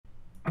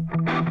Oh,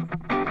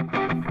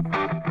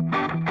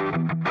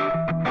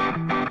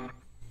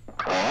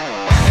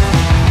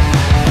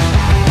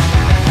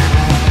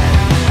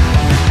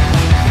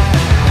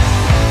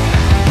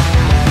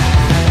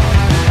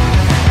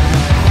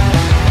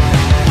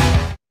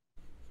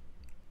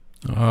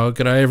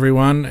 g'day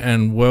everyone,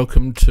 and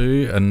welcome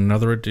to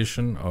another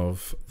edition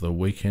of the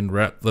Weekend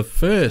Wrap, the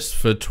first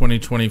for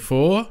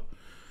 2024.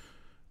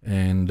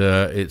 And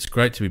it's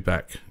great to be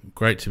back.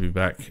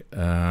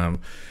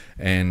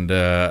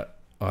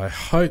 I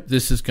hope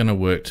this is going to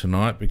work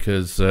tonight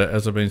because,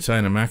 as I've been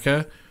saying to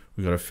Macca,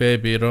 we've got a fair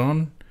bit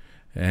on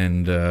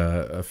and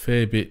a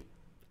fair bit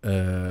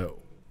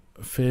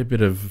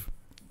of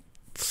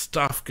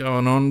stuff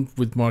going on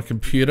with my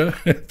computer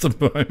at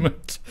the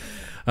moment.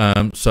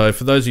 So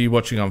for those of you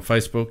watching on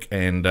Facebook,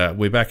 and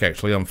we're back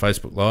actually on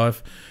Facebook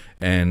Live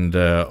and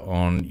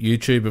on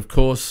YouTube, of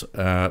course,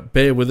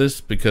 bear with us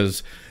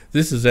because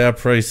this is our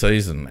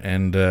pre-season,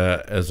 and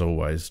as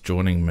always,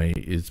 joining me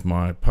is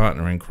my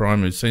partner in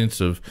crime who seems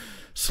to have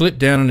slipped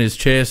down in his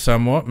chair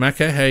somewhat.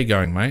 Macca, how you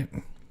going, mate?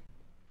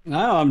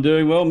 No, I'm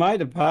doing well,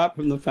 mate, apart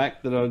from the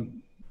fact that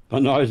my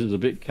nose is a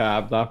bit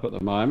carved up at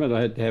the moment.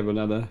 I had to have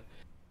another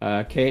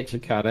cancer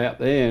cut out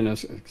there and a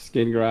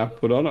skin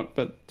graft put on it,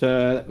 but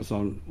that was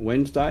on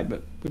Wednesday.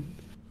 But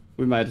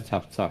we made it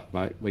tough,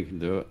 mate. We can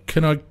do it.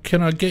 Can I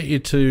get you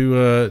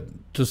to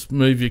just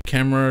move your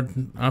camera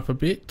up a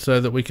bit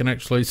so that we can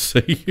actually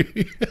see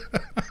you?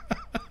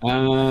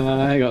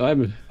 Hang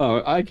on. Oh,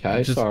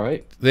 okay.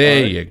 Sorry.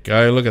 There you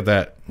go. Look at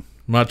that.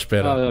 Much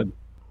better.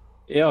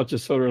 Yeah, I was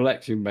just sort of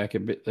relaxing back a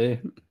bit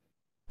there.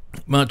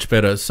 Much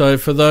better. So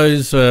for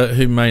those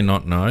who may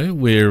not know,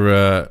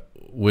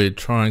 we're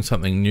trying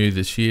something new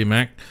this year,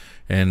 Mac,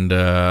 and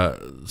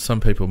some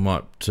people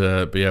might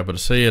be able to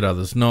see it,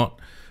 others not.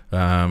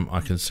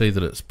 I can see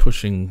that it's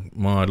pushing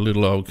my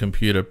little old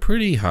computer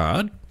pretty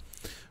hard,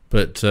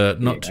 but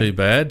not too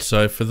bad.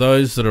 So for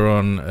those that are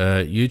on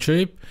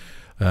YouTube,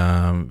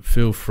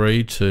 feel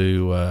free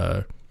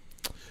to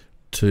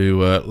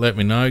let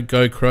me know.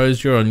 Go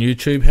Crows, you're on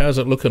YouTube. How's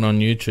it looking on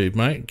YouTube,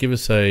 mate? Give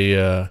us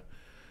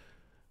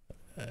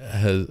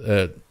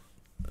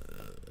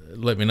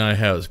let me know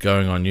how it's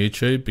going on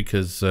YouTube,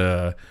 because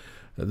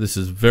this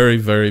is very,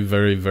 very,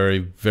 very, very,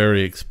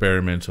 very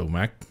experimental,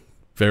 Mac.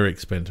 Very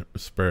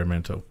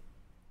experimental.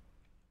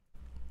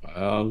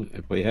 Well,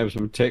 if we have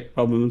some tech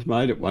problems,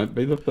 mate, it won't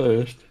be the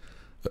first.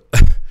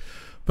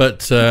 But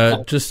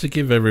just to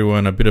give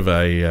everyone a bit of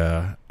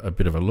a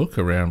look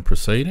around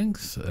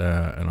proceedings,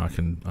 and I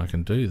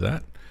can do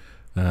that.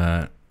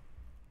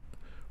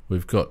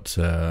 We've got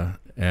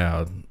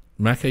our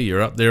Macca,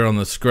 you're up there on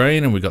the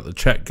screen, and we've got the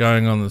chat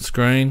going on the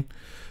screen.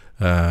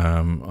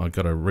 I've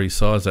got to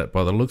resize that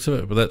by the looks of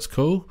it, but that's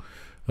cool.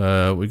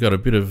 We've got a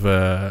bit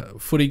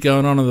of footy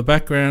going on in the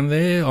background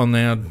there on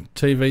our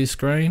TV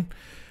screen,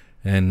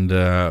 and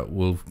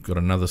we've got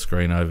another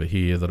screen over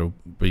here that'll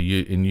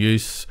be in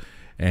use.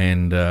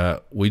 And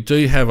we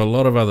do have a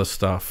lot of other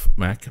stuff,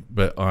 Mac,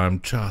 but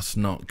I'm just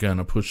not going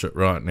to push it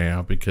right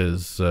now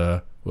because,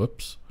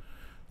 whoops,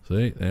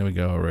 see, there we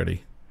go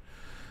already.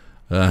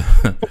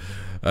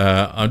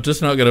 I'm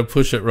just not going to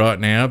push it right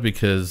now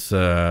because,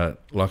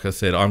 like I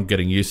said, I'm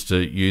getting used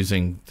to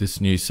using this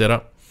new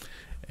setup.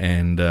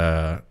 And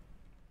let's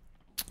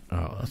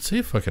see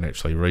if I can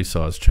actually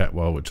resize chat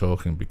while we're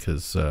talking,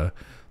 because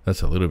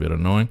that's a little bit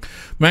annoying.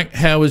 Mac,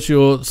 how was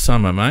your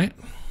summer, mate?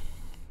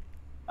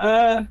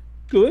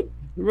 Good,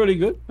 really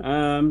good.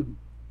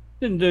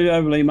 Didn't do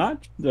overly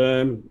much.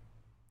 I'm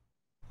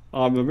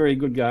a very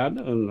good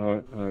gardener, and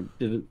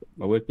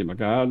I worked in my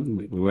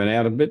garden. We went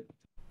out a bit,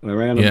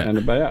 around and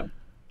about.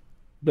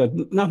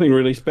 But nothing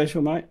really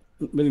special, mate.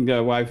 We didn't go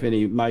away for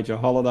any major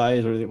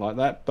holidays or anything like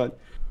that, but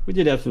we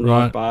did have some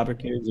nice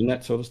barbecues and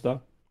that sort of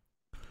stuff.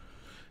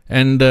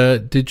 And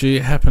did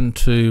you happen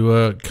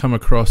to come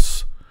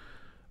across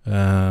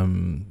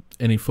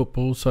any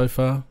football so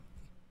far?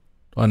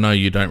 I know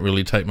you don't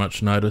really take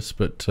much notice,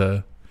 but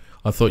I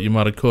thought you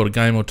might have caught a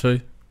game or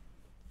two.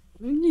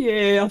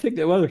 Yeah, I think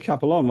there was a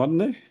couple on, wasn't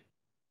there?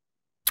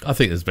 I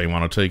think there's been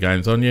one or two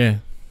games on, yeah.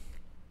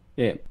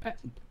 Yeah.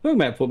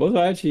 Talking about football,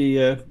 I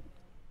actually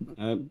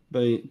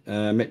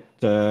met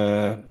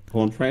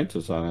Horn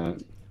Francis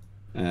at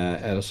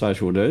a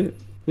social do.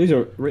 He's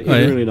a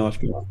really nice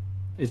guy.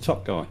 He's a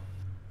top guy.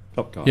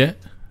 Yeah?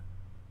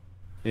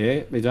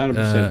 Yeah, he's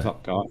 100%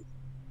 top guy.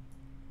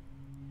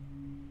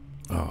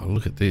 Oh,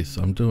 look at this.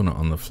 I'm doing it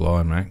on the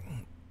fly, Mac.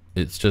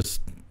 It's just,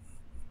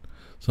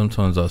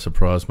 sometimes I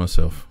surprise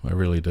myself. I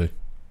really do.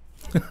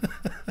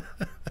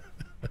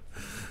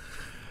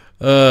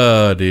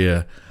 Oh,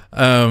 dear.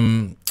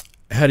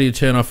 How do you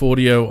turn off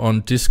audio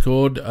on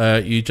Discord?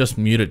 You just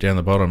mute it down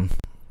the bottom.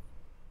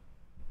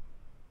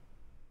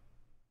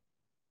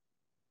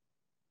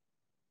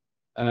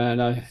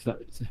 No,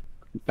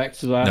 back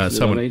to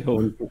that.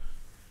 No,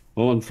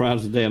 Horn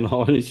Francis down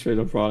High Street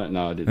on Friday.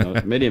 No, I did not.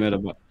 I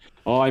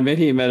met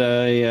him at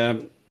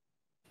a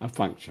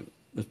function.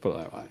 Let's put it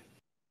that way.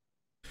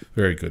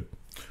 Very good.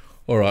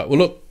 All right. Well,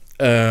 look,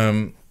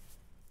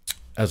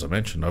 as I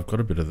mentioned, I've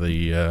got a bit of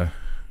the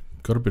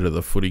got a bit of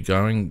the footy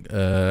going.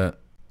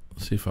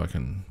 See if I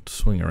can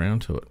swing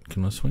around to it.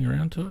 Can I swing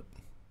around to it?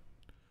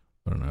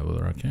 I don't know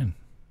whether I can.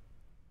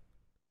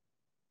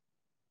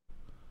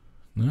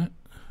 No.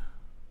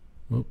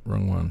 Whoop,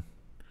 wrong one.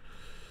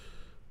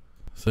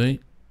 See?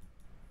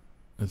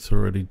 It's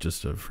already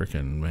just a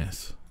freaking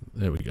mess.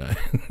 There we go.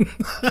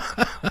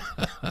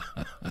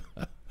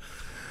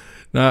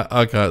 No,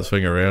 I can't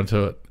swing around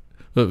to it.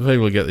 But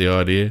people get the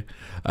idea.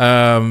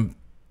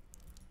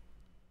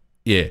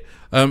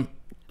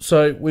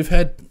 So we've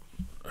had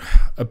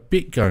a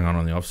bit going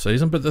on the off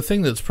season, but the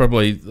thing that's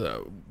probably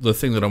the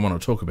thing that I want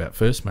to talk about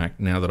first, Mac,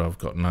 now that I've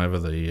gotten over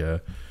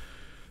the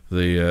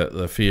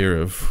fear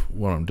of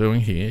what I'm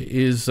doing here,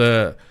 is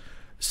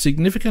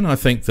significant. I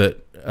think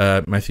that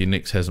Matthew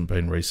Nicks hasn't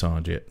been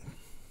re-signed yet.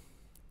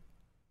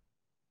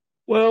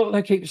 Well,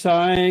 they keep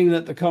saying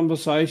that the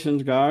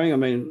conversation's going. I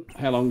mean,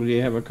 how long do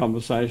you have a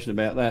conversation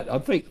about that? I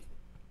think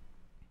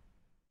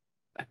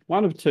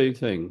one of two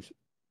things.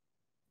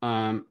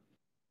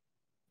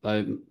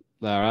 They're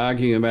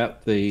arguing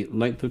about the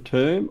length of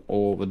term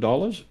or the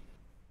dollars,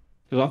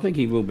 because I think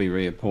he will be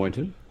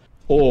reappointed,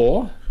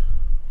 or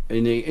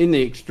in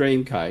the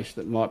extreme case,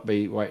 that might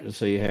be wait to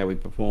see how we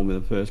perform in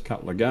the first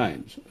couple of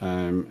games,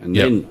 and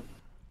then.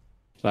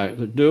 So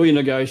doing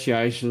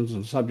negotiations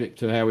and subject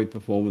to how we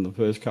perform in the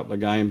first couple of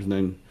games, and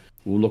then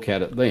we'll look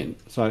at it then.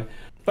 So,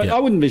 but I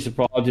wouldn't be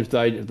surprised if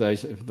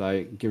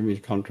they give me a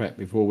contract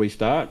before we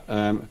start.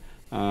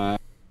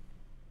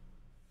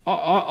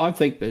 I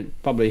think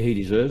that probably he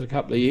deserves a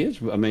couple of years.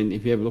 I mean,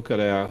 if you ever look at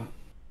our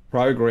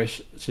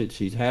progress since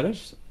he's had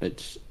us,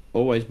 it's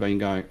always been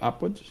going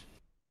upwards.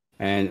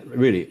 And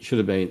really, it should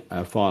have been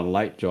a final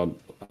late job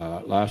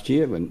last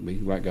year, when we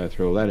won't go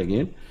through all that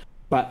again.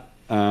 But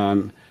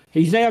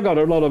he's now got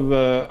a lot of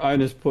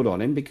onus put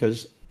on him,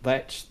 because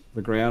that's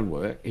the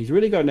groundwork. He's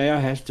really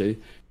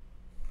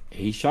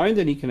he's shown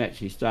that he can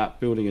actually start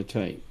building a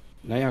team.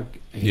 Now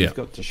he's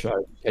got to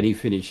show, can he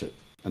finish it?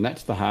 And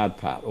that's the hard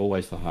part,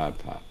 always the hard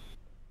part.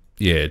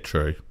 Yeah,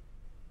 true.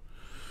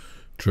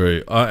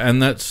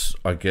 And that's,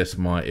 I guess,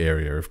 my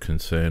area of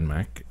concern,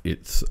 Mac.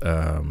 It's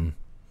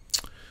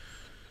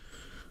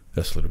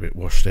that's a little bit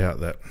washed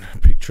out, that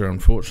picture,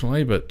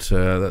 unfortunately, but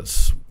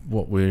that's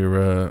what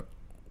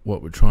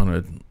I'm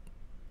trying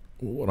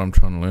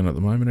to learn at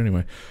the moment,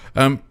 anyway.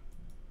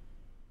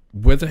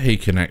 Whether he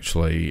can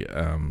actually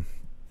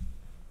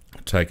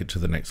take it to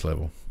the next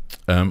level.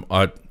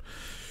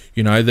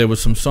 There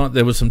was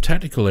some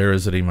tactical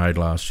errors that he made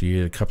last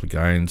year. A couple of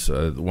games,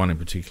 one in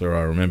particular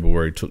I remember,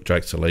 where he took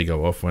Jake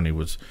Saligo off when he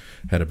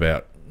had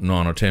about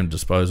 9 or 10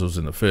 disposals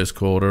in the first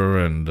quarter,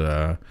 and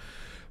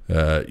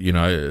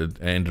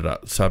ended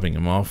up subbing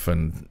him off,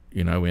 and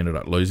we ended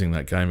up losing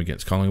that game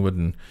against Collingwood,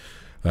 and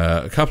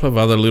a couple of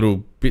other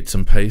little bits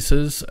and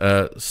pieces.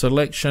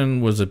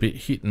 Selection was a bit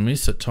hit and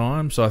miss at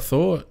times, I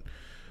thought,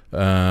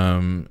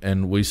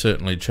 and we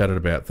certainly chatted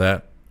about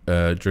that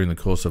during the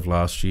course of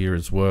last year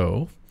as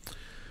well.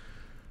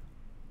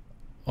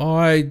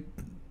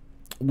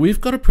 We've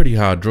got a pretty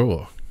hard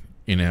draw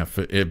in our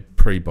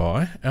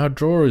pre-bye. Our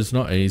draw is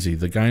not easy.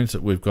 The games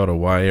that we've got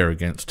away are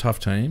against tough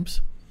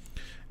teams,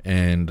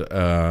 and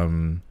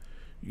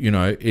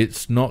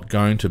it's not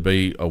going to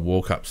be a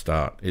walk-up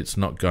start. It's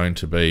not going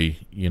to be,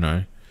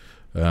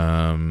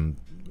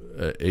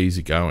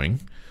 easy going,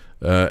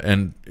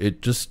 and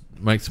it just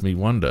makes me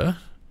wonder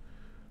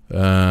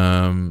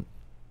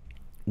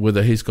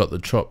whether he's got the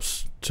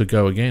chops to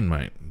go again,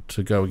 mate.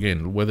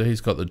 Whether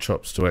he's got the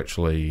chops to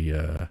actually,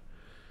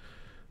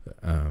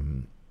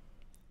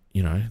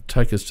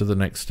 take us to the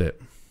next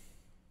step.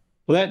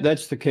 Well,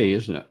 that's the key,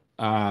 isn't it?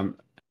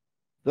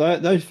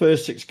 Those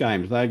first 6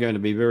 games, they're going to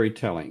be very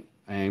telling.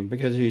 And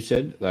because, as you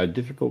said, they're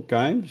difficult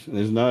games.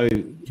 There's no...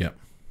 Yeah.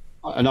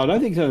 And I don't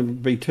think there's going to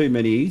be too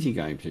many easy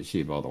games this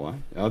year, by the way.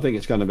 I think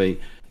it's going to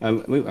be...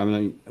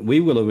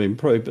 we will have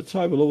improved, but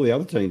so will all the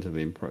other teams have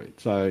improved.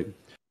 So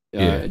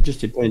it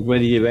just depends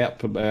whether you've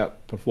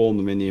outperformed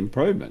them in the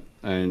improvement.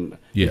 And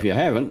if you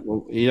haven't,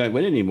 well, you don't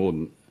win any more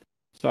than...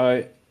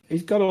 So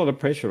he's got a lot of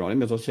pressure on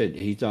him. As I said,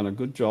 he's done a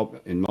good job,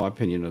 in my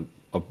opinion,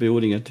 of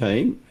building a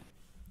team.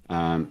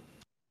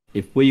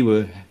 If we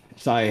were,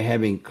 say,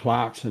 having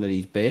Clarkson at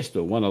his best,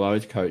 or one of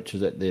those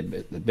coaches at the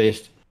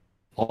best,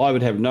 I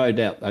would have no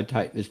doubt they'd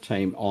take this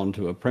team on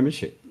to a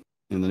premiership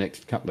in the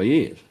next couple of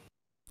years.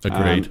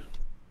 Agreed.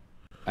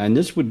 And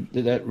this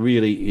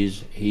really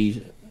is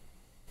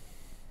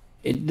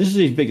this is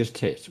his biggest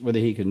test, whether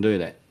he can do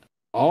that.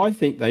 I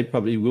think they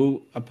probably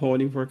will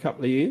appoint him for a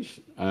couple of years,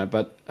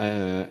 but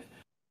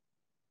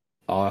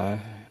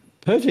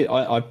personally,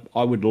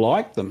 I would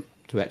like them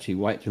to actually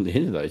wait till the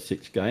end of those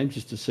 6 games,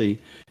 just to see,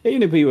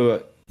 even if we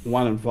were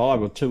 1-5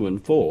 or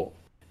 2-4,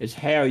 it's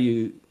how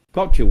you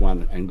got your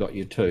 1 and got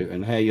your 2,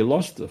 and how you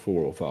lost the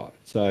 4 or 5.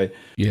 So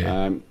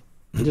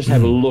just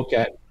have a look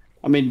at.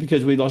 I mean,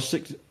 because we lost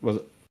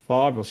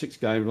 5 or 6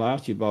 games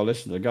last year by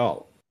less than a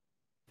goal,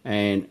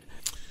 and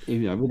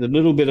with a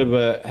little bit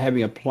of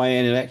having a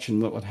plan in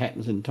action, what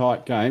happens in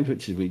tight games,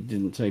 which we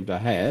didn't seem to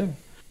have,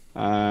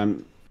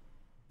 then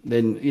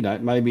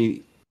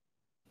maybe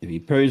if he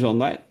improves on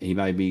that, he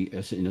may be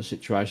in a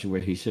situation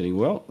where he's sitting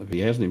well. If he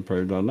hasn't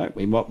improved on that,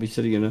 we might be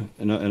sitting in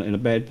a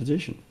bad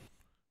position.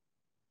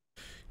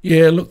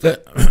 Yeah, look,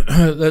 that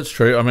that's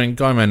true. I mean,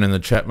 Guyman in the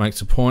chat makes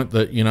a point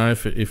that, you know,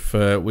 if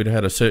we'd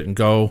had a certain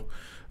goal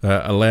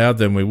allowed,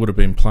 then we would have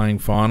been playing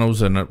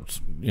finals, and it's,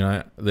 you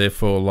know,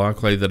 therefore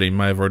likely that he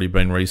may have already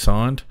been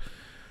re-signed.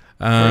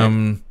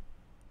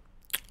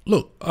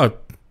 Look, I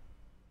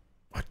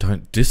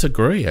don't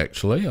disagree,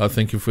 actually. I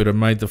think if we'd have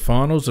made the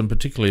finals, and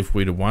particularly if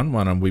we'd have won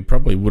one, and we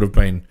probably would have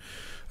been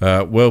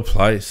well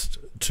placed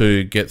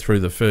to get through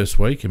the first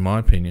week, in my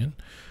opinion,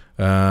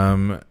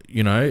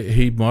 you know,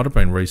 he might have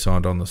been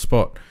re-signed on the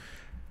spot.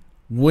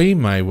 We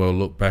may well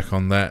look back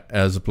on that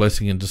as a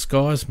blessing in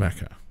disguise,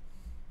 Macca.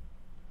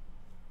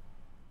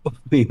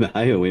 We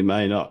may or we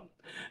may not.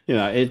 You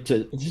know, it's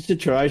a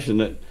situation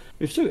that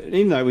we've still,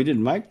 even though we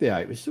didn't make the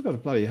 8, we've still got a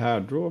bloody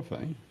hard draw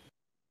thing.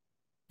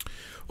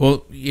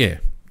 Well, yeah,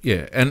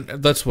 and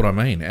that's what I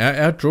mean.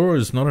 Our draw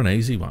is not an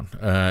easy one.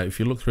 If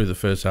you look through the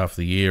first half of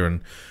the year,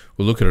 and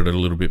we'll look at it a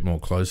little bit more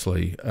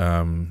closely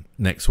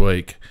next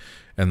week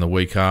and the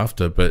week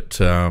after, but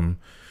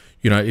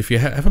you know, if you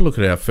have a look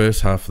at our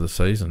first half of the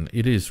season,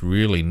 it is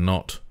really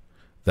not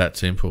that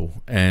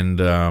simple.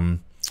 And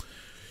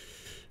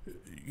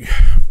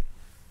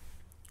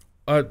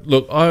I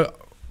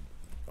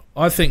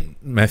think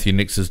Matthew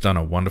Nix has done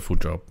a wonderful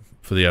job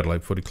for the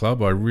Adelaide Footy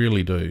Club. I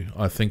really do.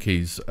 I think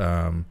he's.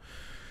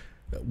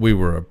 We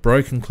were a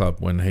broken club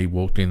when he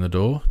walked in the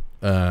door.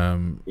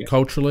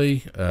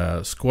 Culturally,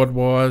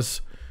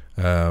 squad-wise,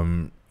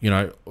 you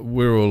know,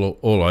 we're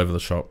all over the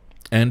shop.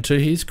 And to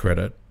his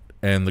credit,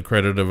 and the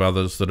credit of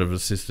others that have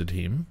assisted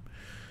him,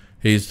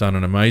 he's done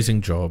an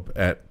amazing job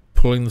at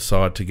pulling the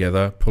side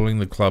together, pulling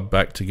the club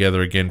back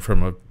together again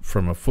from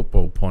a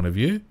football point of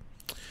view.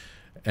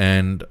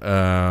 And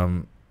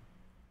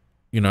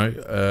you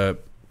know,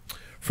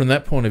 from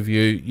that point of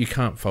view, you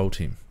can't fault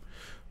him.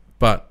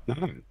 But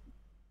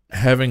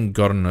having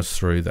gotten us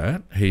through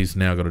that, he's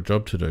now got a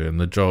job to do, and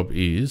the job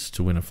is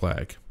to win a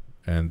flag,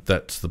 and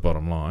that's the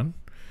bottom line.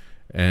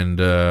 And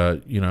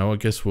you know, I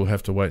guess we'll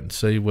have to wait and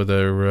see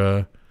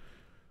whether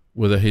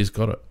he's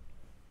got it.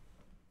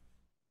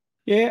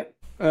 Yeah,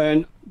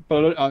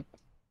 but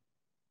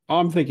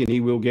I'm thinking he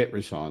will get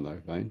re-signed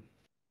though, Vane.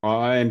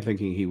 I am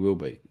thinking he will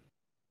be.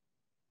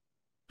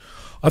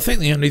 I think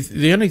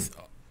the only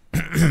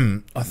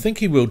I think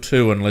he will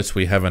too, unless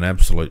we have an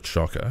absolute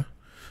shocker.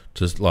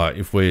 Just like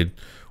if we're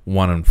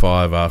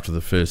 1-5 after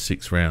the first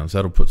 6 rounds,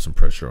 that'll put some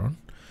pressure on.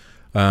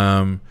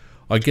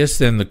 I guess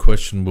then the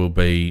question will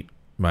be,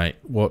 mate,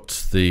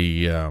 what's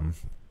the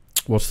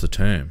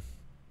term?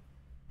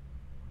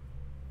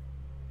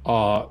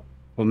 For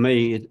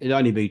me, it'd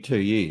only be 2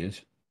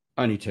 years.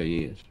 Only 2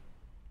 years.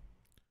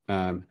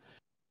 Yeah,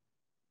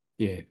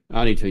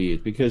 only 2 years,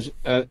 because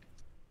the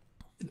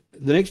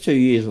next 2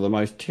 years are the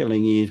most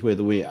telling years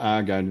whether we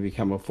are going to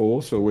become a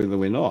force or whether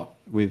we're not.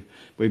 We've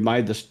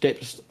made the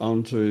steps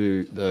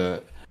onto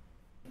the,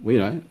 you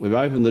know, we've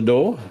opened the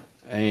door,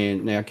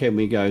 and now can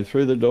we go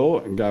through the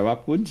door and go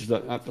upwards,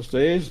 up the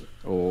stairs,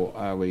 or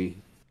are we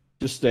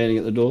just standing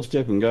at the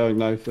doorstep and going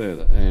no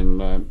further?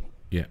 And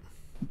yeah,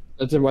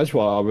 that's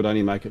why I would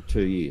only make it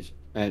 2 years.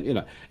 And you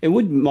know, it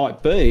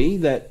might be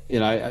that, you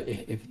know,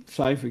 if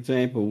say for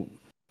example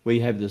we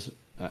have this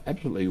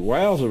absolutely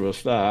wowzer of a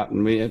start,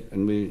 and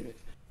we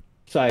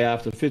say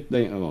after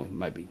 15, or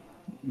maybe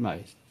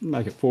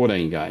make it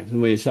 14 games,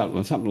 and we're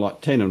something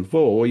like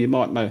 10-4, you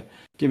might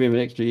give him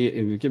an extra year.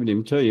 If you've given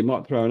him 2, you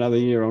might throw another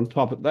year on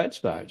top at that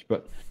stage.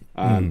 But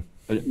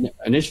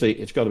initially,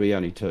 it's got to be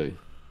only 2.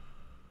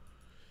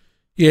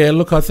 Yeah,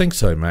 look, I think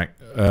so, Mac.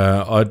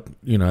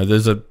 You know,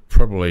 there's a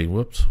probably.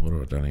 Whoops, what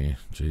have I done here?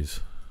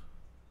 Jeez,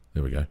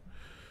 there we go.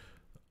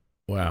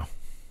 Wow,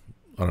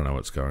 I don't know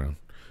what's going on.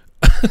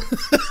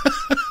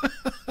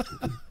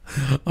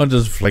 I'm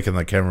just flicking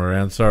the camera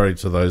around. Sorry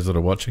to those that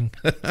are watching.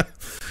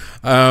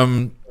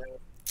 I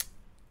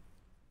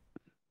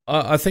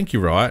think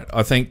you're right.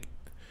 I think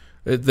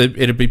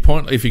it'd be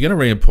pointless if you're going to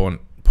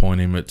reappoint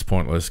him. It's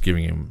pointless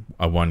giving him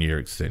a 1-year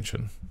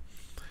extension.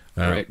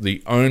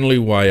 The only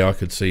way I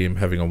could see him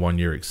having a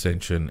 1-year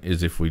extension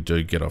is if we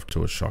do get off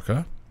to a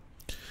shocker,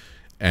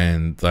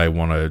 and they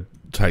want to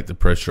take the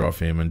pressure off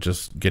him and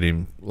just get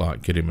him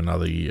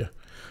another year.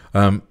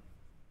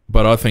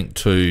 But I think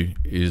 2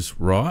 is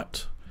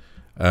right.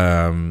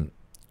 You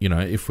know,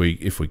 if we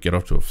get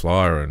off to a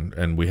flyer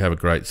and we have a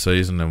great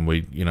season and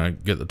we, you know,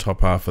 get the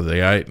top half of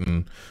the 8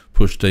 and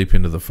push deep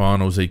into the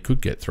finals, he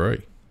could get 3.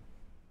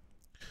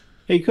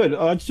 He could.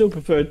 I'd still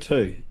prefer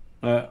 2.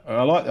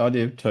 I like the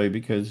idea of 2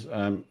 because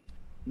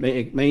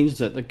it means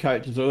that the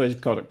coach has always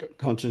got a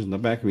conscience in the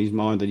back of his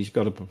mind that he's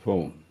got to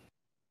perform.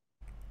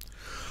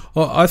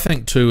 Well, I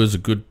think 2 is a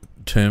good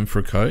term for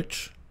a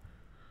coach.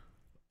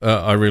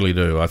 I really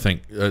do. I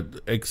think.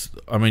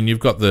 I mean,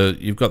 you've got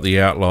the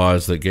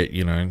outliers that get,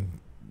 you know,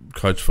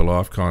 coach for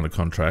life kind of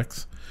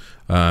contracts,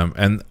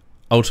 and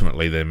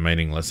ultimately they're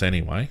meaningless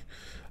anyway.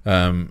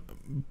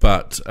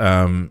 But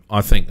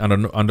I think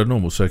under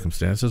normal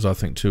circumstances, I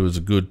think 2 is a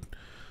good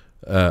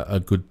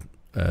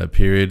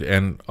period.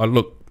 And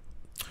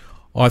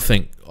I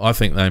think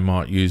they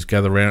might use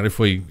gather round if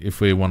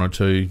we're 1 or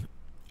 2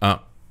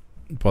 up.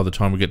 By the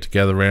time we get to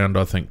gather round,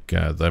 I think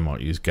they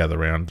might use gather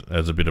round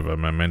as a bit of a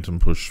momentum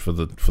push for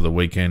the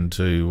weekend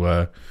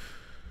to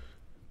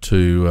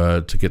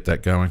get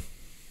that going.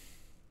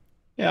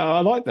 Yeah, I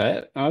like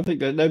that. I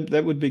think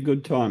that would be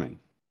good timing.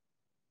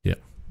 Yeah.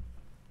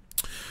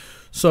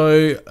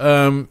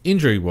 So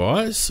injury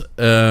wise,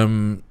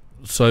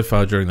 so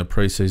far during the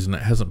preseason,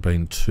 it hasn't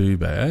been too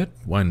bad.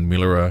 Wayne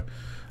Miller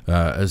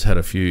has had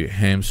a few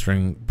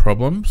hamstring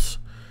problems.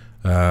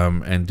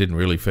 And didn't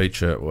really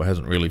feature, or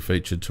hasn't really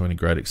featured to any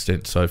great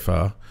extent so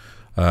far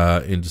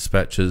in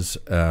dispatches.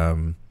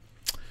 We've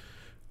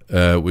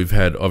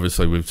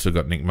still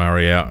got Nick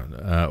Murray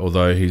out,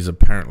 although he's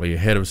apparently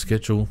ahead of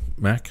schedule,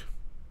 Mac,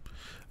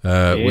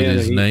 with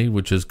his knee,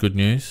 which is good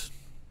news.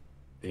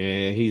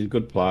 Yeah, he's a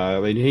good player. I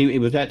mean, he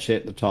was actually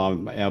at the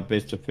time our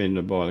best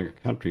defender by a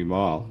country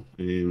mile.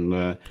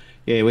 And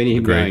when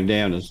him going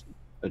down,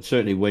 it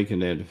certainly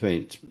weakened our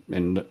defence.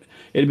 And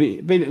it'd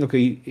be look,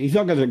 he's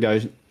not going to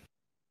go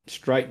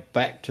straight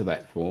back to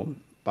that form,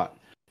 but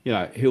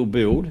he'll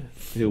build,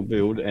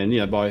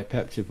 and by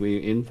perhaps if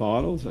we're in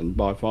finals, and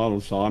by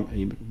finals time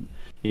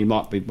he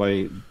might be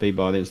by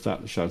then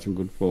starting to show some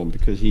good form,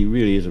 because he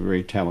really is a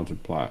very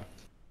talented player.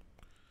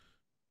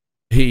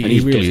 He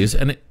really is,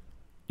 and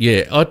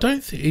I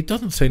don't think he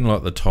doesn't seem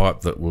like the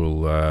type that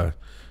will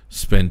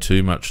spend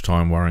too much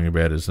time worrying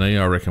about his knee.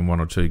 I reckon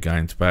 1 or 2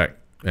 games back,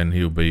 and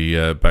he'll be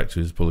back to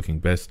his bullocking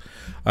best.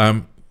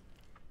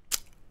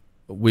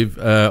 We've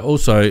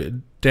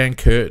also, Dan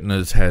Curtin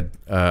has had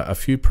a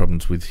few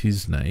problems with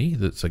his knee.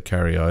 That's a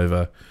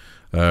carryover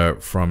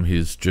from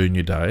his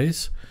junior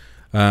days.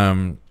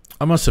 I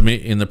must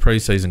admit, in the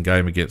preseason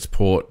game against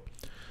Port,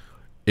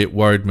 it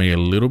worried me a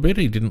little bit.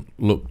 He didn't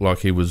look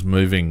like he was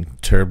moving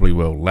terribly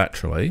well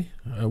laterally.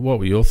 What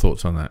were your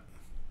thoughts on that?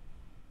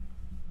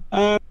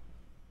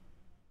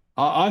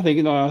 I think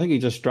he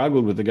just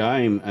struggled with the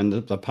game and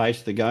the pace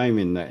of the game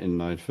in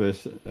those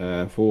first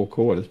 4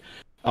 quarters.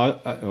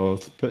 Or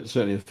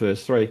certainly the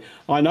first 3.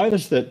 I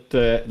noticed that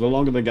the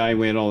longer the game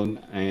went on,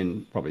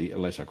 and probably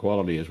lesser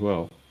quality as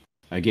well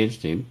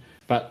against him.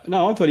 But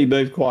no, I thought he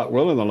moved quite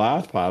well in the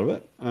last part of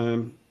it.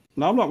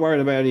 No, I'm not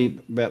worried about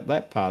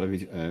that part of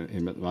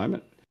him at the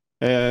moment.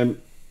 I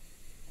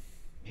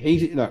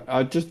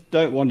just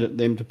don't want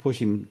them to push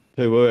him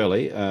too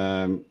early,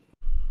 and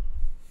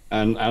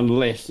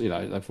unless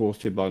they're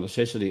forced to by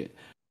necessity.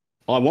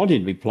 I want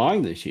him to be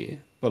playing this year,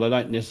 but I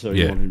don't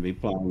necessarily want him to be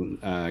playing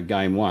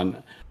game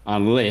 1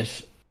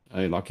 unless,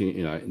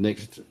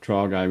 next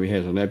trial game he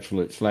has an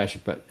absolute slash.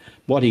 But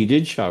what he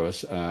did show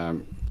us,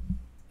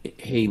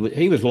 he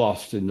was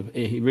lost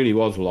he really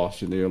was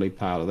lost in the early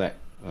part of that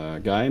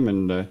game,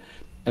 and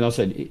I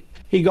said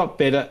he got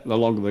better the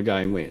longer the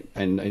game went.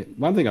 And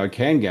one thing I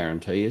can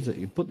guarantee is that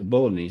you put the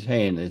ball in his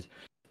hand, there's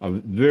a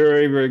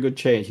very, very good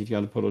chance he's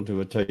going to put it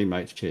onto a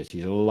teammate's chest.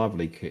 He's a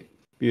lovely kick,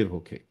 beautiful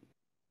kick.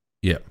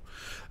 Yeah.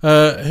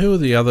 Who are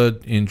the other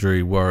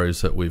injury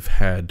worries that we've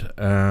had?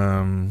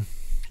 You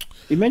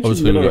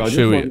mentioned Miller. I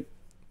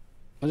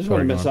just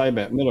wanted to say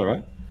about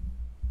Miller.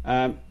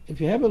 If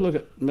you have a look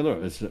at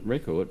Miller's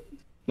record,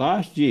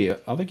 last year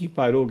I think he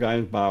played all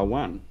games bar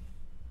 1,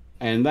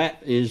 and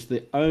that is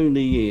the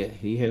only year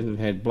he hasn't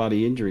had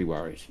bloody injury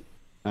worries.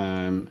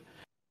 I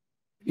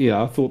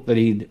thought that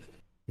if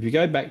you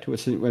go back to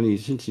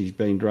since he's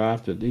been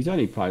drafted, he's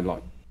only played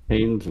like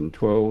 10s and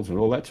 12s and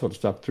all that sort of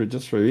stuff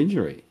through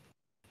injury.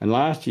 And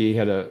last year he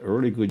had a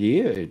really good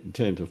year in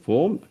terms of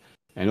form,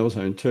 and also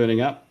in turning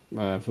up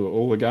for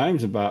all the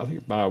games,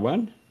 bar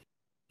 1.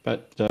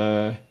 But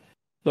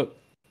look,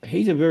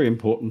 he's a very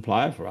important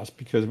player for us,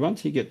 because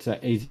once he gets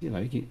that,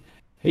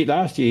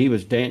 last year he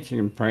was dancing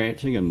and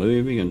prancing and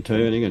moving and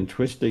turning and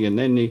twisting, and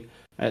then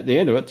at the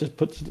end of it just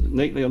puts it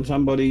neatly on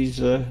somebody's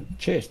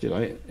chest.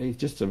 He's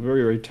just a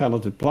very, very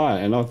talented player,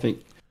 and I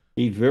think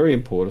he's very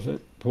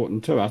important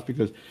to us,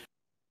 because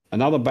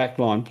another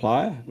backline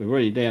player, we're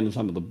already down to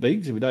some of the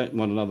bigs, and we don't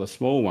want another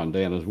small one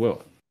down as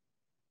well.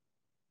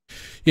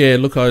 Yeah,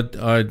 look,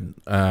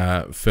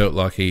 I felt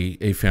like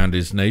he found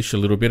his niche a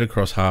little bit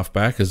across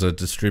half-back as a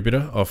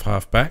distributor off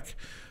half-back.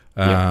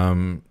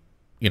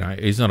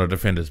 He's not a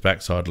defender's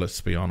backside, let's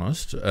be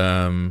honest.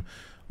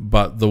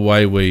 But the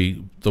way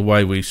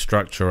we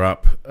structure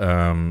up,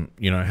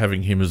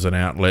 having him as an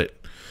outlet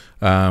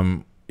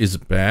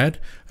isn't bad.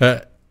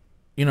 I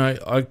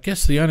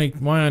guess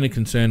my only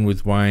concern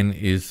with Wayne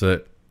is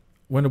that,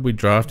 when did we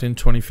draft in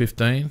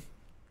 2015?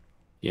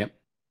 Yep.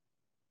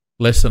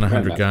 Less than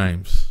 100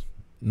 games.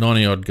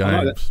 90-odd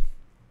games.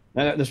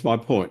 That's my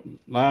point.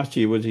 Last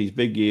year was his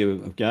big year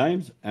of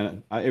games,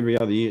 and every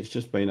other year it's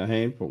just been a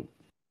handful.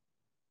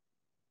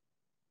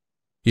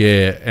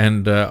 Yeah,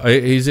 and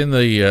he's in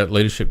the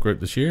leadership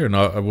group this year, and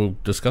I will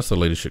discuss the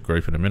leadership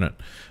group in a minute.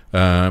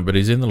 But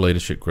he's in the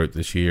leadership group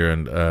this year,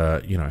 and,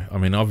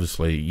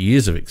 obviously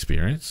years of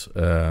experience,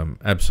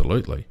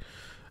 absolutely.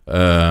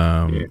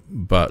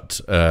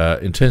 But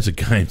in terms of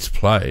games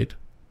played,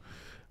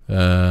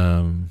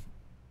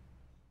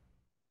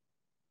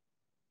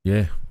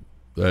 Yeah,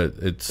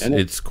 And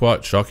it's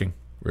quite shocking,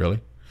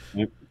 really.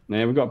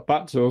 now we've got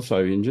Butts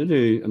also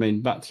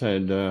injured. Butts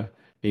had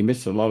he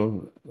missed a lot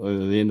of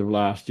the end of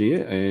last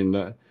year, and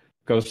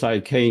got to say,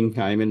 Keane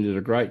came in and did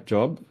a great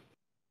job,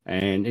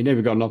 and he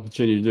never got an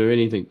opportunity to do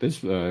anything this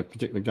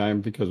particular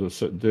game because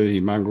of a dirty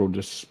mongrel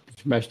just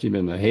smashed him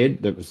in the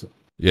head. That was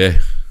Yeah.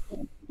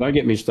 Don't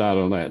get me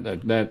started on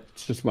that.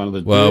 That's just one of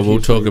the. Well, we'll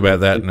dirtiest talk things. about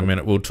that in a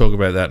minute. We'll talk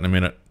about that in a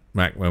minute,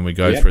 Mac, when we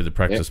go through the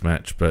practice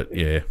match. But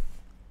yeah.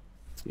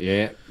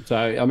 Yeah.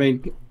 So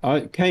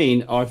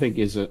Keane, I think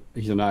he's an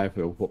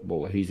AFL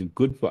footballer. He's a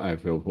good for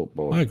AFL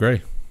footballer. I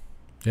agree.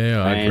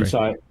 Yeah, I agree.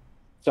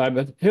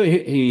 But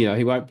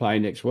he won't play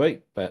next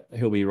week, but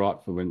he'll be right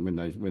for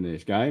when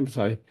there's games.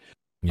 So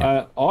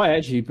I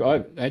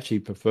actually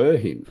prefer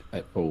him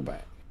at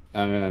fullback.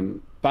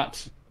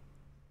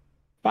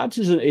 Butts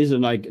is a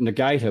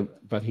negator,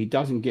 but he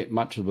doesn't get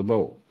much of the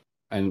ball,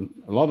 and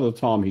a lot of the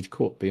time he's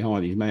caught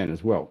behind his man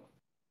as well.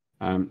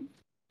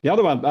 The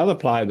other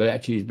player that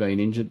actually has been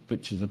injured,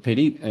 which is a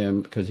pity,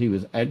 because he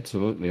was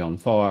absolutely on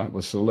fire,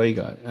 was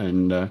Soligo.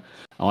 And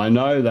I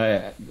know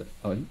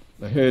I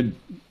heard,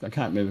 I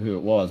can't remember who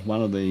it was,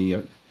 one of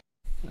the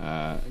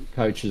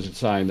coaches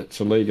saying that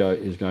Soligo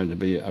is going to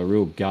be a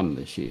real gun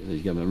this year.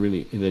 He's going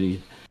to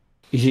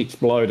he's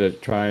exploded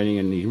at training,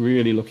 and he's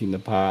really looking the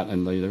part,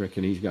 and they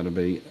reckon he's going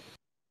to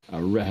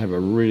have a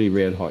really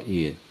red hot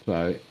year.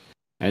 So,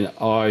 and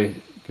I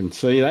can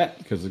see that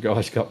because the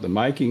guy's got the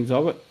makings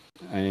of it.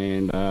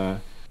 And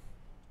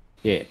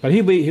but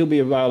he'll be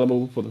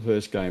available for the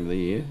first game of the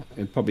year,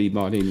 and probably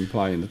might even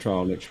play in the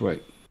trial next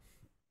week.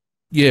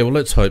 Yeah, well,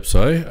 let's hope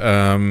so.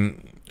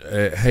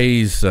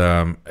 He's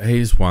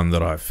one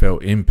that I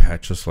felt in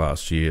patches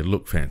last year.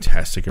 Looked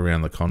fantastic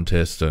around the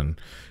contest, and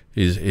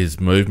his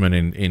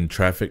movement in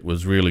traffic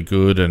was really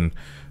good. And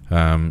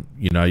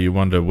you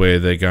wonder where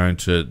they're going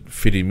to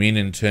fit him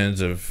in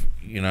terms of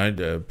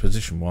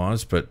position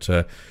wise. But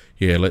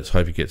let's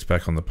hope he gets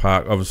back on the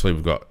park. Obviously,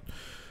 we've got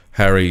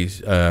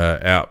Harry's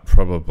out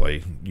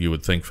probably, you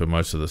would think, for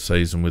most of the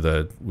season with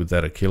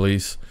that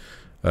Achilles.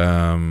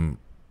 I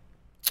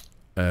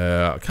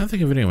can't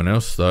think of anyone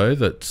else though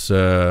that's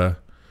not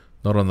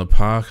on the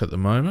park at the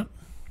moment.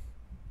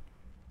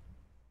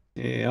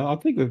 Yeah, I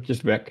think we've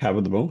just about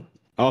covered them all.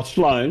 Oh,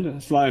 Sloane,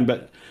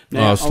 but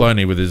now,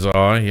 Sloaney with his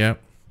eye, yeah.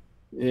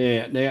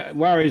 Yeah, now it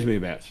worries me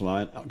about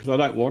Sloane because I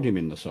don't want him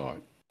in the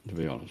side, to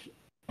be honest.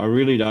 I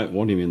really don't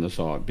want him in the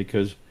side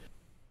because,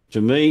 to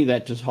me,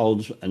 that just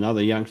holds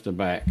another youngster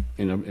back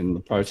in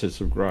the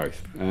process of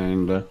growth.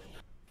 And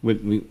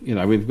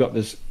we've got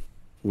this.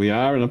 We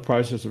are in a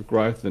process of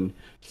growth, and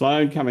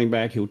Sloane coming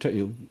back, he'll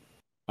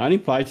only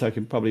place I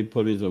could probably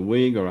put as a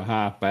wing or a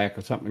half back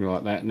or something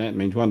like that, and that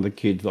means one of the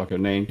kids like a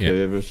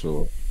Nankervis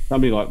or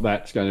somebody like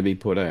that's going to be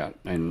put out.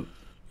 And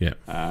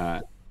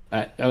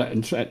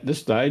at this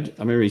stage,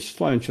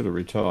 Sloane should have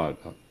retired,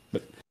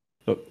 but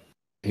look,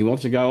 he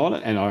wants to go on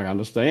it, and I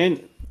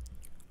understand.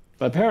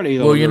 But apparently,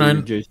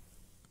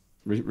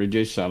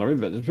 reduce salary,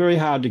 but it's very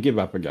hard to give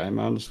up a game.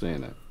 I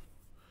understand that.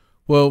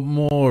 Well,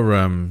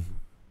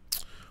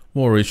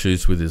 more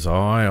issues with his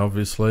eye,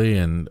 obviously,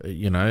 and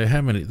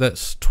how many?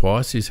 That's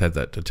twice he's had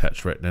that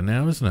detached retina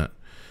now, isn't it?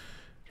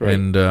 Right.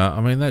 And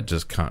that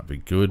just can't be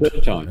good.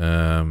 Third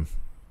time.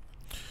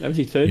 That was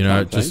his third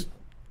time.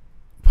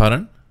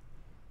 Pardon?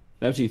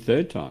 That was his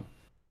third time.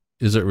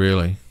 Is it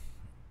really?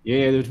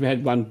 Yeah, we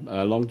had one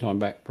a long time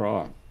back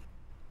prior.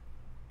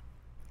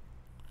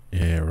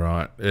 Yeah,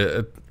 right.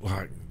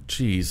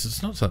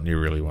 It's not something you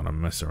really want to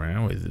mess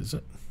around with, is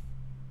it?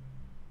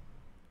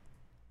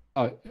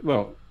 Oh,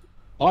 well,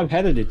 I've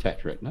had a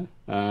detached retina,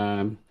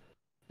 and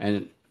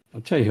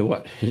I'll tell you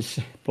what, it's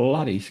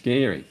bloody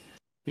scary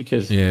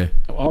because I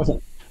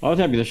was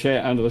having the shower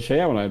under the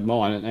shower when I had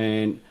mine,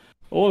 and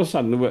all of a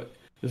sudden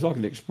there's like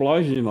an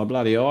explosion in my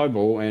bloody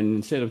eyeball, and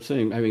instead of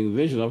having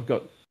vision, I've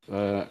got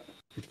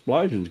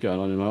explosions going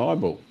on in my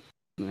eyeball.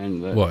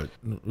 And what?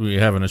 Were you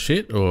having a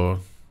shit or?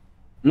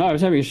 No, I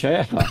was having a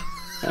shower.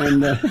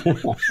 And I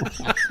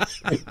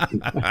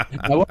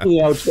wasn't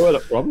the old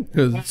toilet problem.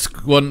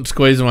 Wasn't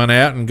squeezing one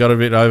out and got a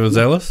bit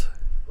overzealous?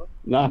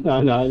 No,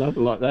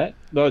 nothing like that.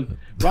 I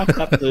rushed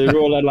up to the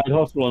Royal Adelaide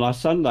Hospital on a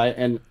Sunday,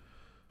 and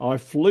I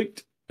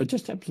fluked. It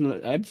just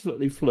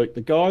absolutely fluked.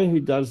 The guy who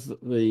does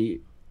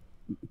the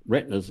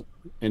retinas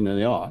in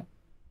the eye,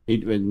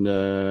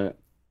 in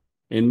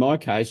my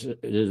case, it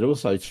is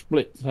also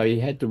split, so he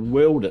had to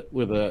weld it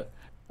with a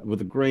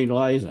green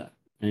laser.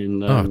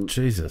 And oh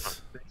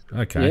Jesus!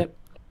 Okay. Yep.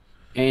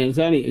 And it's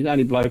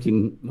only bloke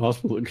in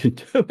hospital that can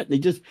do it. He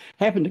just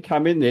happened to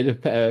come in there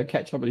to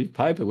catch up with his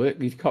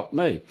paperwork. He's copped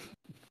me.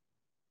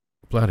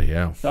 Bloody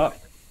hell! So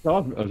I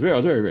was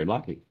very, very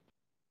lucky.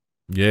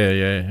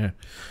 Yeah.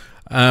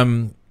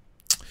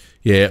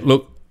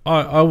 Look,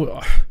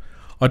 I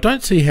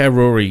don't see how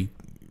Rory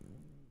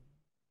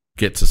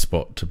gets a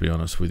spot. To be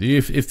honest with you,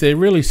 if they're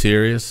really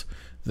serious,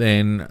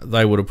 then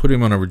they would have put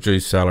him on a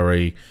reduced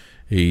salary.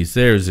 He's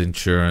there as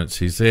insurance.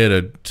 He's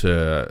there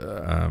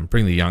to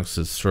bring the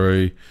youngsters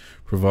through,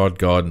 provide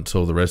guidance,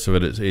 all the rest of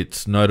it.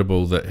 It's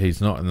notable that he's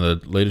not in the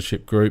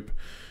leadership group.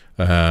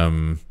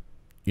 I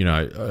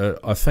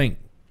think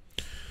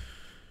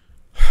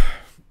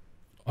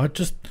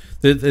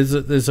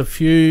there's a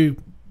few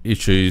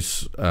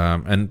issues,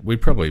 and we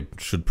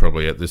should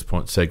at this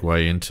point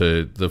segue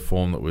into the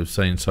form that we've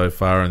seen so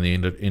far in the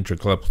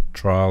intra-club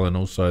trial and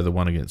also the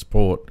one against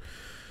Port.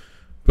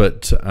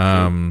 But just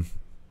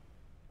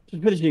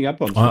finishing up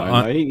on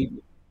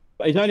something,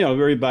 he's only on a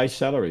very base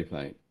salary,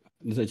 mate.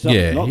 It's not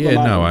the money.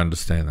 No, I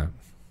understand that.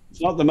 It's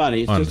not the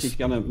money. It's just he's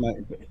going to make.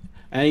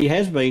 And he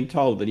has been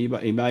told that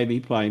he may be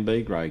playing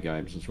B grade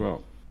games as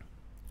well.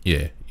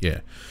 Yeah.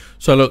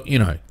 So look,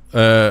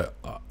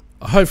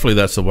 hopefully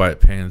that's the way it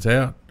pans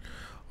out.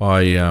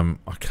 I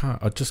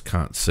just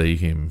can't see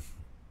him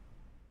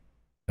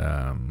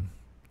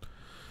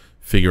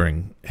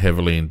figuring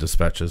heavily in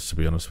dispatches, to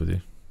be honest with you.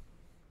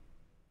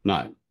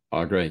 No,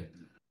 I agree.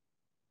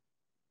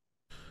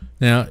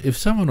 Now, if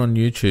someone on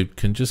YouTube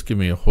can just give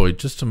me a hoy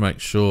just to make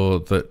sure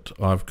that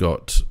I've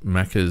got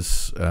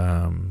Macca's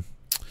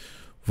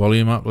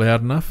volume up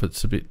loud enough.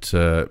 It's a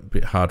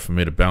bit hard for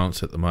me to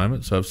balance at the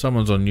moment. So if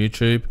someone's on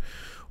YouTube,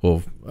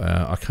 or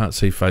I can't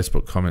see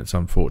Facebook comments,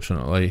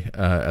 unfortunately,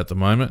 at the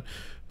moment.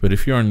 But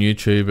if you're on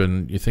YouTube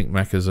and you think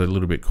Macca's a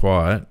little bit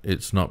quiet,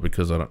 it's not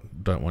because I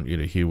don't want you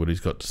to hear what he's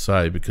got to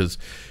say, because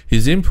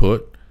his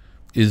input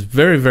is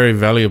very, very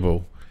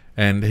valuable.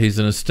 And he's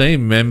an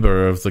esteemed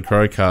member of the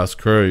CrowCast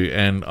crew,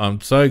 and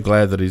I'm so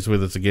glad that he's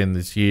with us again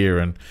this year.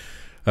 And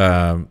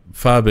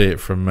far be it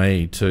from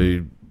me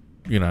to,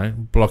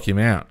 block him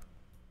out.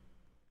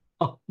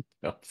 Oh,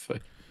 okay.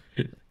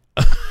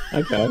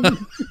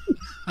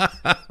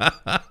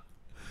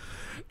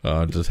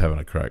 I'm just having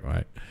a crack,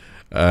 mate.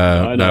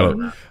 I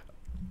know.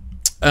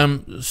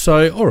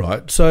 So, all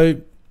right.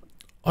 So,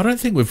 I don't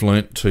think we've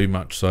learnt too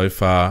much so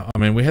far. I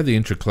mean, we had the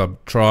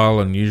intra-club trial,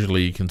 and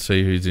usually you can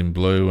see who's in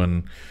blue,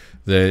 and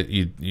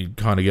you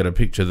kind of get a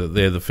picture that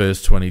they're the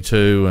first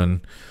 22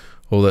 and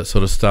all that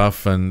sort of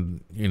stuff.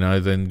 And,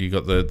 then you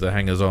got the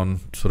hangers-on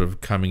sort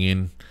of coming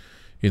in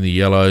the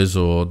yellows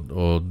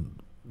or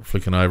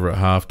flicking over at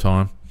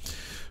half-time.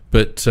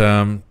 But,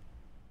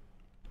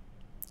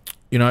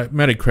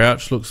 Matty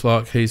Crouch looks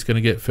like he's going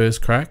to get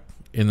first crack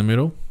in the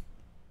middle.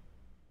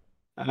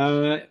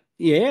 Yeah,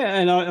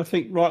 and I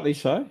think rightly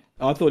so.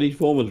 I thought his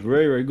form was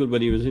very, very good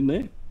when he was in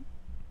there.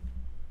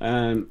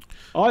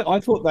 I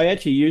thought they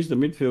actually used the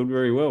midfield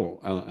very well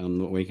on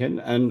the weekend.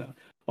 And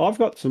I've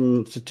got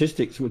some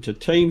statistics which are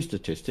team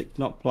statistics,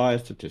 not player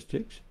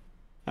statistics.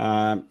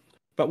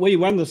 But we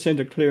won the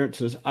centre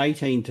clearances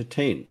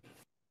 18-10.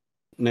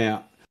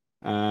 Now,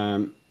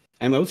 and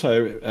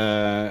also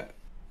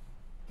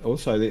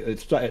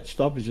at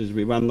stoppages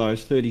we won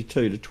those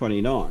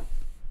 32-29.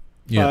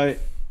 Yeah.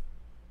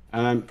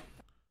 So,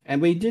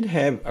 and we did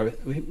have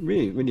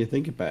really, when you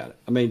think about it,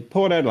 I mean,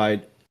 Port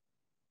Adelaide,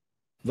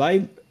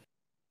 and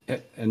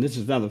this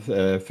is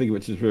another figure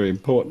which is very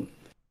important.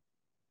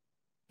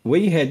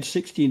 We had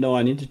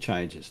 69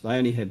 interchanges. They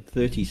only had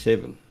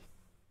 37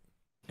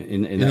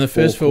 in the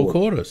first four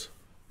quarters.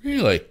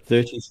 Really?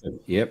 37.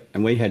 Yep,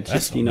 and we had 69.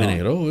 That's not many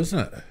at all, isn't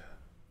it?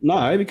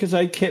 No, because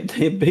they kept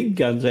their big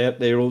guns out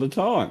there all the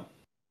time,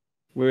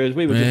 whereas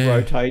we were just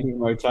rotating.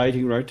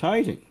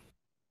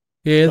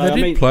 Yeah, so,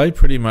 they did play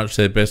pretty much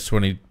their best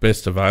 20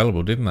 best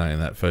available, didn't they, in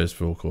that first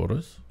four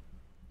quarters?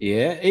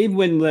 Yeah, even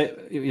when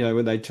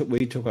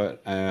we took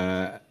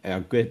our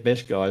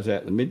best guys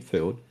out in the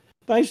midfield,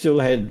 they still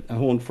had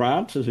Horn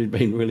Francis, who'd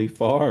been really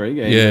firing,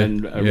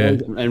 and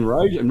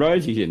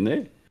Rosie's in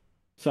there.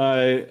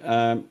 So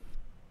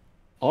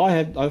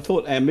I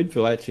thought our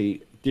midfield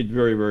actually did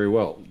very, very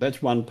well.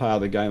 That's one part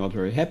of the game I was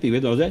very happy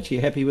with. I was actually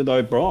happy with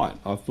O'Brien.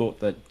 I thought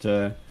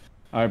that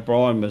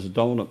O'Brien was a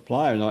dominant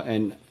player,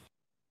 and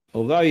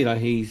although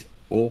he's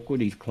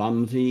awkward, he's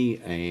clumsy,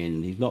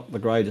 and he's not the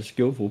greatest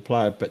skillful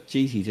player, but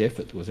geez, his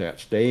effort was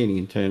outstanding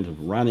in terms of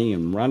running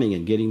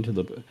and getting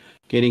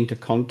to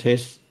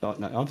contests.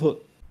 I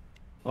thought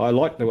I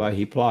liked the way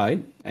he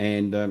played,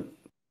 and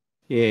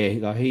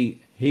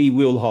he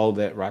will hold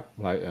that ruck.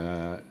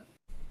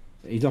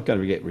 He's not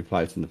going to get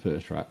replaced in the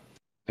first ruck.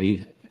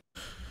 He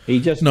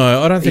just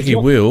no, I don't think he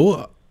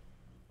will.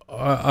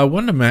 I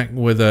wonder, Mac,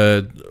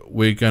 whether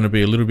we're going to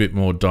be a little bit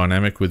more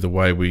dynamic with the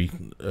way we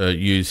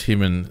use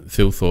him and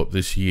Thilthorpe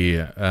this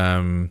year.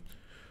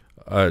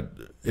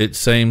 It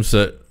seems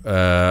that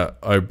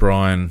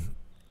O'Brien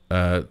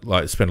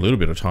spent a little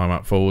bit of time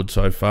up forward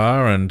so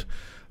far, and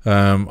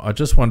I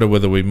just wonder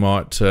whether we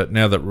might,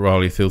 now that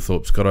Riley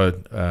Thilthorpe's got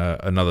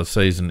another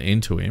season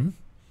into him,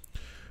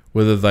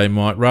 whether they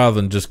might,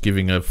 rather than just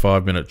giving a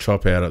 5-minute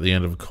chop out at the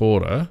end of a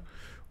quarter,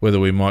 whether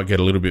we might get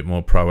a little bit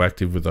more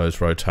proactive with those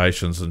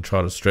rotations and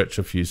try to stretch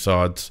a few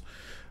sides,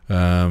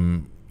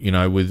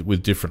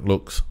 with different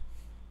looks.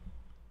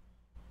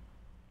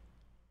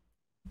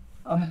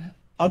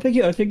 I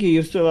think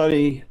he'll still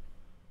only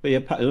be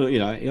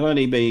he'll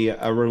only be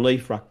a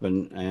relief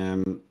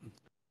ruckman,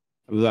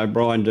 with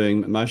O'Brien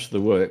doing most of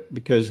the work,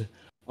 because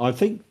I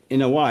think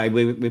in a way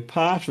we're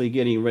partially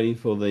getting ready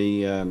for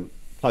the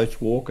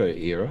post-Walker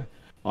era,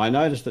 I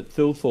noticed that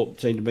Thilthorpe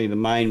seemed to be the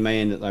main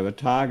man that they were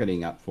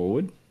targeting up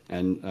forward,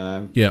 and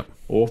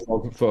or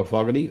for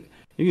Fogarty.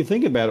 If you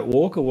think about it,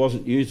 Walker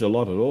wasn't used a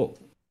lot at all.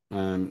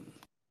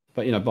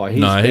 But by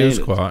his standards, he was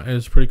quiet. He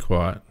was pretty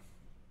quiet.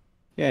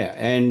 Yeah,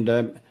 and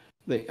on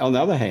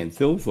the other hand,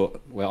 Thilthorpe,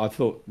 I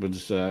thought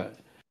was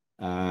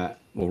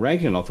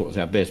Rankin. I thought was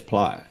our best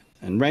player,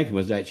 and Rankin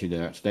was actually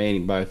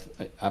outstanding both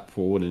up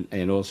forward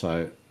and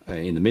also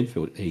in the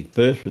midfield. His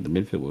burst with the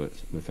midfield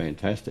were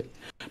fantastic,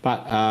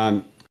 but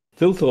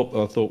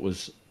Thilthorpe I thought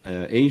was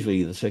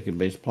easily the second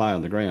best player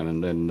on the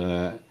ground,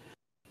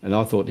 and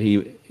I thought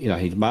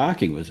his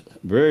marking was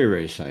very,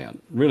 very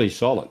sound, really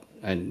solid,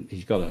 and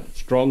he's got a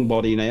strong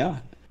body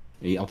now.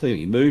 I think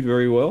he moved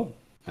very well.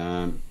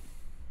 Yeah,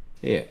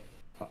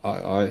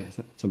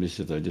 somebody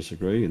said they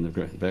disagree in the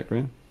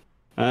background.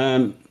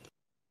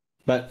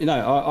 But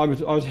I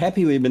was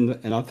happy with him,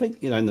 and I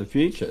think in the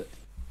future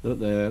that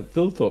the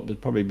Thilthorpe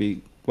would probably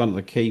be one of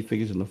the key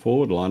figures in the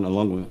forward line,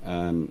 along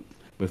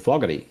with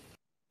Fogarty,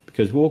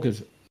 because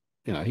Walker's.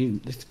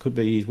 This could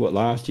be his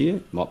last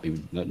year, might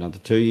be another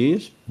 2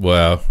 years.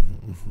 Well,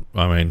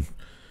 I mean,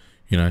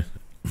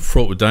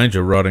 fraught with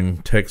danger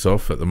writing Tex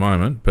off at the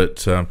moment.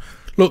 But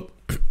look,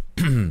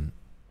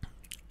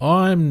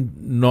 I'm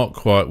not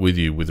quite with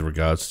you with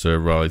regards to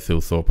Riley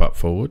Thilthorpe up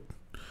forward.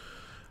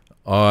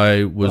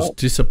 I was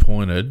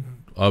disappointed.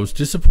 I was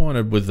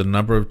disappointed with the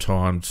number of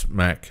times,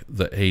 Mac,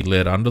 that he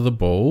led under the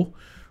ball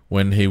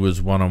when he was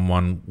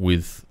one-on-one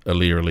with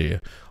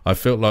Aliir. I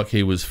felt like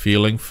he was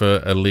feeling for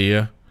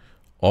Aliir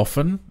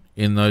often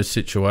in those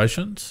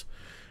situations,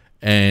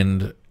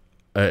 and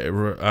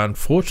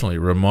unfortunately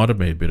reminded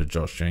me a bit of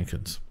Josh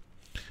Jenkins,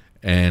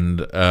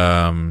 and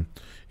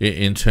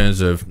in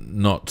terms of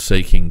not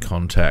seeking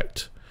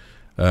contact.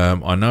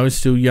 I know he's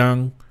still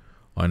young,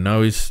 I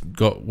know he's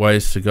got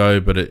ways to go,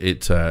 but I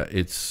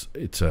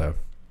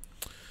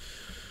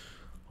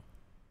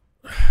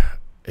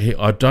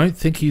don't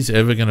think he's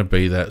ever going to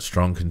be that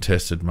strong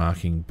contested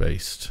marking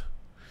beast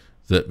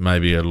that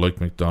maybe a Luke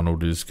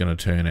McDonald is going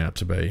to turn out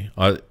to be.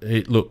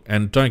 Look,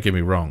 and don't get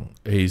me wrong,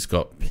 he's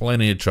got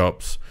plenty of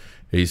chops.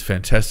 He's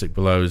fantastic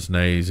below his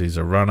knees. He's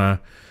a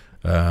runner,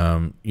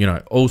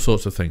 all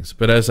sorts of things.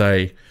 But as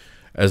a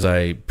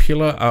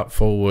pillar up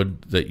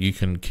forward that you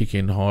can kick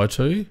in high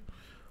to,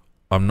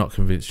 I'm not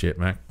convinced yet,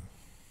 Mac.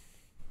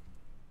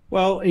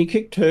 Well, he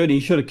kicked two, and he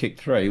should have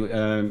kicked three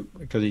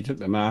because he took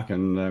the mark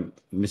and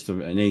missed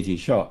an easy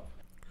shot.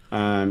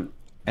 As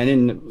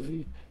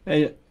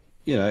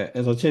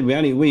I said,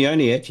 we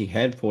only actually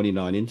had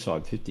 49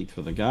 inside 50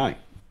 for the game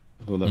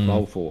for the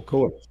whole four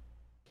quarters.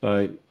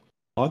 So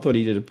I thought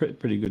he did a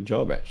pretty good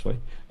job, actually.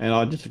 And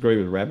I disagree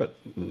with Rabbit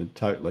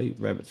totally.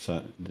 Rabbit's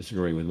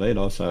disagreeing with me, and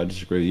also I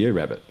disagree with you,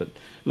 Rabbit. But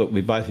look,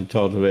 we're both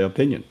entitled to our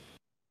opinion.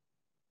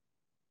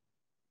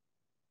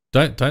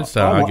 Don't start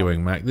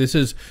arguing, Mac. This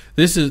is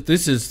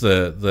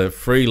the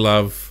free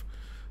love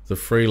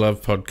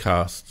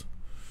podcast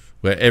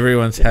where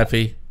everyone's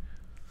happy.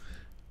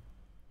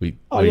 But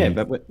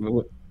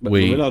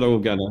we're not all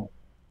going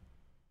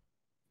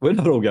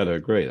to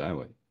agree, are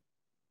we?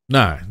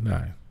 No.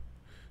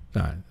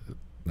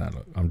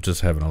 Look, I'm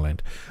just having a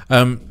land.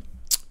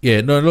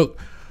 Look,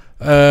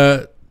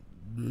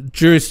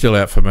 jury's still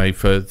out for me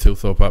for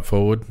Thilthorpe up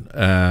forward.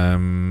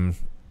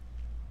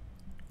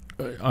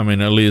 I mean,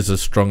 Aliir's a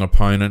strong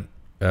opponent,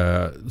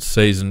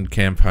 seasoned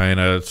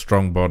campaigner,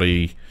 strong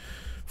body,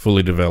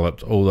 fully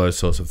developed, all those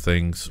sorts of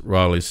things.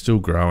 Riley's still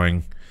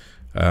growing.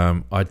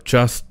 I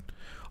just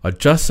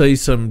see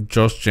some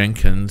Josh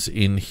Jenkins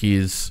in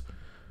his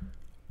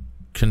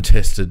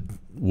contested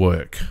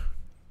work.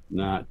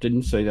 Nah,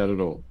 didn't see that at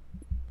all.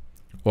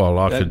 Well,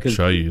 I could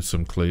show you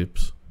some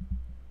clips.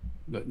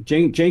 But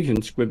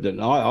Jenkins squibbed it.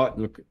 I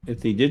look,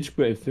 if he did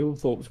squib, if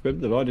Thilthorpe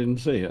squibbed it, I didn't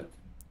see it.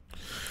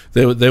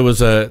 There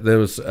was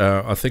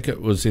I think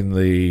it was in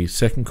the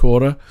second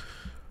quarter.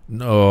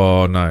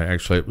 No,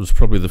 actually it was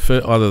probably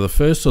either the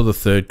first or the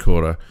third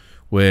quarter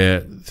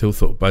where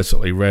Thilthorpe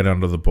basically ran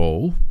under the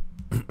ball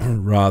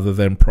rather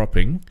than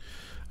propping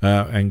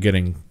and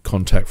getting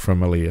contact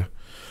from Aliir.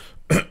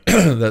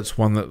 That's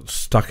one that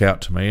stuck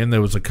out to me. And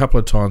there was a couple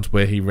of times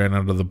where he ran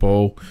under the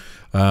ball.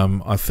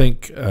 I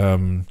think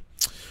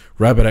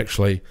Rabbit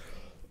actually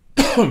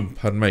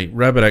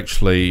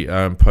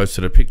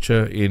posted a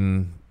picture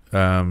in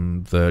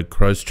the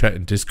Crows chat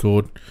and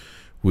Discord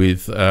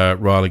with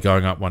Riley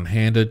going up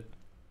one-handed,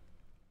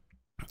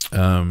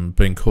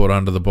 being caught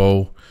under the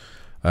ball.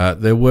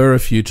 There were a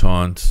few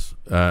times,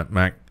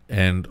 Mac,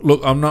 and look,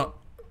 I'm not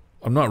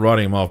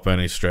writing him off by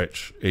any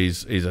stretch.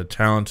 He's a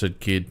talented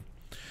kid.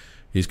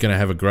 He's going to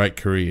have a great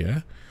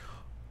career.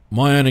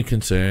 My only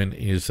concern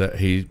is that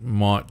he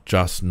might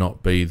just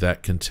not be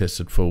that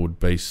contested forward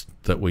beast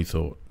that we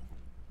thought.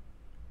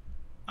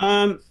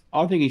 I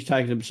think he's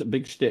taken a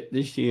big step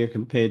this year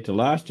compared to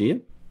last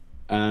year.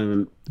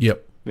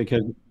 Yep.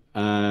 Because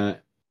some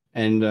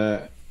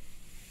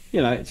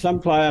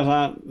players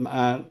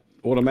aren't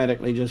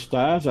automatically just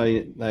stars.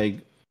 They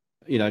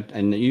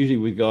and usually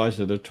with guys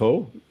that are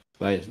tall,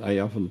 they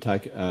often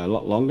take a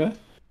lot longer.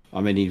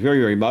 I mean, he's very,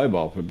 very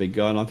mobile for a big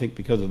guy, and I think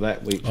because of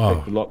that, we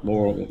expect a lot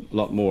more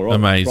from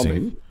amazing.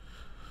 him.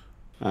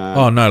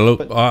 Oh no!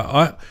 Look,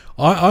 But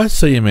I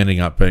see him ending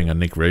up being a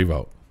Nick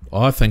Revolt.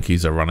 I think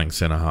he's a running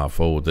centre half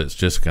forward that's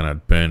just going to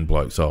burn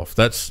blokes off.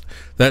 That's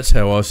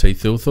how I see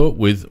Thilthorpe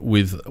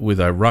with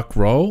a ruck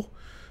role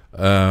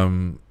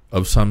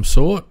of some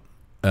sort.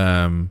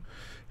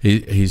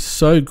 He's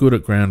so good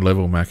at ground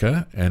level,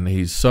 Macca, and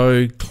he's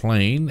so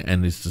clean,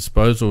 and his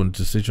disposal and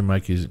decision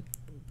making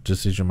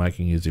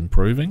is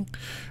improving,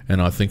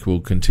 and I think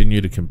will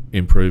continue to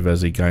improve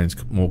as he gains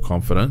more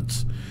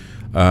confidence.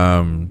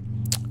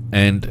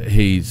 And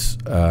he's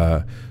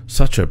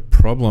such a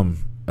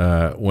problem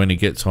when he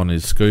gets on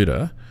his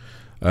scooter.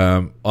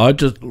 My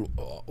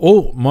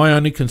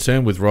only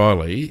concern with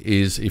Riley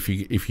is if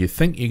you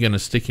think you're going to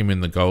stick him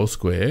in the goal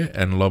square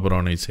and lob it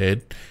on his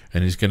head,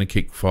 and he's going to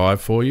kick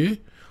 5 for you,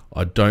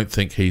 I don't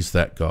think he's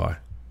that guy.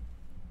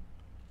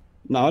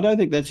 no, I don't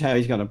think that's how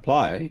he's going to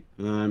play,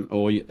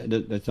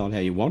 that's not how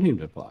you want him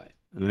to play.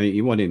 I mean,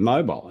 you want him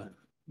mobile,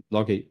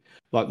 like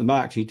the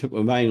marks he took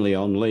were mainly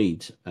on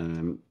leads.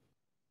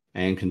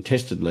 And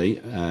contested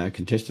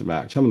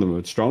marks. Some of them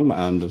were strong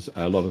under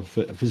a lot of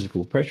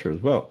physical pressure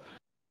as well.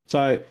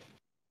 So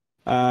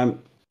I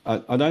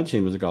don't see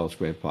him as a goal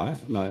square player.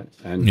 No,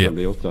 and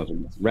somebody else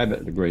doesn't.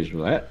 Rabbit agrees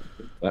with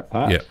that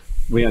part. Yep.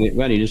 We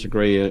only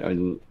disagree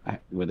on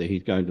whether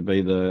he's going to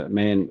be the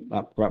man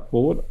up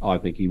forward. I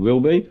think he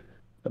will be,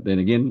 but then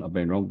again, I've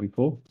been wrong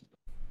before.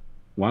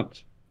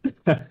 Once.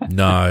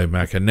 No,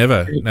 Macca,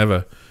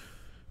 never.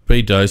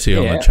 B. Dosey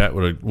on the chat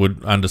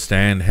would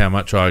understand how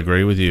much I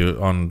agree with you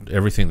on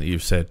everything that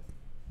you've said.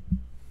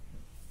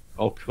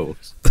 Of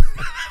course.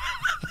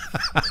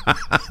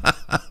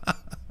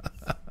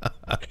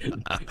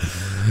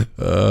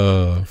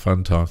 Oh,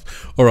 fun times.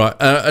 All right,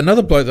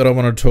 another bloke that I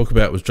wanted to talk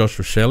about was Josh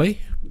Rochelle.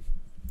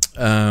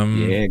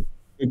 Yeah,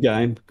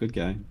 good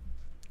game.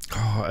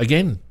 Oh,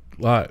 again,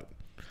 like,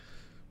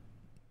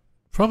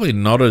 probably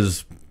not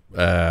as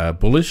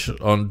bullish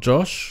on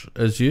Josh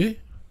as you.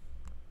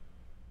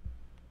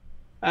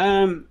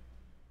 I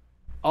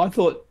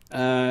thought,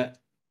 to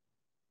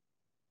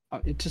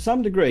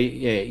some degree,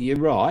 yeah, you're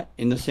right,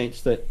 in the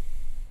sense that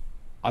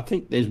I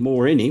think there's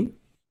more in him,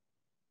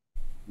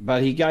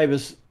 but he gave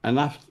us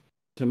enough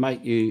to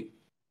make you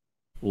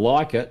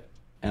like it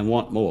and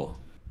want more.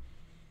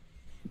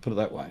 Put it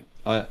that way.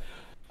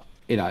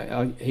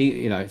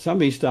 Some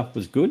of his stuff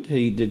was good.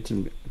 He did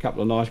a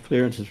couple of nice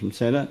clearances from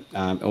centre.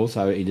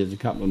 Also, he did a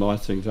couple of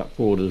nice things up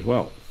forward as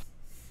well.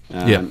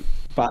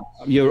 But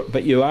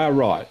you are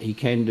right. He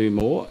can do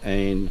more,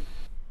 and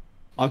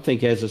I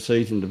think as the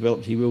season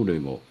develops, he will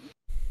do more.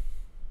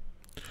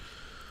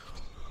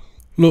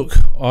 Look,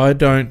 I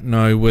don't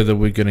know whether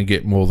we're going to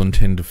get more than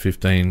 10 to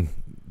 15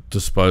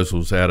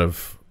 disposals out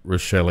of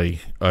Rochelle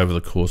over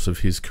the course of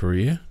his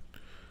career.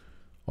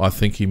 I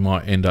think he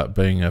might end up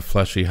being a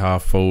flashy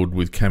half forward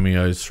with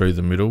cameos through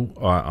the middle.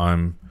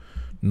 I'm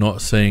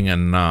not seeing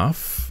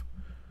enough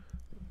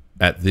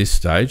at this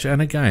stage,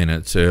 and again,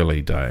 it's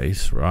early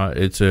days, right?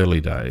 It's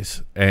early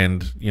days.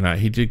 And,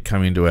 he did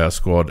come into our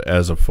squad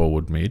as a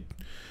forward mid,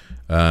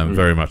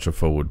 very much a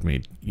forward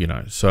mid,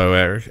 So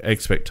our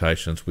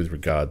expectations with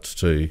regards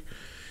to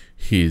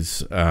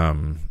his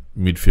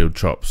midfield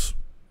chops,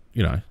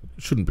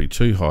 shouldn't be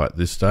too high at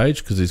this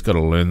stage because he's got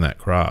to learn that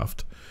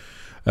craft.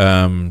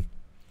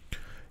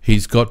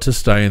 He's got to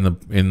stay in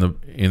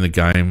the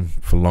game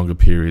for longer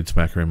periods,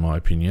 Macca, in my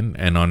opinion.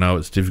 And I know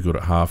it's difficult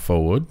at half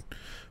forward,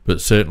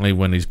 but certainly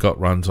when he's got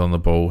runs on the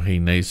ball, he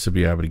needs to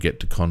be able to get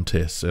to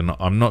contests. And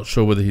I'm not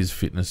sure whether his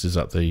fitness is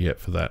up there yet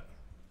for that.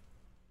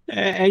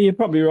 And you're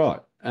probably right.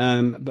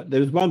 But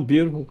there was one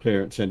beautiful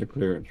centre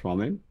clearance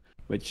from him,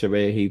 where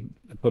he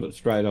put it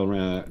straight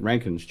on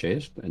Rankin's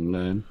chest,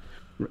 and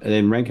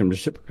then Rankin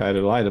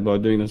reciprocated later by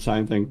doing the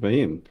same thing for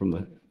him from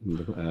the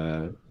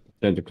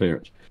centre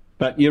clearance.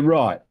 But you're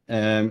right.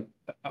 I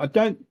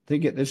don't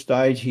think at this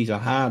stage he's a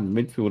hard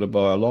midfielder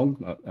by a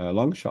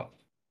long shot.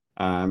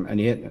 But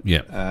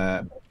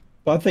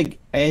I think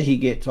as he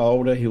gets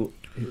older, he'll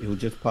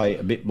just play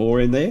a bit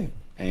more in there,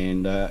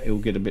 and he'll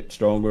get a bit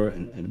stronger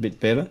and a bit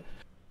better.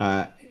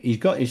 He's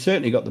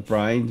certainly got the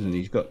brains, and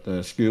he's got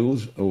the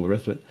skills, all the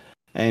rest of it.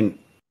 And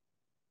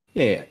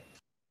yeah,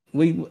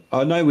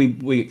 I know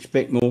we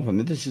expect more from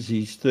him. This is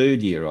his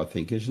third year, I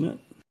think, isn't it?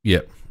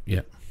 Yep.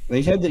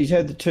 He's had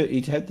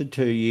the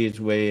 2 years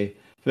where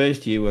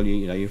first year, well,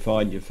 you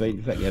find your feet.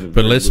 In fact, you had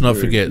but let's not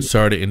forget.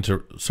 Sorry to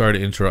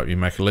interrupt you,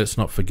 Macca. Let's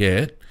not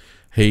forget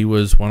he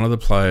was one of the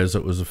players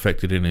that was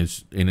affected in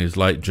his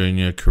late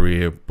junior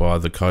career by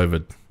the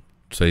COVID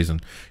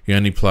season. He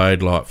only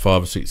played like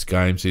 5 or 6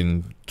 games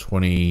in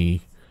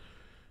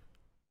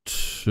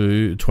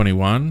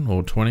 21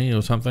 or 20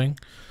 or something.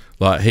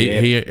 Like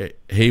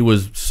he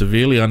was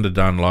severely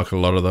underdone, like a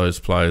lot of those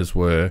players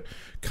were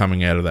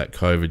coming out of that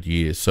COVID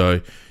year.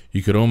 So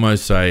you could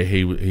almost say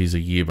he's a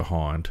year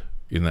behind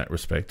in that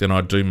respect, and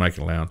I do make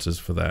allowances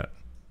for that.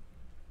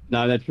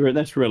 No, that's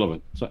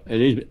relevant. So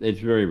it's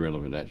very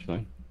relevant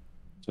actually.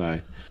 So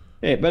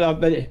yeah,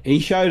 but he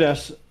showed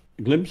us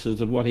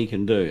glimpses of what he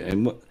can do,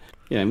 and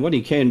and what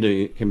he can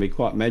do can be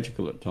quite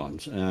magical at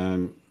times.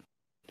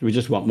 We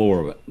just want more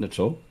of it. That's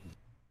all.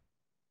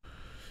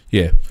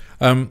 Yeah.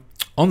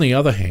 On the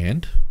other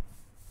hand,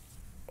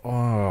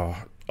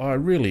 I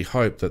really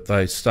hope that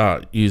they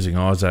start using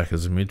Isaac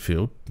as a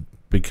midfield,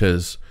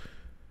 because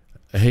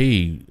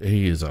he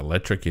is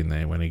electric in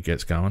there when he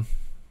gets going.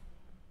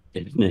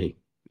 Isn't he?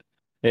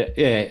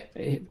 Yeah.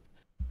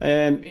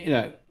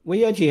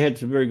 We actually had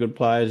some very good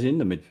players in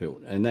the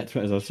midfield, and that's,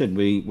 as I said,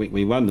 we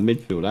won the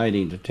midfield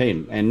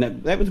 18-10, and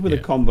that was with a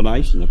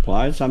combination of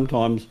players.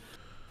 Sometimes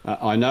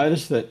I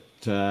noticed that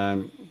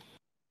the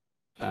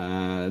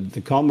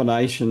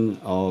combination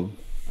of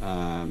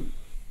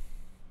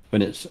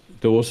when it's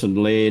Dawson,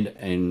 Laird,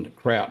 and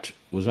Crouch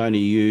was only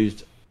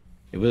used.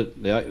 It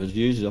was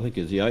used, I think,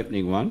 as the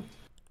opening one.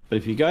 But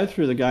if you go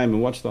through the game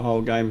and watch the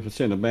whole game for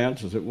centre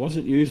bounces, it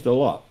wasn't used a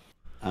lot.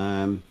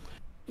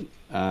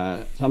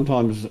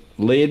 Sometimes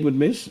Laird would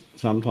miss,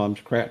 sometimes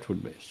Crouch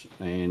would miss,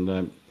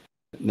 and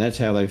that's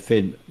how they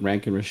fed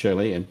Rankin, Rochelle,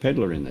 and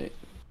Pedler in there.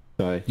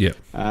 So yeah,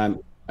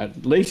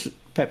 at least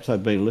perhaps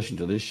they've been listening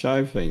to this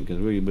show thing, because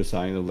we were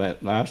saying all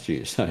that last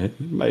year. So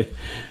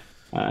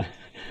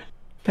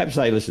perhaps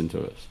they listen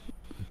to us.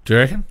 Do you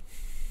reckon?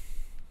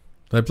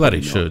 They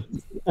bloody should.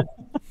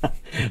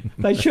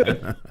 They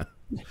should.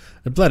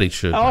 They bloody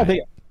should. I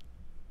think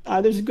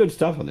there's good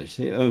stuff on this.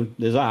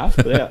 There's us,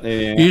 but out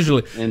there.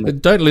 Usually,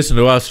 don't listen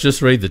to us.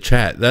 Just read the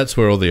chat. That's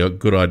where all the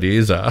good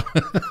ideas are.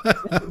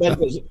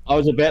 I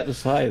was about to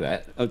say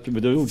that.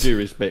 With all due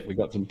respect, we've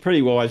got some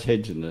pretty wise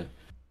heads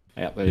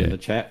out there in the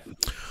chat.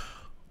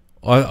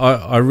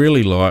 I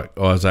really like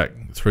Isaac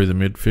through the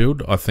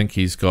midfield. I think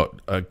he's got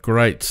a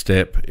great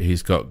step.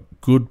 He's got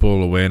good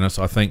ball awareness.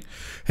 I think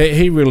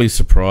he really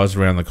surprised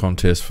around the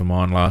contest for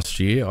mine last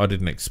year. I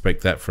didn't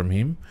expect that from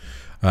him.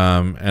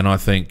 And I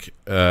think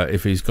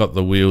if he's got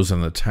the wheels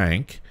and the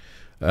tank,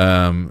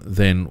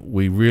 then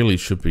we really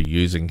should be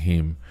using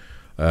him,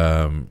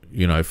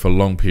 for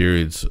long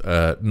periods,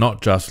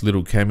 not just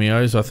little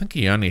cameos. I think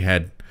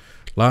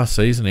last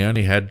season he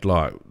only had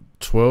like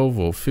 12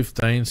 or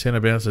 15 centre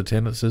bounce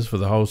attendances for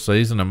the whole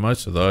season, and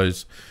most of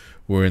those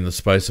were in the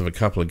space of a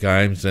couple of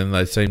games. Then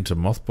they seemed to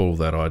mothball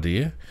that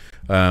idea,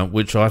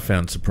 which I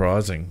found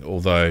surprising,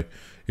 although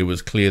it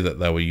was clear that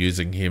they were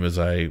using him as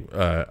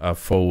a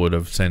forward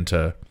of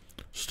centre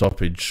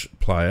stoppage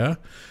player.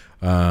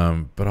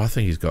 But I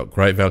think he's got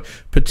great value,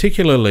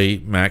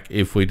 particularly, Mac,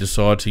 if we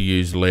decide to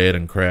use Laird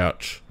and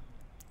Crouch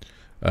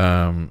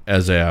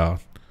as our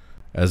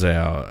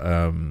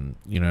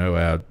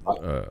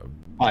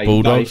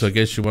bulldogs, I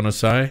guess you want to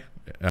say,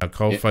 our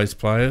cold-faced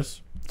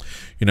players.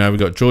 We've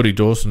got Geordie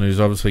Dawson, who's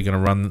obviously going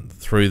to run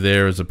through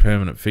there as a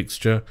permanent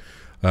fixture.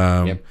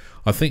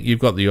 I think you've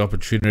got the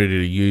opportunity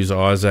to use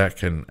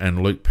Isaac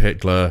and Luke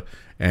Petler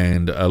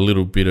and a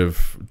little bit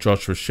of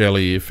Josh Rochelle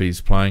if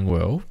he's playing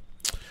well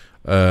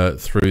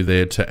through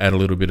there to add a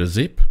little bit of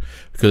zip.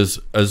 Because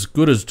as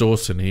good as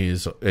Dawson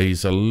is,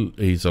 he's a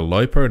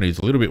loper and he's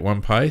a little bit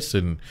one pace,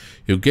 and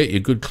he'll get you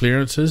good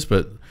clearances,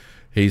 but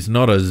he's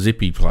not a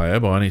zippy player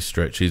by any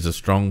stretch. He's a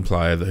strong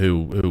player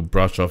who'll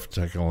brush off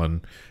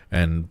tackle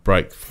and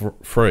break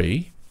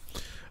free.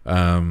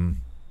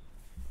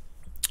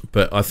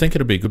 But I think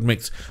it'll be a good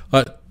mix.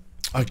 I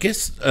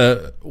guess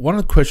one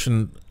of the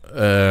question,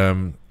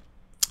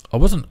 I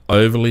wasn't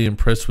overly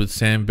impressed with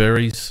Sam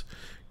Berry's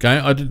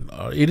game.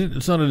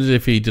 It's not as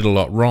if he did a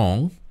lot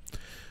wrong,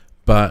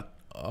 but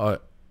I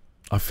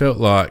felt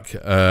like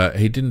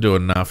he didn't do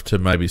enough to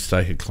maybe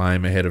stake a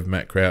claim ahead of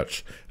Matt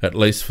Crouch, at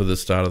least for the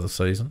start of the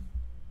season.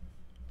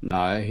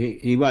 No,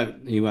 he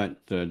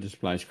won't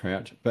displace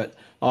Crouch, but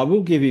I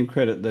will give him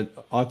credit that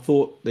I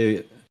thought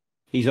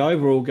his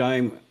overall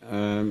game,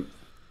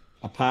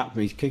 apart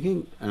from his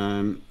kicking,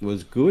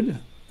 was good,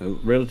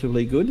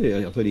 relatively good.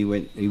 I thought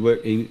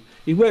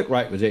his work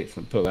rate was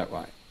excellent, put it that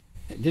way.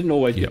 He didn't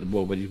always get the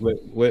ball, but his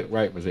work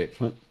rate was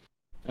excellent.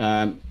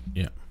 The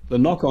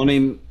knock on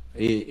him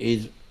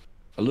is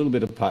a little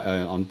bit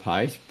on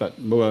pace, but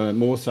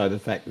more so the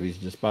fact of his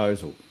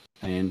disposal.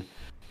 And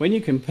when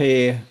you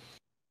compare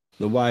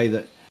the way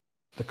that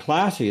the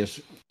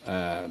classiest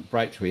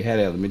breaks we had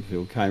out of the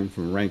midfield came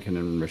from Rankin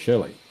and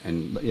Rochelle,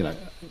 and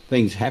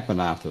things happen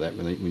after that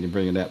when you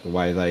bring it out the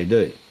way they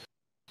do.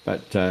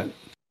 But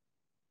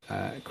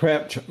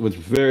Crouch was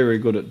very, very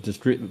good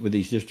with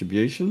his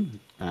distribution,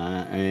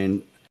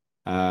 and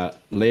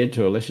led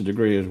to a lesser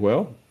degree as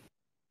well.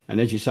 And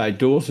as you say,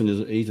 Dawson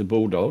he's a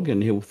bulldog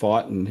and he'll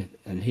fight, and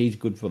he's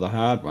good for the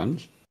hard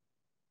ones.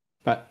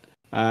 But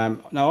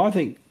no, I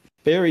think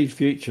Berry's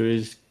future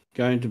is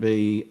going to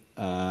be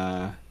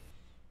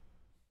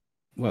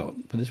well,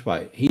 put this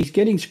way, he's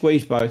getting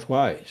squeezed both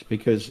ways,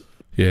 because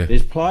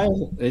there's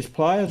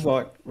players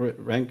like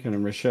Rankin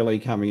and Rochelle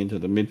coming into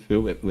the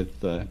midfield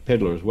with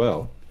Pedler as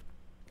well.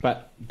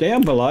 But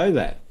down below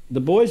that, the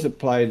boys that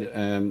played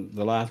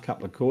the last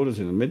couple of quarters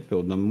in the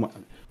midfield,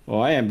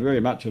 I am very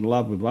much in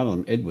love with one of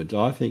them, Edwards.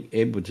 I think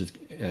Edwards is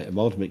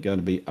ultimately going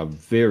to be a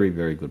very,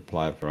 very good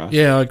player for us.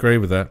 Yeah, I agree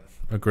with that.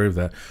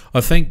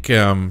 I think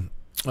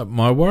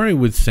my worry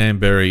with Sam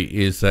Berry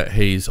is that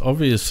he's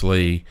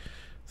obviously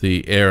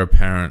the heir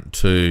apparent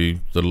to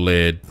the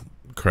Laird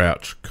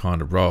Crouch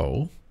kind of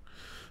role.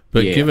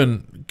 But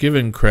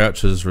given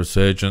Crouch's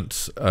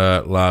resurgence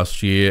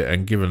last year,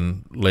 and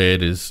given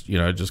Laird is,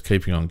 just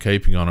keeping on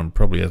and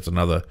probably has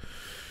another,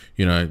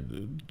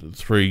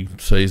 3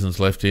 seasons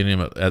left in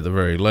him at the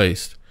very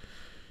least,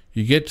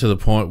 you get to the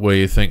point where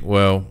you think,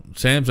 well,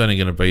 Sam's only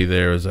going to be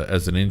there as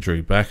an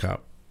injury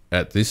backup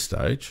at this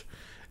stage,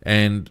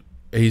 and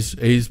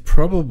he's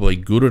probably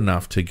good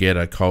enough to get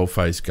a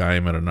coalface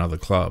game at another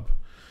club.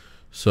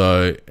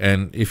 So,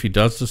 and if he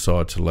does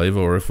decide to leave,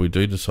 or if we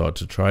do decide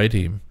to trade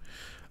him,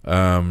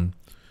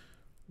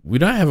 we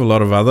don't have a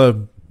lot of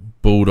other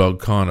Bulldog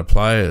kind of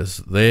players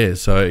there.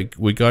 So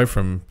we go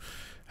from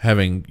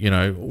having,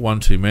 one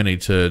too many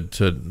to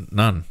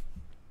none.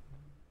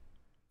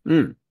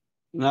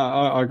 No,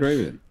 I agree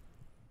with you.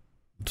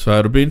 So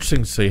it'll be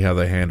interesting to see how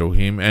they handle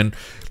him. And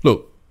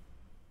look,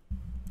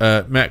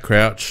 Matt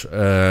Crouch, he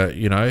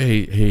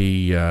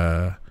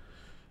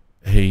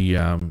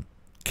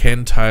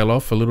can tail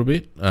off a little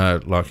bit.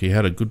 Like he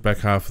had a good back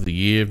half of the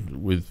year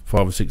with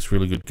 5 or 6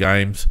 really good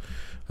games.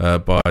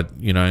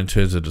 In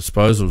terms of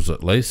disposals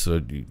at least. So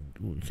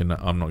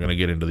I'm not going to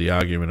get into the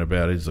argument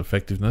about his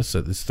effectiveness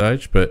at this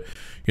stage, but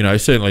he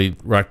certainly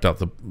racked up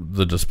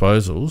the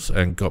disposals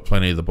and got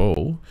plenty of the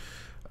ball.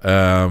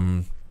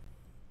 So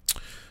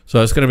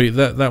it's going to be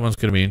that one's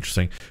going to be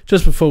interesting.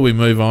 Just before we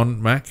move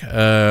on, Mac,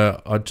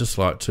 I'd just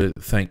like to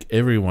thank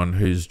everyone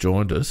who's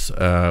joined us.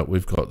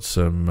 We've got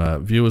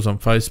some viewers on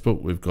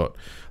Facebook. We've got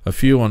a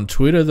few on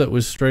Twitter that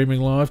was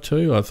streaming live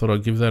too. I thought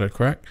I'd give that a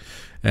crack.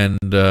 And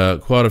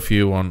quite a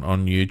few on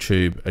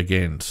YouTube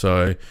again.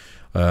 So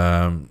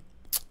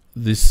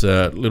this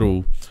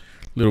little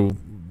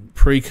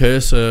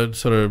precursor,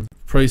 sort of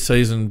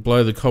pre-season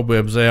blow the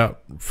cobwebs out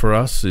for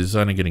us is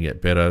only going to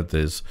get better.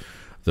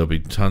 There'll be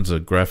tons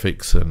of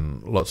graphics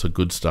and lots of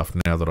good stuff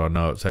now that I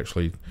know it's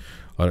actually.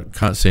 I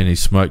can't see any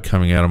smoke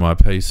coming out of my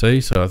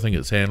PC, so I think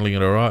it's handling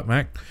it all right,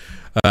 Mac.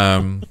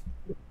 So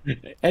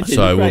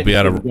we'll be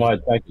able to. Guys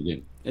back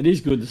again. It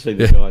is good to see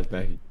the guys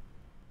back again.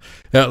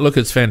 Look,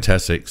 it's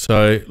fantastic.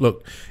 So,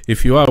 look,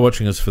 if you are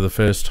watching us for the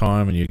first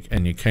time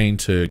and you're keen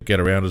to get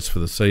around us for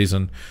the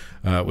season,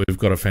 we've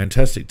got a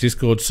fantastic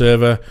Discord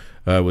server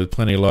with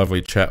plenty of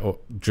lively chat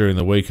during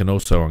the week and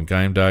also on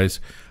game days.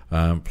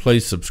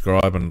 Please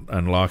subscribe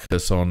and like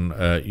us on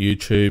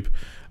YouTube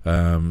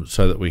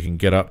so that we can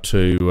get up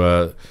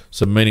to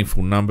some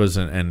meaningful numbers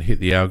and hit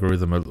the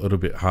algorithm a little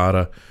bit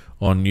harder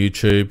on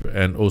YouTube.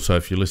 And also,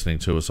 if you're listening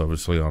to us,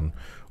 obviously, or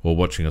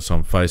watching us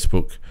on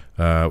Facebook,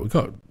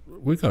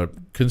 we've got,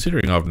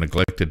 considering I've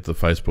neglected the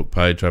Facebook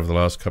page over the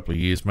last couple of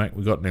years, Mac,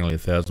 we've got nearly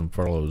 1,000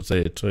 followers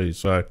there too.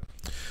 So,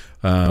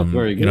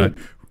 very good.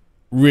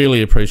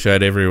 Really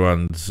appreciate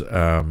everyone's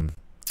ongoing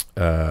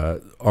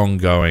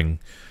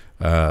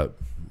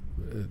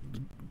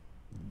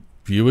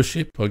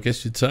viewership, I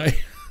guess you'd say.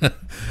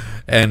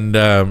 And,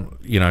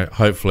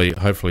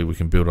 hopefully we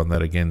can build on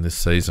that again this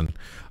season.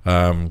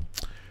 And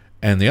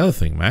the other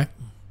thing, Mac,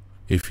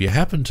 if you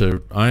happen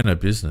to own a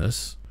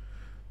business,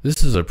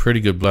 this is a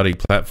pretty good bloody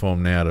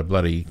platform now to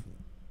bloody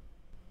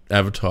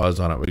advertise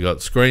on it. We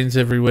got screens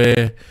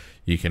everywhere.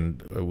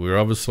 We're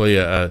obviously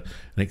an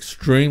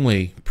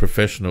extremely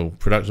professional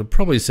production,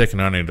 probably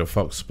second only to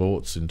Fox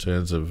Sports in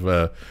terms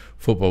of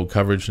football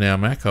coverage now,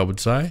 Mac, I would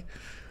say.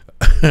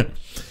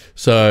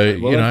 So,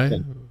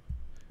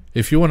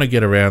 if you want to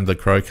get around the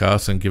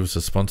CrowCast and give us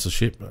a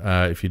sponsorship,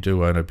 if you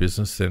do own a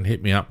business, then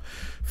hit me up.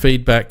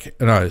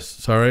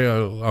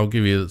 I'll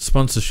give you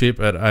sponsorship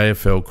at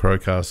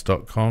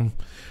aflcrowcast.com.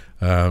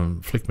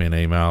 Flick me an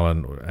email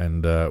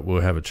and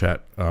we'll have a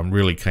chat. I'm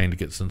really keen to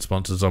get some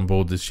sponsors on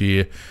board this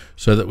year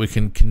so that we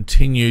can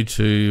continue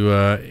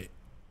to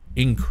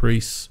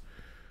increase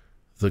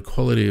the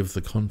quality of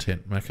the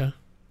content, Macca.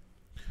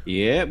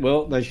 Yeah,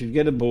 well, they should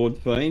get a board,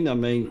 Fiend. I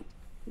mean,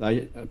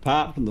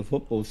 apart from the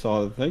football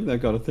side of the thing,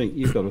 they've got to think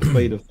you've got to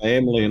feed a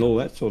family and all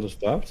that sort of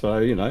stuff. So,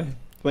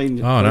 Fiend,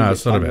 no,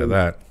 it's not about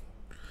that.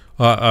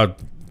 I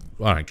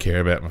don't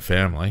care about my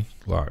family,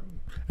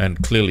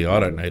 and clearly I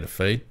don't need a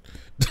feed.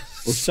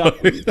 Well,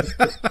 Fiend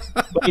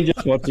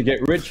just wants to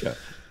get richer.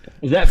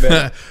 Is that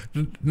better?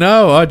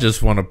 No, I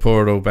just want to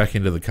pour it all back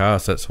into the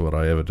cast. That's what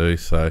I ever do.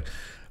 So,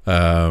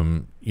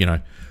 the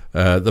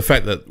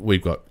fact that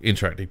we've got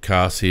interactive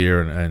casts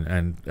here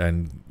and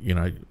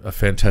a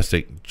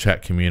fantastic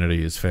chat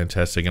community is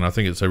fantastic, and I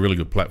think it's a really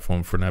good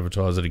platform for an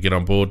advertiser to get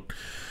on board.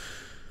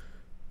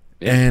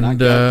 And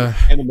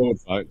get aboard,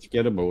 folks.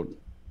 Get aboard.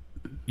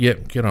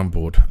 Yep, get on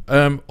board.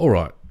 All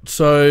right.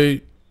 So,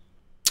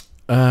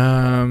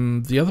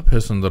 the other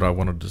person that I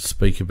wanted to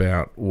speak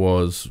about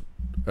was,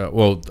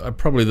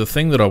 probably the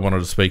thing that I wanted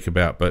to speak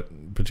about,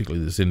 but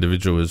particularly this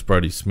individual, is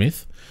Brodie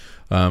Smith.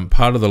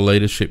 Part of the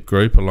leadership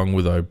group, along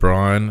with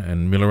O'Brien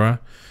and Millerer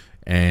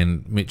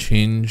and Mitch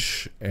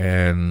Hinge,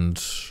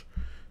 and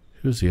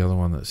who's the other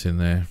one that's in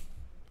there?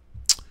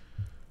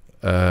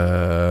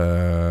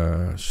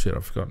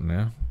 I've forgotten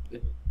now.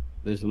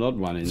 There's an odd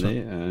one in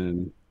there.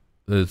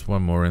 There's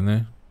one more in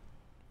there.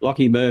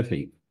 Lockie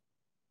Murphy.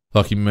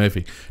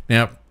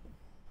 Now,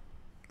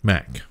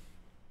 Mac.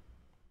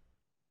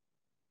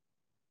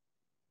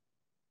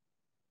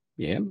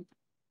 Yeah.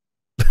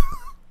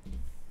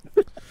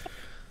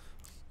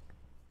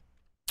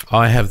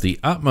 I have the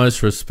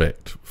utmost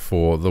respect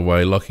for the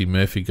way Lockie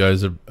Murphy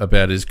goes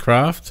about his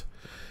craft.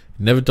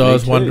 Never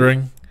dies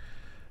wondering.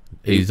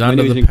 He's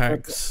under the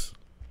packs.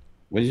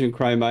 When he's in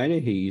Crowmania,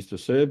 he used to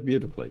serve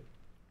beautifully.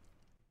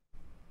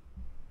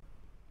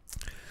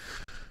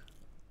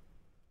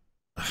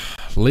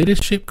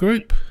 Leadership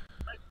group?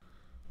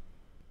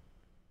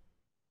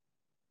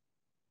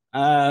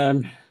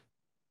 I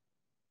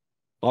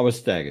was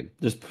staggered.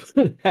 Just put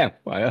it that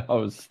way. I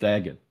was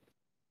staggered.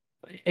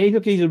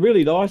 He's a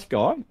really nice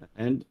guy,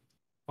 and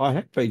I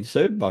have been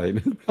served by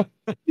him.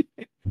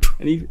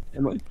 and he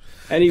was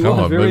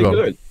very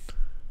good.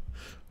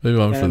 Move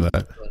on from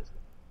that.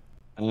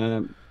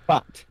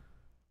 But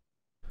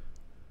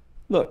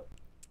look,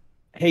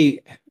 I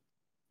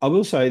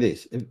will say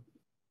this: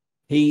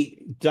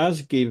 he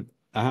does give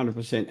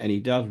 100%, and he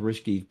does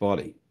risk his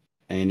body,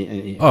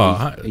 and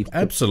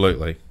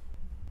absolutely.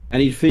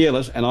 And he's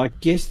fearless, and I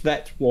guess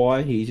that's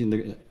why he's in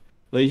the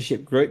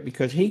leadership group,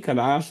 because he can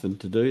ask them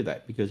to do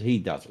that because he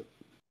does it.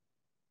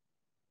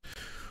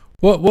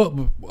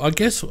 What I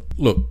guess,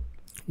 look,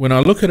 when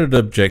I look at it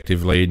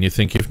objectively, and you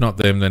think, if not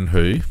them, then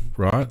who,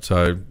 right?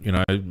 So,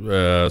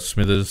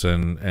 Smithers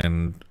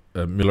and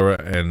Miller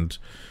and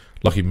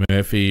Lockie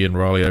Murphy and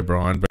Riley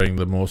O'Brien being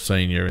the more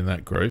senior in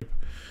that group.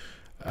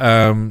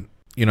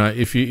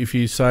 If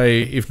you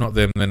say, if not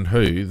them, then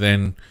who,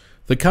 then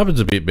the cupboard's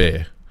a bit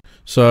bare.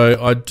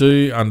 So I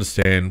do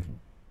understand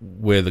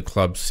where the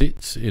club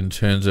sits in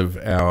terms of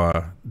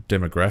our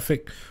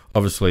demographic.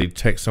 Obviously,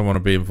 Tex don't want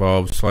to be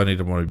involved. Sloaney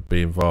don't want to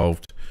be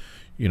involved.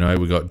 We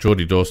got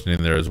Geordie Dawson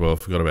in there as well.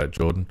 Forgot about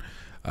Jordan.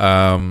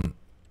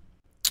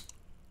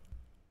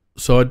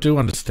 So I do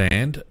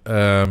understand.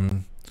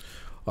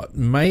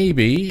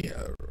 Maybe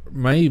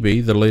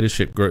the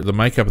leadership group, the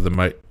makeup of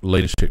the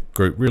leadership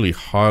group, really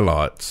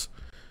highlights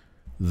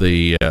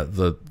the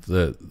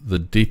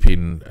dip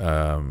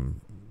in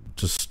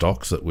just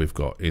stocks that we've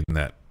got in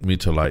that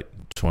mid to late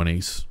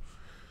 20s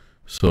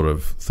sort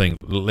of thing.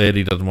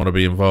 Laddie doesn't want to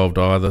be involved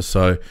either,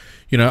 so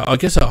I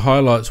guess it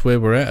highlights where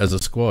we're at as a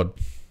squad.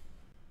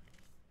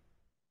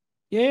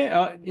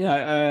 Yeah,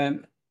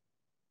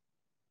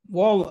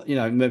 while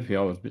Murphy,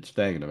 I was a bit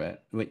staggered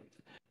about.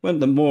 When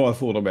the more I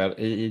thought about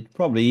it, it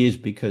probably is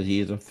because he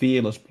is a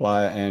fearless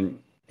player, and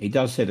he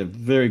does set a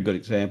very good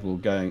example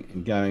of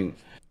going,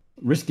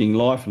 risking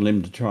life and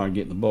limb to try and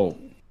get the ball.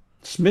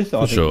 Smith,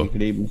 I think you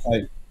could even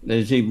say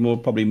there's even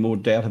probably more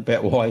doubt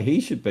about why he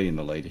should be in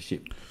the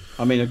leadership.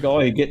 I mean, a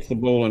guy who gets the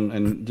ball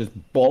and just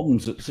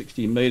bombs at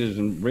 60 metres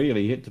and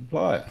really hits a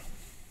player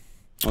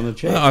on the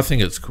chest. I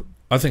think it's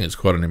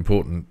quite an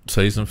important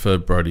season for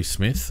Brodie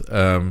Smith.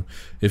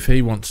 If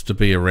he wants to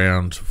be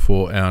around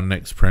for our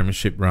next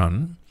premiership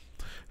run,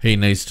 he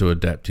needs to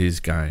adapt his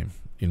game,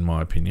 in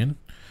my opinion.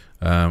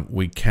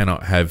 We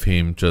cannot have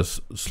him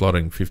just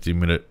slotting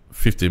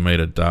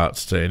 50-metre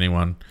darts to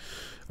anyone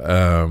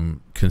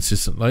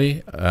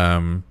consistently.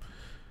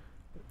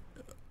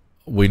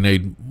 We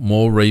need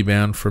more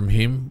rebound from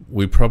him.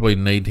 We probably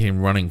need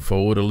him running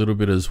forward a little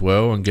bit as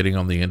well and getting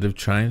on the end of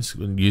chains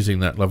and using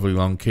that lovely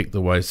long kick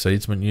the way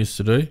Seedsman used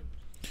to do.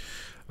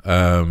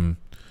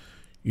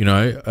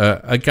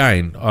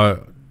 Again,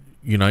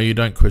 you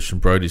don't question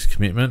Brodie's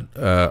commitment.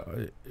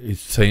 He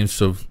seems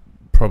to have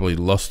probably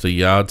lost a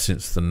yard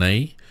since the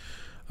knee.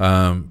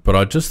 But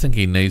I just think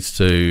he needs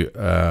to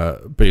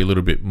be a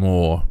little bit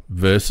more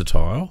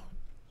versatile.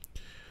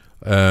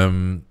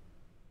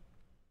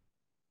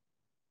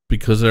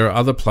 Because there are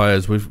other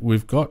players.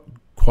 We've got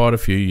quite a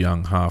few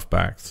young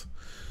halfbacks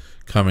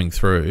coming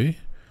through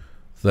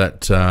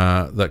that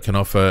can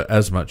offer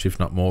as much, if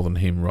not more, than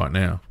him right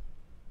now.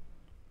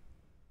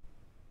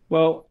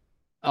 Well,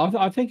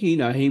 I think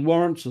he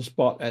warrants a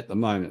spot at the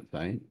moment,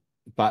 Thane.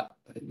 But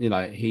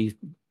he's,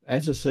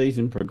 as the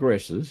season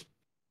progresses,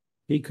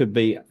 he could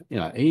be.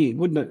 He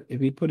wouldn't, if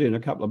he put in a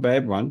couple of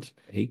bad ones,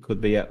 he could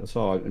be out the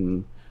side.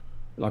 And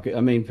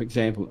for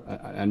example,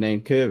 a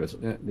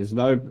Nankervis. There's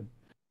no.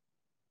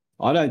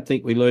 I don't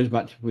think we lose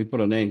much if we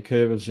put a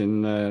Nankervis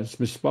in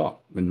Smith's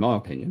spot, in my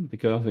opinion,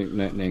 because I think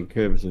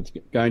Nankervis is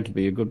going to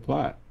be a good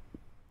player.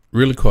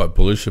 Really quite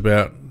bullish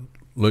about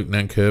Luke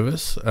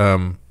Nankervis.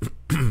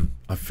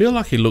 I feel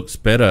like he looks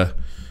better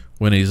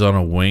when he's on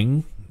a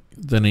wing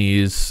than he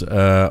is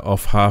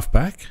off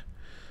halfback.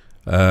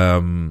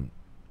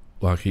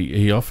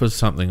 He offers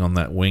something on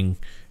that wing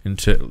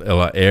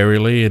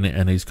aerially,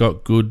 and he's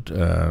got good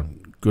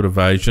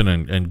evasion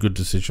and good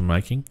decision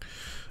making.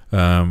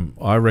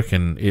 I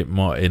reckon it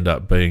might end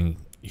up being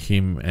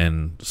him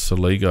and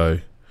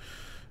Saligo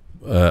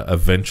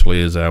eventually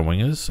as our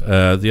wingers.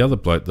 The other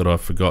bloke that I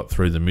forgot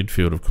through the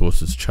midfield, of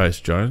course, is Chase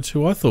Jones,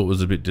 who I thought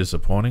was a bit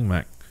disappointing,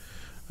 Mac,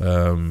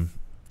 to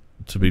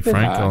be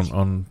frank,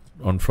 on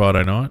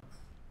Friday night.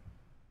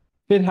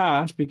 Bit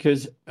harsh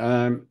because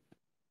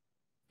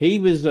he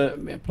was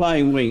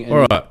playing wing. And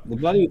All right. the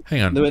bloody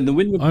Hang on. the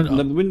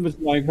wind was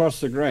blowing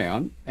across the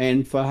ground,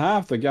 and for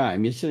half the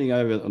game, you're sitting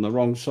over on the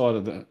wrong side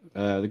of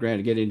the ground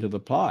to get into the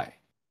play,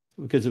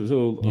 because it was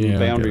all on the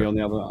boundary on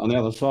the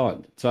other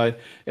side. So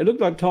it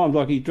looked like times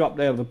like he dropped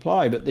out of the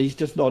play, but he's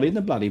just not in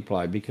the bloody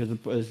play because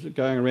it's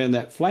going around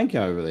that flank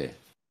over there.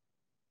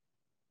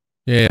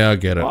 Yeah, I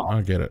get it.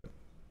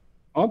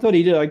 I thought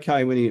he did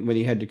okay when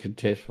he had to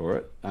contest for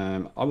it.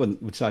 I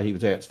would say he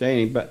was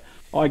outstanding, but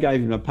I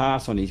gave him a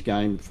pass on his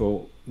game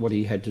for what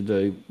he had to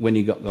do when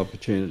he got the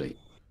opportunity.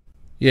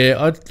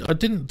 Yeah, I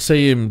didn't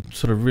see him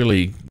sort of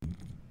really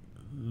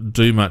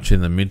do much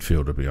in the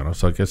midfield, to be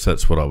honest. I guess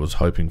that's what I was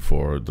hoping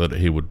for, that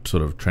he would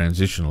sort of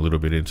transition a little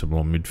bit into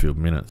more midfield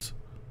minutes.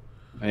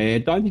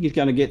 I don't think he's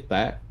going to get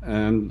that.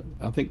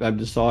 I think they've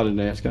decided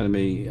now it's going to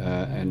be,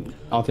 and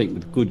I think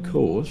with good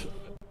cause,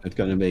 it's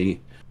going to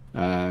be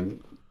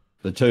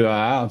the two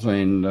R's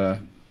and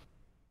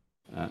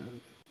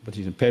but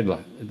he's a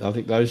peddler. I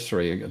think those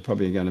three are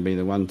probably going to be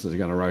the ones that are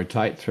going to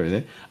rotate through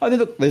there. I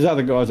think, look, there's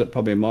other guys that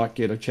probably might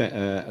get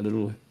a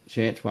little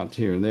chance once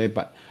here and there,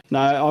 but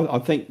no, I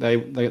think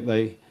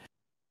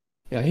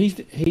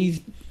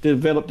he's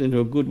developed into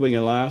a good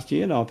winger last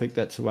year, and I think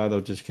that's the way they'll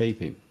just keep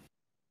him.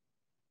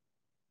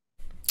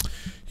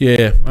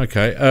 Yeah,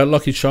 okay.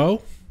 Lockie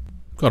Shoal,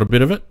 got a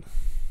bit of it.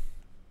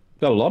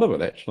 Got a lot of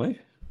it, actually.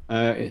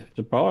 It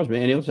surprised me,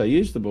 and he also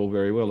used the ball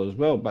very well as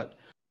well, but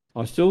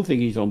I still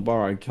think he's on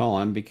borrowed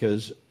time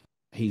because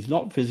he's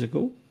not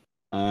physical.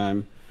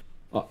 I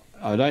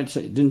didn't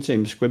see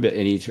him squib at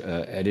any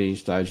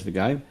stage of the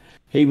game.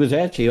 He was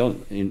actually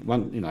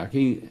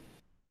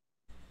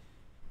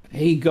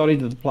he got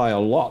into the play a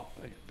lot,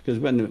 because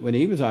when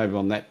he was over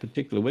on that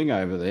particular wing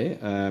over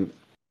there,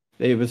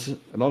 there was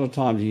a lot of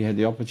times he had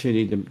the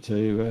opportunity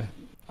to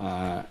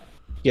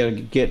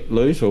get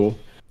loose or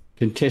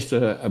contest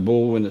a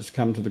ball when it's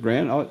come to the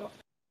ground.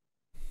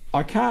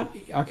 I can't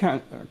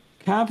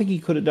think he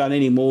could have done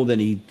any more than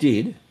he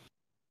did,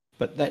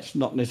 but that's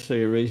not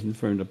necessarily a reason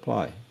for him to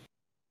play.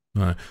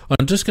 No,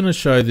 I'm just going to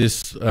show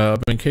this. I've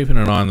been keeping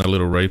an eye on the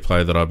little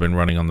replay that I've been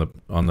running on the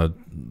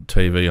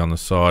TV on the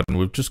side, and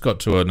we've just got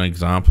to an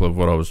example of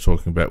what I was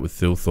talking about with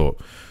Thilthorpe.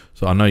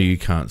 So I know you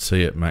can't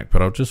see it, Mac,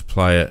 but I'll just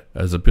play it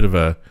as a bit of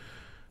a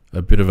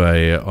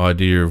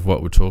idea of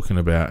what we're talking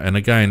about. And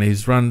again,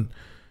 he's run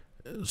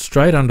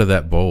straight under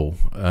that ball.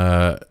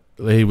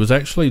 He was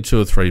actually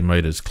 2 or 3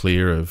 metres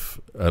clear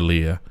of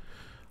Aaliyah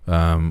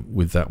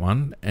with that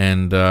one,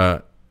 and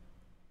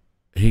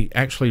he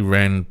actually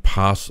ran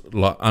past,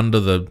 like, under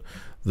the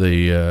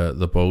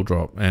ball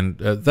drop, and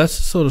that's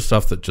the sort of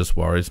stuff that just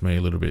worries me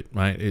a little bit,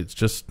 mate. It's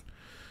just,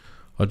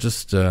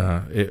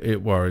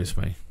 it worries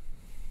me.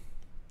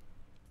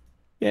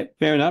 Yeah,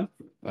 fair enough.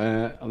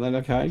 On that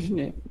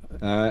occasion,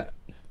 yeah,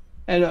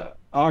 and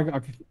I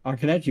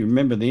can actually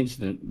remember the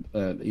incident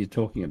that you're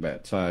talking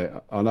about,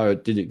 so I know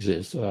it did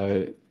exist.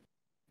 So,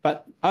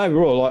 but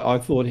overall, I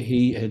thought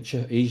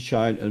he's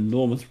shown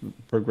enormous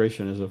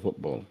progression as a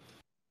footballer.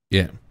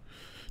 Yeah.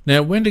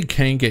 Now, when did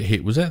Keane get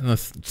hit? Was that in the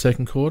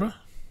second quarter?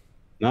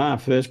 Nah,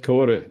 first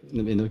quarter,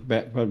 in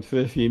about the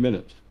first few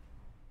minutes.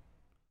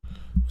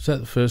 Was that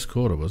the first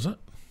quarter, was it?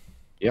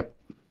 Yep.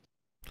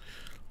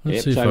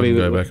 Let's see if I can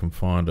go back and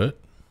find it.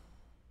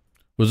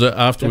 Was it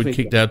after we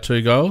kicked out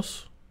 2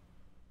 goals?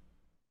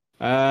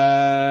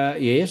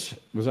 Yes.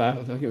 I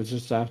think it was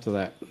just after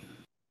that.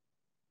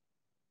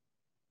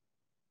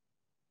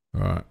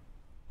 All right.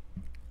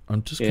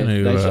 I'm just going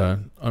to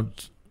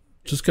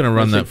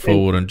run that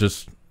forward and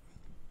just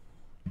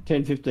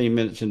 10-15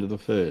 minutes into the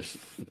first,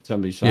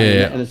 somebody's saying,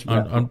 yeah, and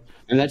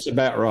that's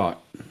about right.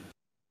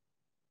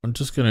 I'm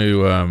just going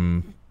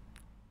to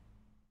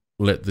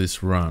let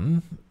this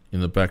run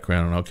in the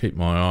background, and I'll keep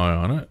my eye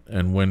on it.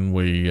 And when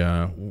we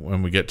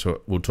get to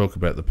it, we'll talk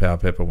about the Power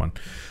Pepper one.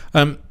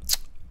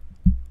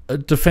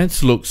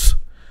 Defence looks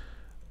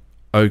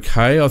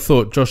okay. I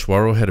thought Josh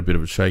Worrell had a bit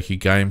of a shaky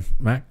game,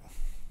 Mac.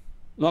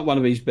 Not one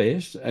of his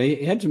best.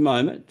 He had some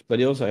moments, but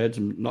he also had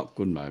some not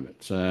good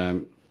moments.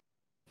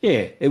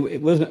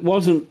 It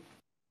wasn't.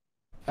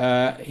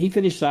 He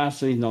finished last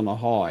season on a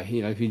high.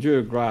 You know, if you drew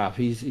a graph,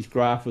 his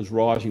graph was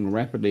rising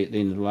rapidly at the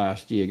end of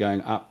last year,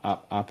 going up,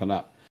 up, up, and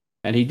up.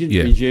 And he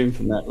didn't resume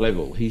from that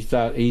level. He's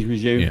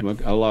resumed from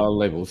a lower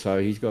level, so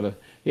he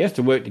has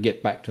to work to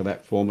get back to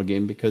that form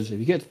again. Because if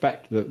he gets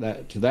back to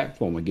that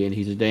form again,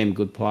 he's a damn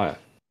good player.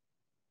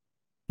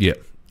 Yeah.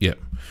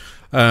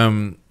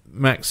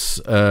 Max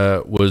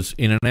was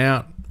in and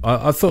out.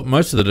 I thought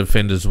most of the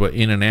defenders were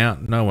in and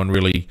out. No one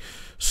really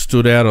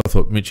stood out. I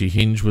thought Mitchy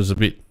Hinge was a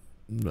bit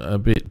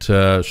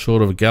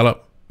short of a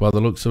gallop by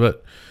the looks of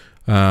it.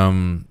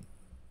 But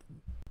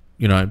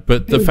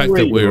the fact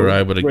that we were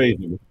able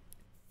to,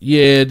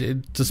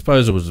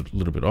 disposal was a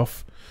little bit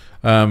off.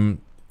 We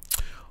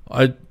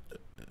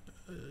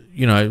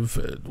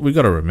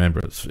got to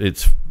remember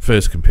it's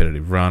first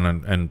competitive run,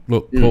 and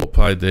look, Port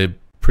played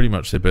pretty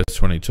much their best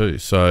 22.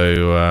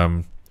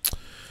 So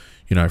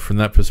from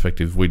that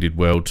perspective, we did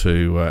well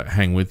to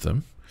hang with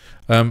them.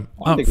 Up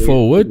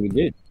forward, we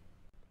did.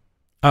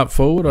 Up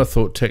forward, I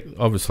thought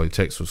obviously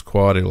Tex was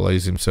quiet. He'll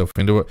ease himself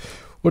into it.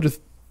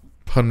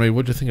 Pardon me,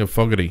 what do you think of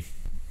Fogarty?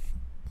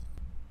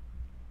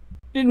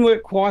 Didn't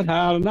work quite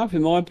hard enough,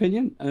 in my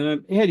opinion.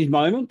 He had his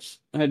moments,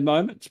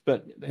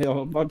 but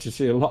I'd like to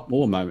see a lot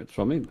more moments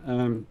from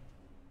him.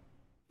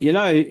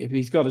 If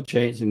he's got a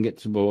chance and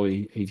gets the ball,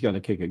 he's going to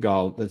kick a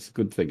goal. That's a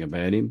good thing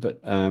about him. But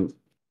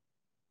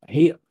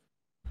he,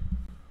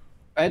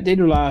 at the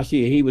end of last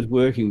year, he was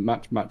working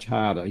much, much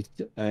harder.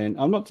 And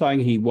I'm not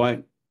saying he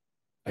won't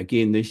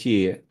again this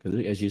year,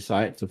 because as you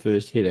say, it's the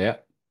first hit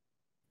out.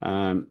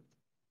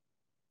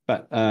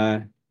 But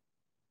I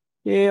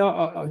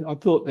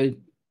thought that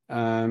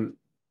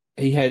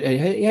he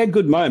had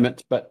good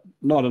moments, but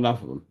not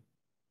enough of them.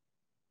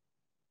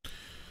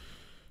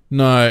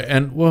 No,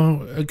 and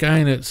well,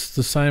 again, it's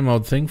the same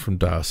old thing from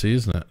Darcy,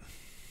 isn't it?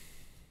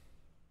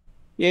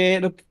 Yeah,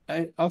 look,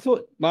 I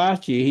thought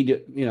last year he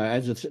did,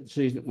 as the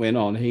season went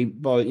on,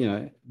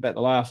 about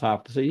the last half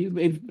of the season,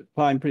 he was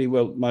playing pretty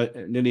well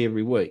nearly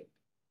every week.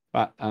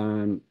 But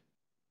I'd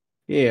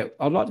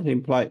like to see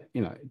him play.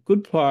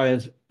 Good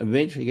players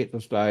eventually get to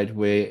a stage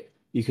where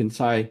you can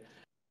say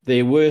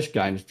their worst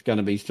game is going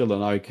to be still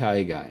an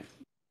okay game,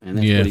 and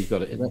that's what he's got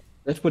to.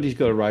 That's what he's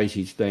got to raise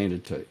his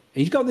standard to.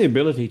 He's got the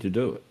ability to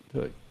do it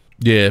too.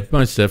 Yeah,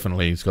 most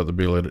definitely, he's got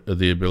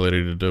the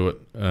ability to do it.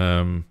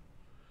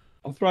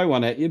 I'll throw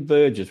one at you,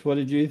 Burgess. What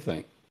did you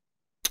think?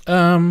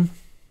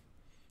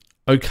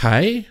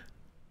 Okay.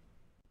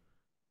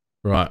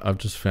 Right, I've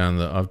just found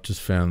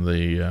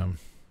the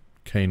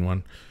keen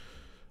one.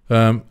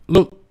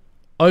 Look,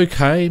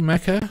 okay,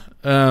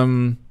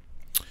 Macca.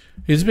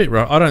 He's a bit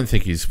right. I don't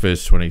think he's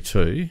first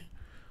 22.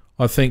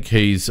 I think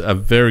he's a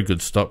very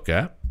good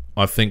stopgap.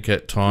 I think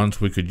at times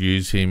we could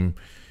use him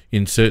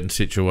in certain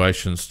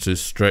situations to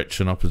stretch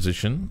an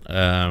opposition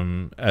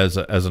as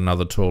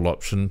another tall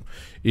option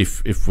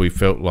if we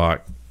felt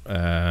like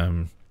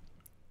that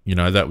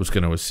was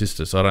going to assist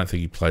us. I don't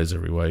think he plays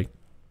every week.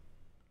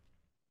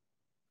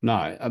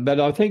 No, but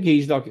I think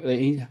he's not.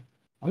 I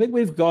think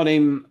we've got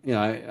him.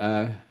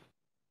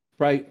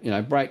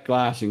 Break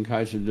glass in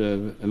case of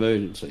the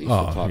emergency.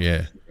 Oh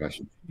yeah,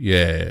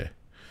 yeah,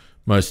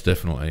 most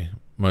definitely.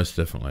 But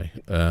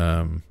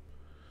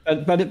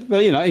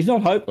he's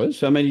not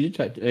hopeless. I mean, he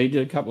did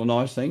a couple of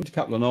nice things, a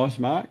couple of nice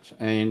marks,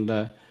 and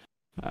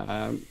as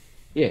I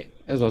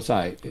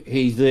say,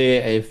 he's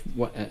there. If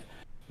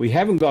we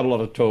haven't got a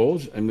lot of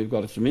tools, and we've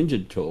got some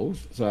injured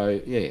tools,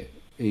 so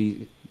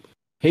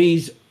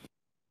he's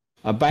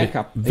a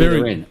backup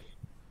either end.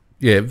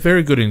 Yeah,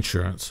 very good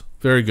insurance.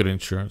 Very good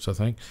insurance, I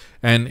think.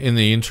 And in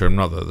the interim,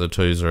 not that the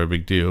twos are a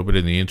big deal, but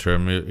in the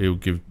interim, he'll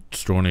give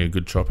Strawny a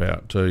good chop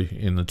out too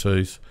in the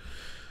twos.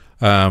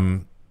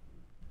 All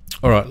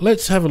right,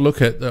 let's have a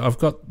look at... I've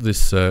got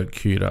this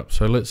queued up,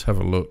 so let's have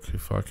a look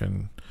if I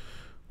can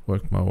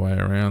work my way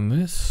around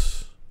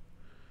this.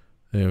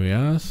 There we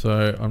are.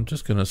 So I'm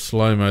just going to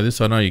slow-mo this.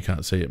 I know you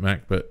can't see it,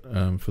 Mac, but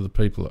for the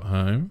people at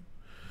home...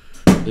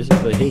 This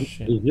is the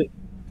hit.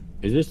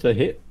 Is this the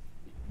hit?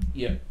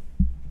 Yeah.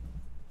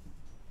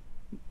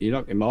 You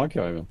knocked your mic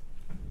over.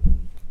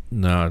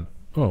 No.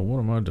 Oh, what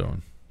am I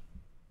doing?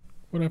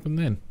 What happened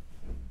then?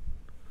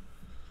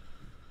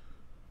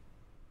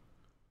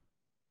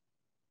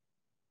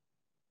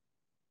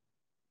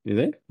 You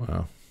there?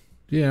 Wow.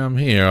 Yeah, I'm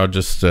here. I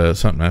just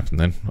something happened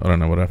then. I don't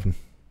know what happened.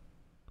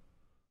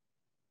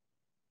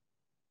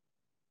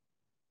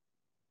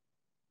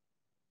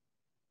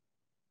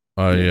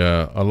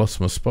 I lost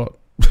my spot.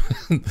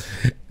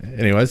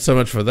 Anyway, so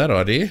much for that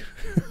idea.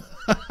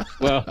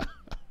 Well,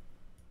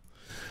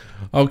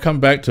 I'll come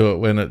back to it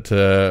when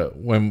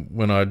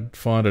I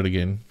find it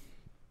again.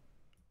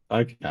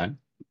 Okay.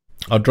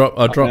 I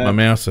dropped my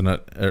mouse and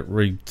it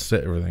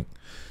reset everything.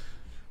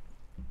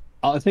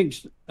 I think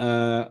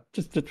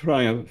just to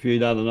try a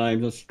few other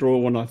names,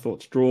 Strawn. I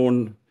thought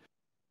Strawn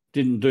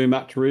didn't do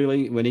much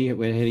really when he had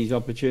his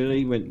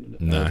opportunity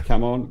to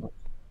come on,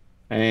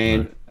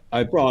 and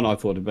O'Brien I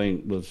thought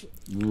was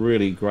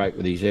really great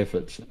with his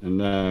efforts,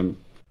 and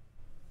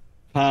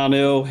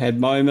Parnell had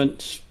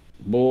moments.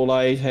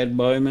 Borlase had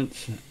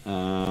moments.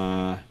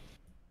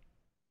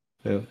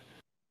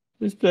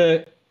 Just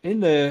in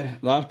the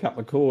last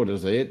couple of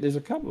quarters there's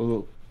a couple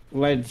of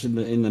lads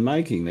in the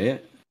making there.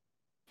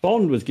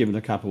 Bond was given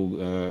a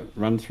couple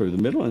run through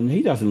the middle, and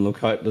he doesn't look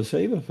hopeless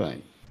either,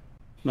 thing.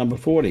 Number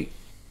 40.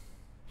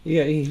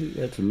 Yeah, he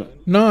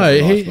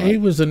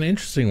was an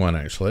interesting one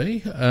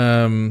actually,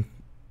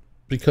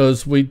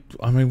 because we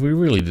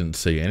really didn't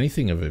see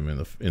anything of him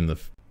in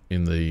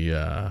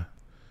the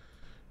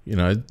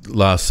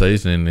last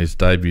season, in his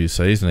debut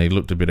season. He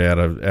looked a bit out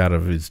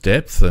of his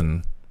depth,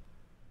 and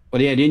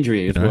he had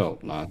injury as well.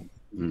 No.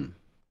 Mm.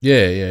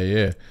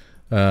 Yeah.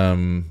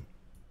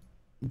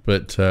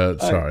 But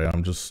sorry,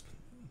 I'm just...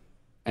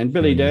 And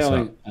Billy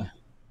Dowling,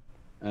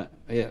 I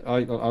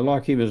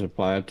like him as a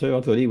player too.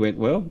 I thought he went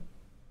well.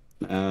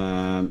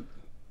 I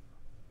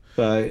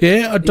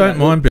don't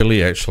mind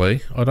Billy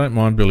actually. I don't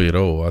mind Billy at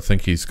all. I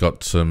think he's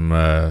got some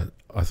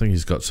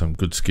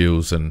good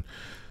skills, and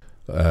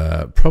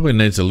probably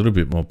needs a little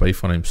bit more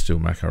beef on him still,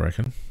 Mac, I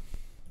reckon.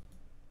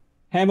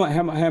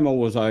 Hammer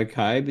was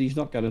okay, but he's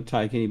not going to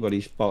take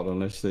anybody's spot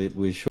unless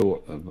we're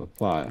short of a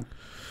player.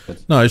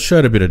 No, it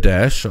showed a bit of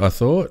dash, I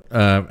thought,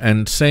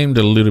 and seemed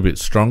a little bit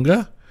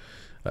stronger.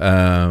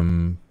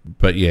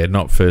 But yeah,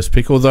 not first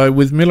pick. Although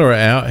with Miller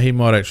out, he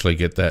might actually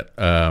get that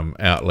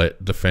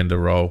outlet defender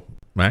role,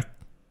 Mac.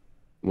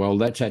 Well,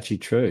 that's actually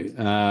true.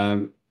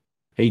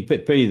 He'd be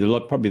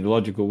probably the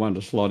logical one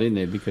to slot in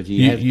there because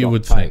you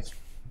would pace. Think.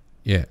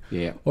 Yeah.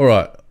 Yeah. All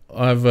right.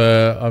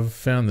 I've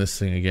found this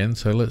thing again,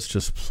 so let's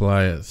just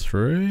play it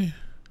through.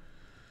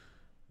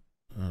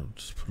 I'll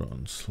just put it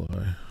on slow.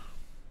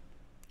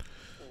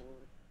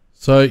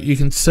 So you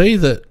can see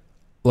that,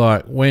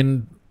 like,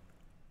 when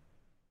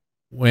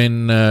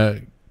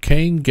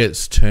Keane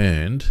gets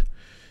turned,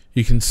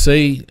 you can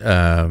see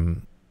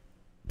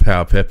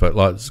Power Pepper,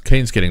 like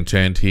Keane's getting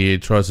turned here,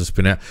 tries to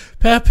spin out.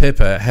 Power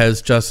Pepper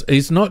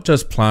he's not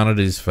just planted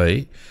his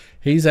feet,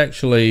 he's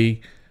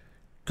actually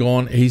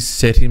he's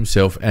set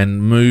himself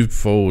and moved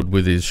forward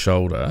with his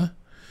shoulder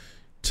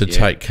to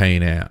take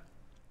Keane out.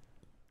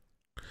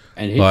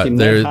 And hits him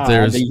that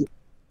hard.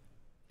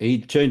 He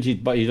turns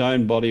his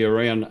own body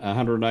around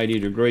 180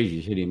 degrees.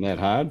 He's hit him that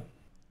hard.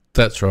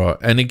 That's right.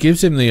 And it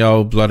gives him the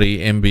old bloody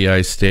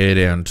NBA stare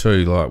down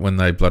too, like when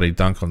they bloody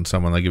dunk on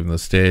someone, they give him the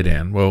stare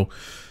down. Well,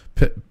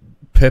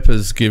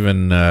 Pepper's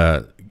given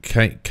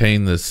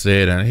Keane the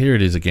stare down. Here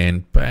it is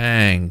again.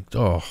 Bang.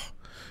 Oh,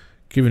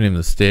 giving him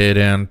the stare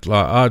down.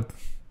 Like,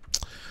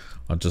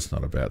 I'm just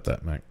not about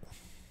that, mate.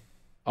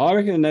 I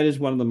reckon that is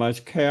one of the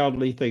most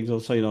cowardly things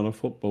I've seen on a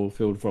football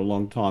field for a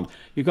long time.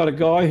 You've got a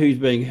guy who's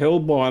being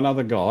held by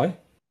another guy,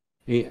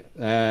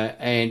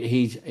 and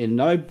he's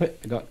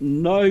got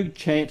no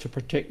chance of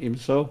protecting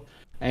himself,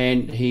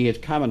 and he has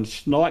come and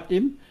sniped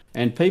him,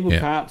 and people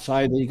can't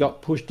say that he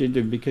got pushed into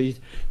him because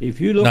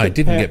if you look he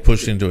didn't get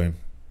pushed into him.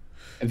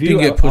 Didn't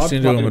get pushed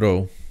into him at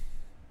all.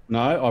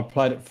 No, I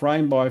played it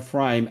frame by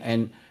frame,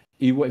 and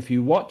if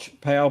you watch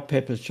Powell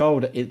Pepper's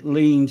shoulder, it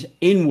leans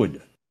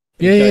inward.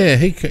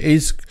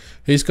 He's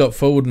got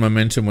forward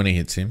momentum when he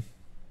hits him.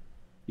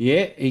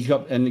 Yeah,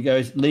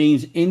 it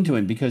leans into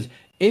him because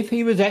if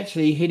he was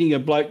actually hitting a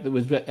bloke that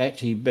was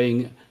actually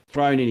being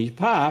thrown in his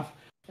path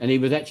and he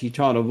was actually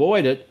trying to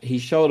avoid it,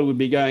 his shoulder would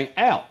be going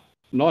out,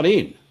 not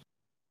in.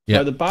 Yeah,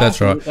 so the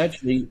bastard was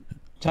actually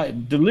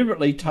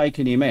deliberately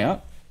taken him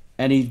out,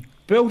 and he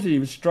belted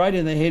him straight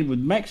in the head with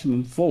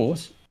maximum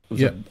force. It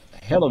was a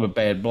hell of a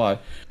bad blow.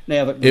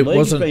 Now the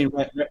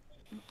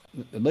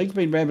league's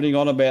been rabbiting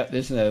on about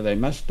this, and they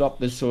must stop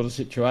this sort of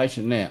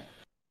situation. Now,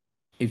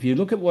 if you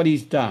look at what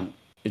he's done,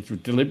 it's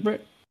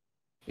deliberate,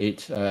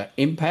 it's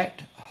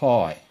impact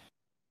high,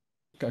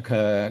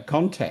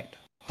 contact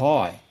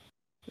high.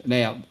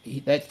 Now,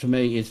 that to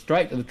me is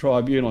straight to the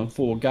tribunal on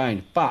 4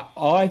 games. But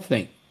I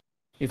think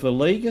if the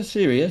league is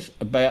serious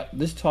about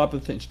this type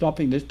of thing,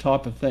 stopping this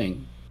type of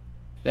thing,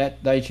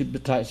 that they should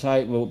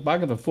say, well,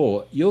 bugger the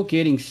 4, you're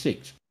getting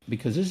 6.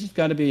 Because this is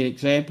going to be an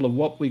example of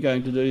what we're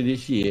going to do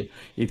this year.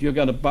 If you're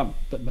going to bump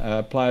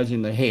players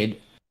in the head,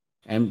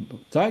 and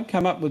don't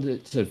come up with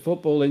it's a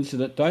football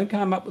incident, don't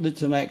come up with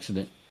it's an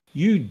accident.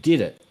 You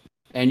did it,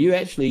 and you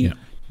actually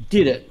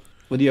did it.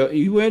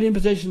 You weren't in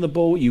possession of the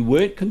ball, you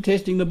weren't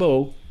contesting the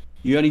ball,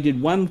 you only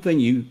did one thing,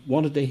 you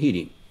wanted to hit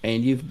him,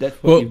 and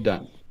that's what you've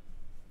done.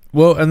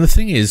 Well, and the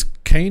thing is,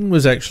 Keane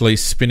was actually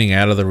spinning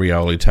out of the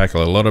Rioli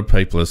tackle. A lot of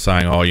people are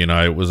saying,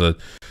 it was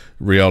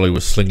Rioli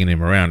was slinging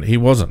him around. He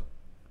wasn't.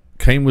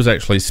 Keane was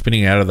actually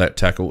spinning out of that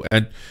tackle,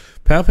 and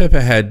Powell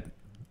Pepper had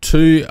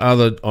 2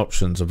 other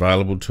options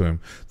available to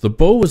him. The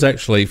ball was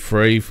actually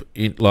free,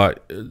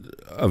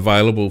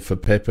 available for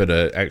Pepper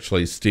to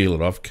actually steal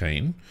it off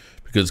Keane,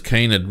 because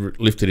Keane had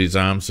lifted his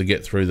arms to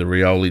get through the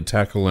Rioli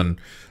tackle, and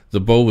the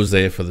ball was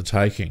there for the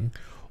taking.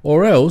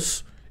 Or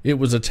else it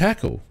was a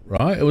tackle,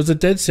 right? It was a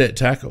dead set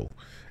tackle,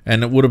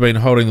 and it would have been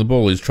holding the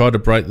ball. He's tried to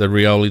break the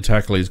Rioli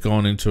tackle. He's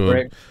gone into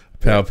a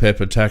Powell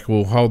Pepper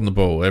tackle, holding the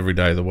ball every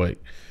day of the week.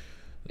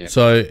 Yep.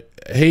 So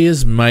he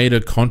has made a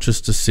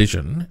conscious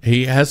decision.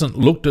 He hasn't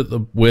looked at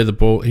where the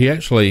ball. He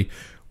actually,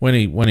 when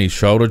he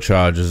shoulder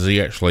charges, he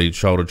actually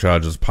shoulder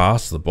charges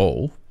past the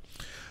ball.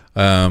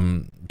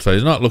 So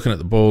he's not looking at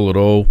the ball at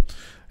all.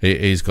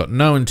 He's got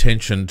no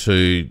intention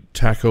to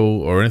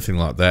tackle or anything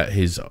like that.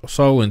 His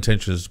sole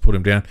intention is to put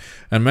him down.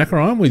 And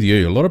Macra, I'm with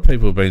you. A lot of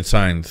people have been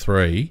saying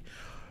 3.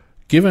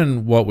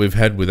 Given what we've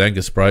had with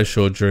Angus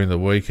Brayshaw during the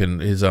week and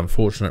his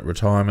unfortunate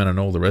retirement and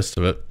all the rest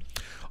of it,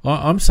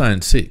 I'm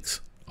saying 6.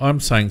 I'm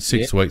saying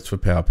 6 weeks for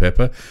Power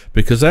Pepper,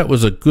 because that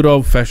was a good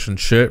old-fashioned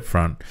shirt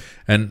front.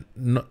 And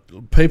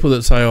people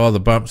that say, the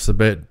bump's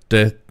dead,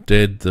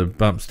 the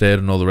bump's dead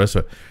and all the rest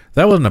of it,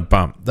 that wasn't a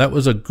bump. That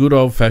was a good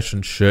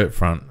old-fashioned shirt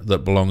front that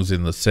belongs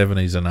in the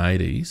 70s and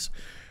 80s.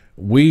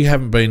 We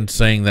haven't been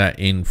seeing that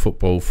in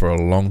football for a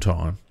long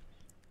time.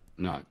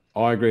 No,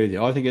 I agree with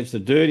you. I think it's the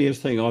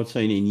dirtiest thing I've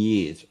seen in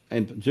years,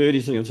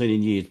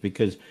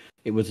 because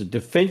it was a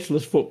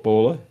defenceless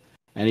footballer,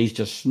 and he's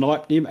just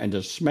sniped him and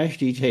just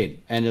smashed his head.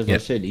 And as I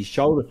said, his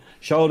shoulder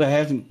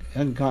hasn't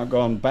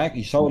gone back.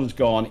 His shoulder's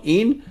gone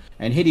in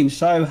and hit him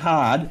so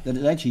hard that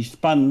it actually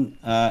spun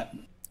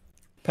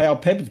Powell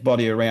Pepper's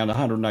body around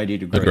 180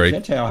 degrees. Agreed.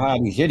 That's how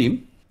hard he's hit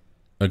him.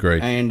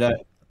 Agreed. And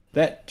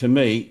that, to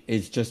me,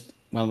 is just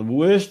one of the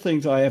worst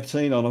things I have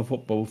seen on a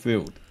football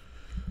field.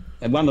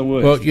 And one of the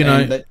worst. Well, you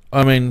know,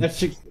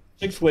 that's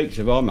 6 weeks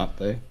if I'm up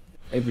there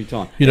every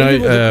time. You know,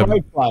 if he was a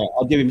pro player,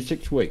 I'll give him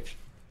 6 weeks.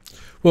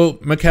 Well,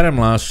 McAdam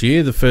last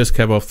year, the first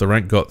cab off the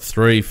rank, got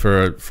 3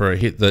 for a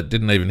hit that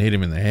didn't even hit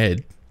him in the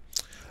head,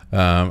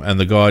 and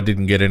the guy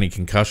didn't get any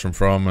concussion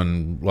from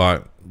and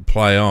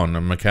play on,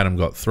 and McAdam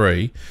got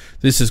 3.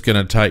 This is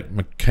going to take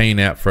McKean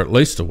out for at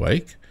least a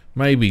week,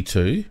 maybe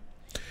 2.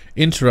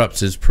 Interrupts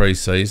his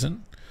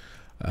pre-season,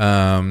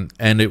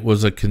 and it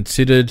was a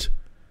considered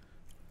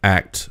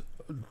act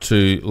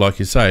to, like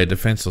you say, a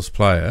defenceless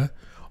player.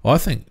 I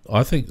think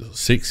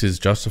 6 is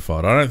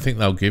justified. I don't think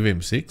they'll give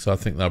him 6. I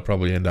think they'll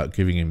probably end up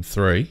giving him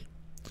 3.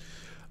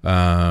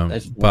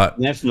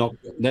 That's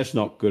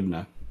not good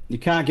enough. You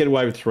can't get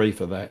away with 3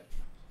 for that.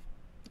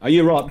 Are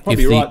you right?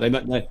 Probably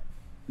right.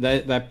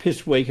 They're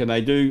piss weak, and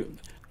they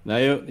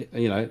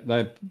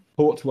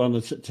Port's one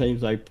of the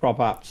teams they prop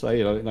up.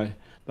 So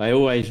they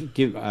always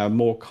give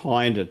more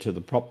kinder to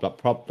the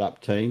propped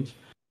up teams.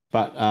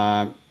 But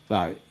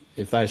no,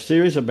 if they're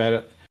serious about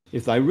it.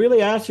 If they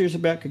really are serious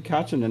about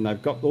concussion, and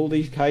they've got all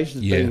these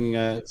cases being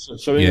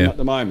suing at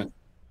the moment,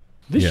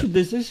 this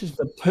is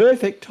the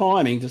perfect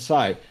timing to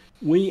say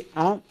we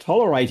aren't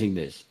tolerating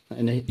this.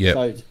 And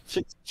so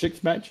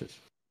 6 matches.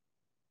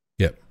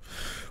 Yep.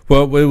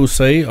 Well, we will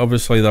see.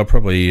 Obviously, they'll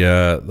probably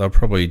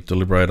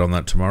deliberate on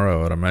that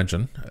tomorrow, I'd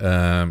imagine,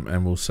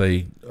 and we'll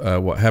see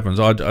what happens.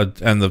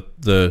 And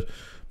the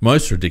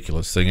most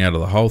ridiculous thing out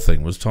of the whole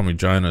thing was Tommy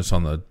Jonas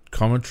on the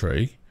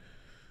commentary,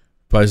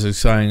 basically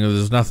saying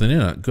there's nothing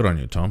in it. Good on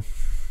you, Tom.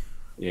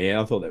 Yeah,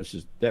 I thought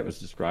that was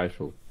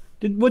disgraceful.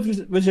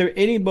 Was there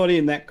anybody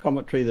in that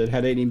commentary that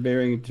had any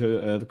bearing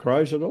to the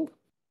Crows at all?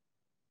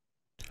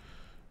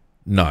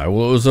 No.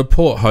 Well, it was a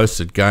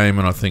Port-hosted game,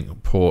 and I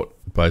think Port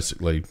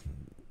basically.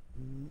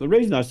 The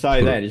reason I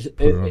say that is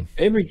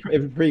every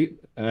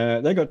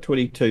they got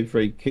 22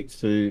 free kicks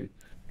to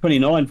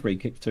 29 free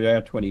kicks to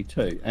our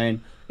 22, and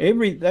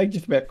they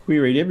just about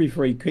queried every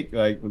free kick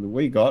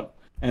we got.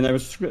 And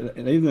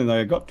even though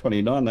they got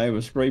 29, they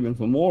were screaming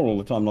for more all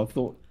the time. And I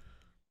thought,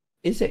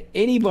 is there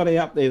anybody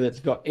up there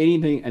that's got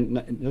anything?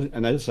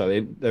 And also,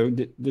 they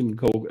didn't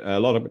call a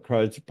lot of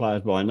Crows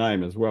players by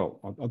name as well.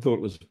 I thought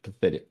it was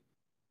pathetic.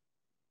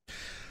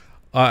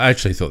 I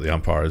actually thought the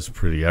umpires were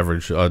pretty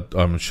average.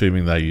 I'm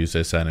assuming they used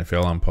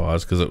SANFL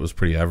umpires because it was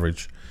pretty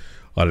average.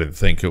 I didn't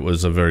think it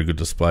was a very good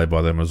display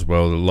by them as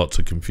well. Lots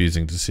of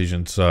confusing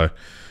decisions. So,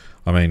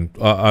 I mean,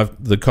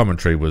 the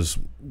commentary was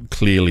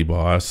clearly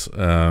biased.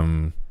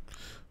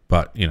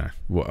 But,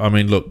 I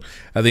mean, look,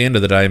 at the end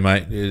of the day,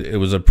 mate, it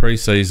was a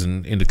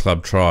pre-season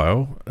inter-club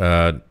trial,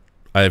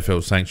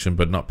 AFL sanctioned,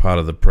 but not part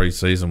of the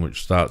pre-season,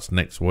 which starts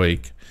next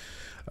week.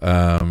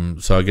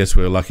 So I guess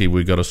we're lucky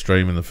we got a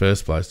stream in the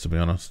first place, to be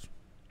honest.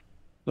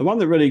 The one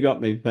that really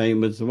got me pain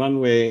was the one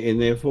where in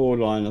their forward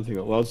line, I think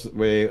it was,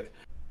 where,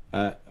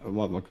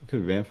 what could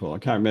have been for, I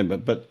can't remember,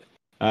 but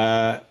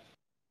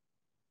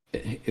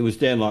it was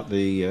down like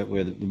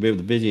where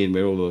the busy end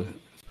where all the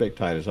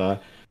spectators are.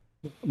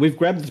 We've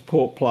grabbed the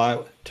Port player,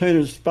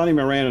 spun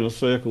him around in a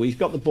circle. He's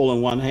got the ball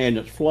in one hand,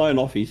 it's flown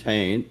off his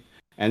hand,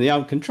 and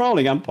the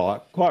controlling umpire,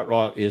 quite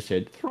rightly, has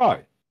said, throw.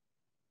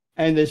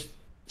 And this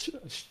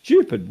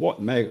stupid white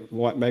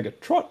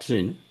maggot trots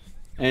in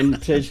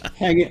and says,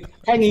 hanging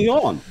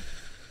on.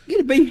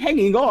 He'd be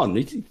hanging on.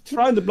 He's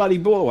thrown the bloody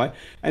ball away.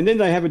 And then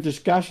they have a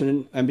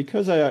discussion, and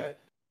because they are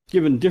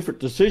given different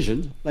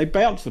decisions, they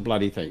bounce the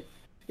bloody thing.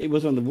 It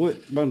was one of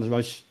the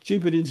most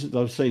stupid incidents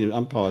I've seen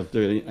umpires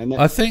do. And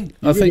I think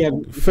can't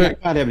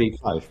have any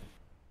faith.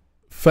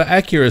 For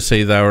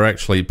accuracy, they were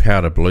actually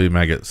powder blue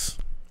maggots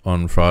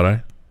on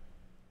Friday.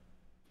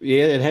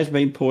 Yeah, it has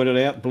been pointed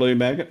out, blue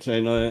maggots,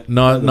 and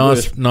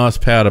nice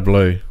powder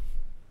blue.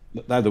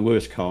 They're the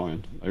worst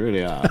kind. They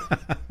really are.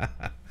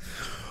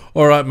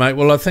 All right, mate.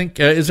 Well, I think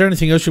is there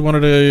anything else you wanted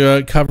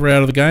to cover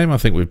out of the game? I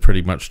think we've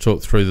pretty much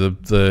talked through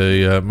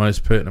the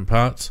most pertinent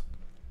parts.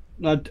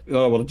 No,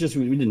 we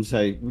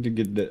didn't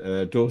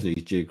give Dawson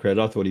his due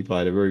credit. I thought he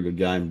played a very good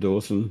game,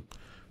 Dawson.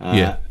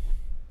 Yeah.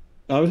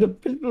 I was a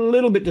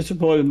little bit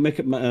disappointed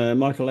with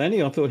Michael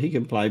Annie. I thought he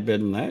can play better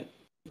than that.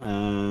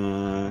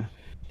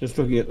 Just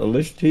looking at the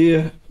list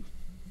here.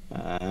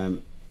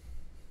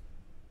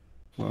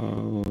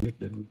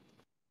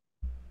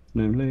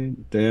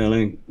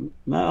 Dowling.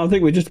 No, I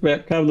think we just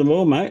about covered them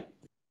all, mate.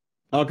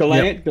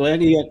 Gallant,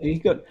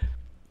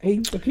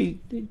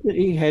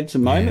 he had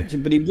some moments,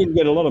 but he didn't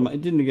get a lot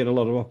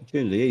of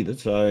opportunity either.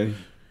 So,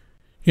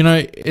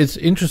 it's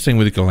interesting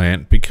with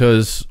Gallant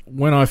because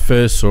when I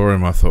first saw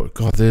him, I thought,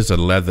 God, there's a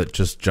lad that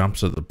just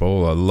jumps at the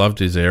ball. I loved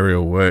his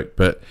aerial work,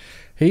 but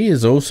he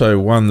is also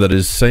one that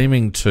is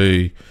seeming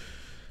to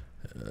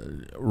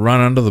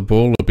run under the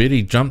ball a bit.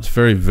 He jumps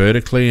very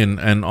vertically,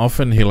 and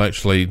often he'll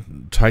actually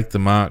take the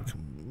mark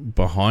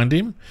behind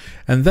him,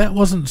 and that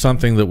wasn't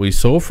something that we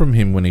saw from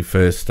him when he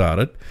first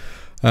started.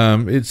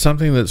 It's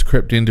something that's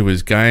crept into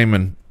his game,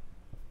 and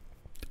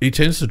he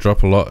tends to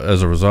drop a lot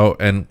as a result,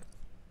 and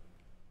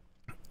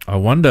I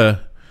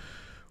wonder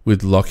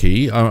with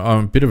Lockie,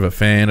 I'm a bit of a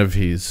fan of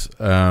his,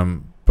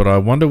 but I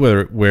wonder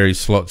where he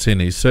slots in.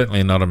 He's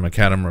certainly not a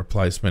McAdam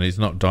replacement. He's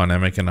not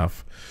dynamic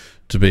enough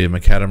to be a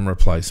McAdam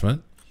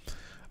replacement.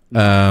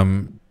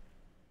 Again,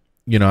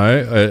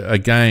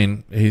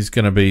 he's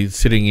going to be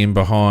sitting in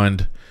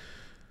behind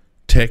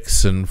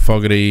Tex and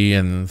Fogarty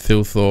and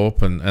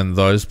Thilthorpe and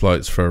those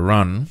blokes for a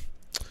run.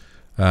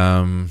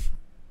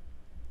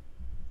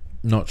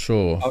 Not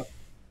sure.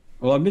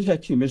 Well, I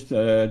actually missed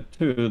two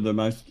of the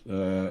most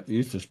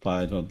useless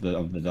players of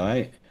the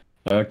day.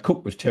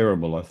 Cook was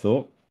terrible, I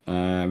thought.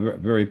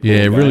 Very poor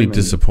game, really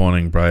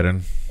disappointing,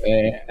 Braden.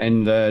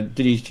 And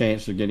did his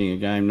chance of getting a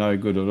game no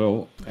good at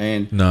all.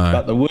 No.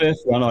 But the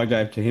worst one I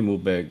gave to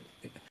Himmelberg.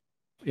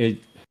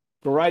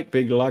 Great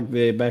big lug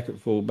there back at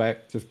full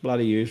back, just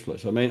bloody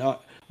useless. I mean, I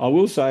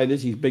will say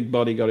this, his big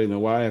body got in the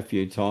way a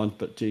few times,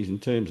 but geez, in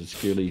terms of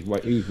skill, he's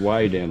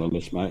way down on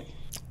this, mate.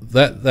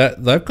 That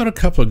they've got a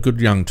couple of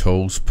good young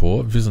tools,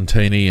 Port.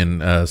 Visentini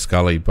and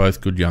Scully, both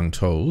good young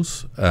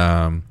tools.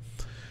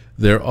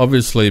 They're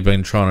obviously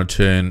been trying to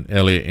turn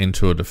Elliott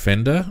into a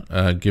defender,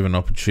 given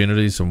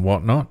opportunities and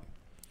whatnot.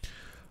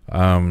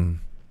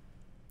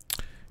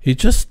 He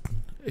just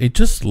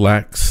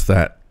lacks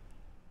that.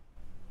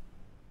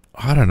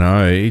 I don't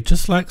know. He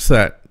just lacks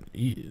that.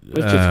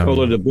 Let's just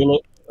call it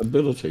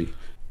ability.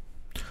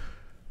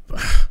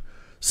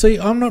 See,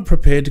 I'm not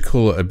prepared to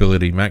call it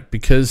ability, Mac,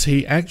 because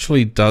he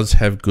actually does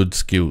have good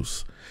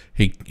skills.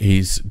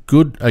 He's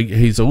good.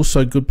 He's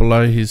also good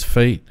below his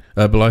feet,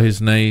 below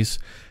his knees.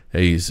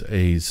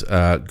 He's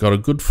got a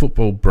good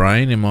football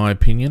brain, in my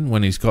opinion,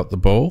 when he's got the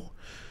ball.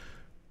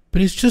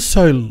 But he's just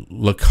so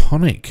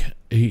laconic.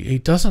 He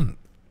doesn't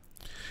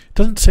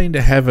seem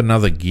to have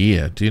another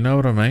gear. Do you know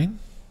what I mean?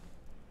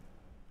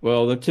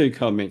 Well, the two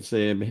comments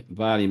there,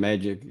 Varney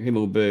Magic,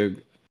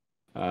 Himmelberg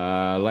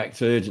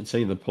lacks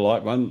urgency. The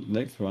polite one,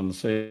 next one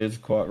says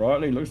quite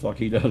rightly, looks like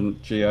he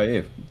doesn't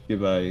GAF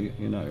give a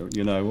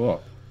you know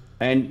what,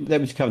 and that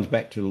which comes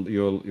back to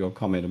your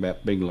comment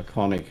about being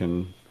laconic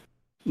and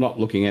not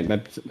looking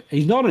at.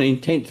 He's not an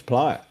intense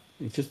player.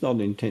 He's just not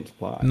an intense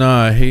player.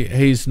 No,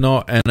 he's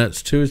not, and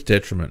it's to his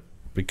detriment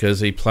because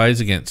he plays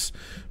against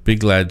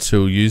big lads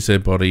who'll use their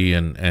body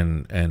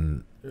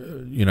and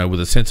with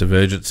a sense of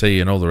urgency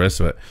and all the rest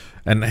of it.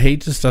 And he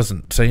just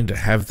doesn't seem to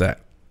have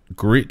that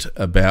grit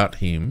about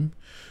him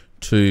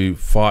to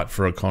fight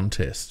for a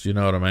contest. You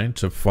know what I mean?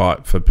 To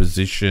fight for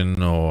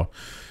position or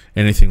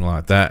anything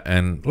like that.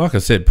 And like I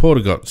said,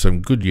 Porter got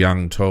some good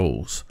young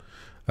tools.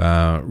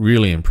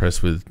 Really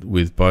impressed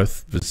with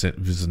both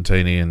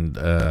Visentini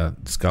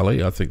and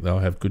Scully. I think they'll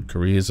have good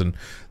careers, and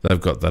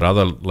they've got that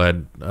other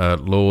lad,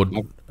 Lord,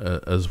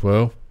 as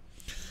well.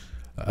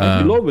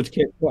 Lord was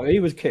kept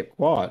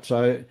quiet,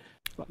 so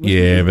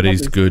yeah, but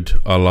he's good.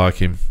 I like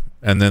him.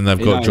 And then they've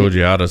got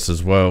Georgiadis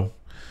as well.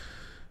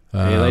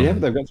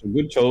 They've got some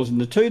good tools,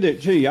 and the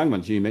two young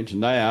ones you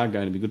mentioned, they are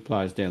going to be good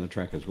players down the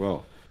track as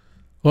well.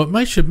 Well, it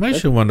makes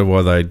you wonder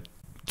why they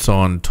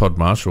signed Todd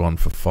Marshall on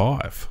for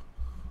 5.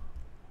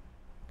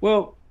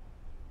 Well,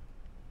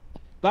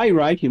 they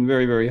rate him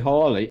very, very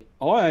highly.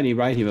 I only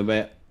rate him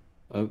about.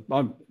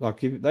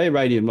 They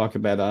rate him like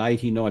about an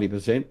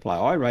 80-90% player.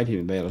 I rate him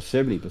about a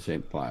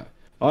 70% player.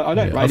 I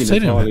don't rate him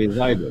as highly as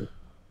they do.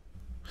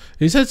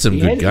 He's had some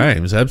good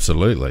games,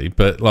 absolutely,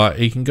 but like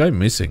he can go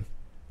missing.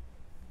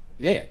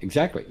 Yeah,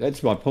 exactly.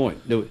 That's my point.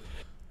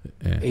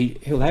 Yeah.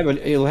 He'll have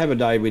a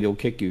day where he'll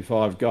kick you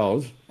 5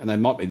 goals, and they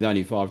might be the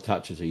only 5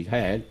 touches he's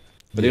had.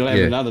 But he'll have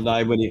another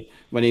day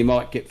when he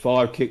might get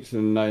 5 kicks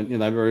and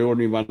very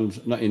ordinary ones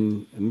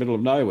in the middle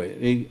of nowhere.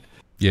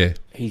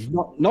 He's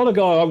not a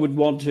guy I would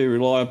want to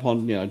rely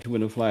upon, to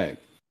win a flag.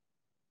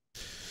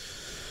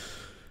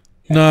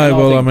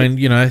 No,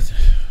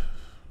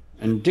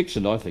 And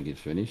Dixon, I think, is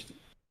finished.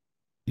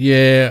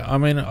 Yeah, I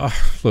mean,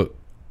 look,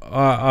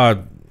 I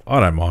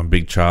don't mind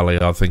Big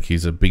Charlie. I think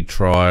he's a big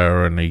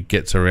trier and he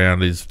gets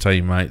around his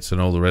teammates and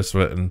all the rest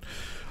of it. And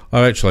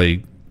I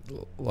actually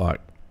I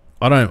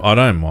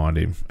don't mind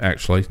him,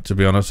 actually, to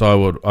be honest. I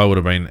would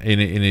have been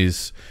in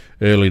his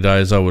early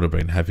days. I would have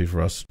been happy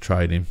for us to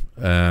trade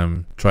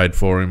him, trade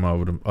for him.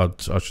 I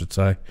should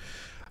say.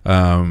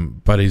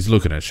 But he's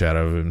looking at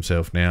shadow of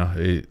himself now.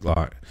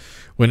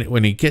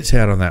 When he gets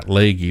out on that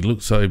league, he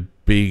looks so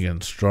big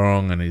and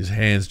strong, and his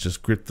hands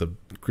just grip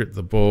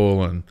the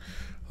ball and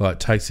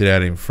takes it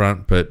out in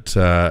front. But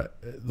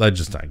they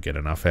just don't get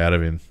enough out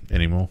of him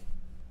anymore.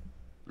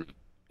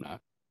 No.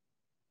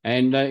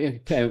 And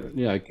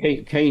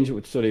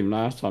Keynes stood him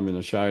last time in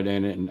the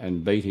showdown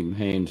and beat him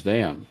hands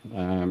down.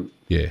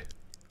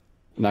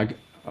 No,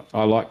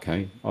 I like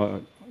Kane.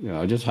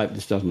 I just hope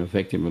this doesn't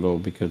affect him at all,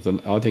 because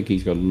I think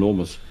he's got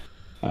enormous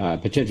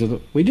potential.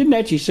 We didn't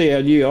actually see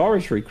our new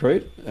Irish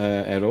recruit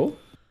at all.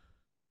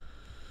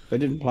 They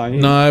didn't play him.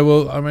 No,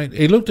 well, I mean,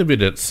 he looked a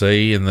bit at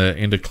sea in the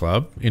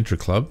intra-club.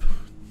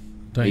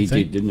 Don't you think?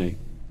 He did, didn't he?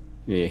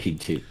 Yeah, he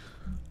did.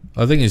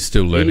 I think he's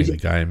still learning the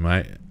game,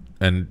 mate.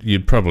 And you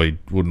probably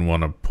wouldn't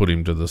want to put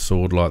him to the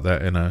sword like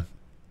that in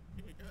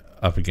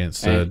up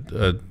against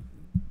a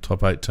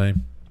top 8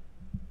 team.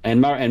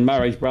 And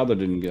Murray's brother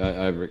didn't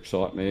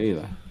overexcite me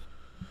either.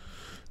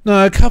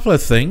 No, a couple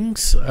of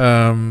things.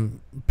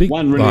 Big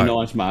One really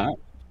nice mark.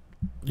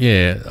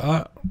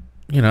 Yeah,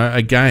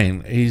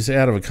 again, he's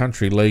out of a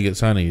country league.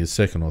 It's only his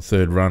second or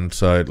third run,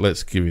 so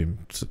let's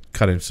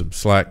cut him some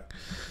slack.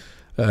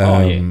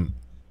 And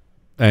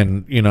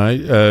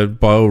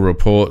by all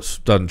reports,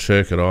 doesn't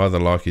shirk it either,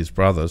 like his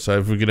brother. So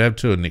if we could have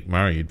two of Nick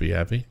Murray, you'd be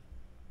happy.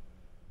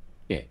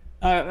 Yeah,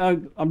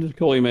 I'm just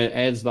calling them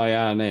as they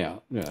are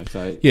now.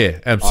 So yeah,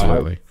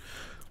 absolutely.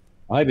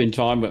 I hope in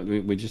time, but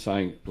we're just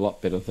saying a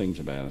lot better things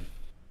about it.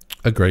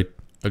 Agreed.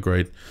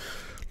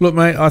 Look,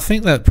 mate, I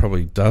think that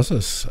probably does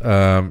us.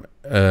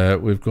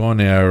 We've gone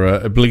our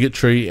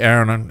obligatory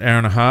hour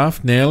and a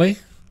half, nearly,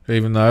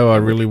 even though I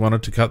really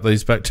wanted to cut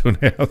these back to an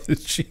hour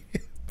this year.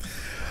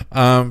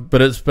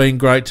 But it's been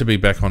great to be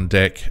back on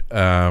deck.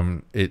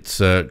 It's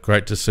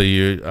great to see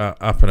you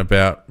up and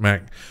about,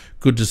 Mac.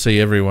 Good to see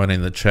everyone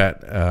in the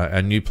chat.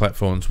 Our new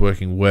platform's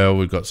working well.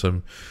 We've got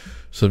some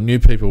new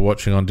people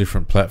watching on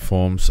different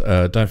platforms.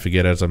 Don't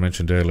forget, as I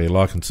mentioned earlier,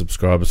 like and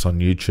subscribe us on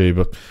YouTube.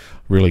 I'm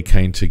really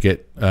keen to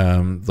get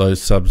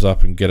those subs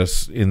up and get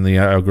us in the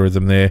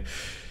algorithm there.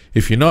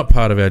 If you're not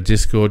part of our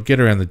Discord, get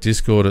around the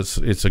Discord.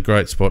 It's a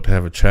great spot to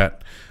have a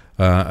chat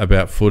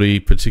about footy,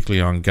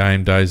 particularly on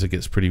game days. It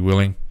gets pretty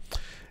willing.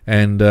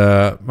 And,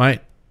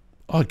 mate,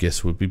 I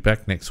guess we'll be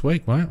back next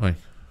week, won't we?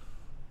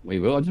 We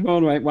will. I just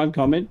want to make one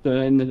comment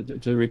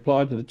to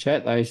reply to the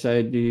chat. They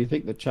say, do you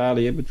think that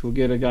Charlie Edwards will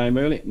get a game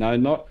early? No,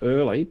 not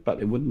early,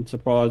 but it wouldn't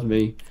surprise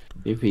me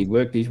if he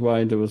worked his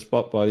way into a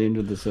spot by the end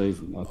of the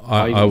season.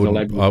 I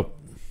wouldn't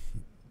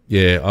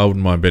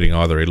mind betting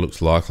either. He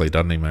looks likely,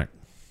 doesn't he, Mac?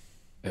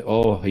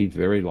 Oh, he's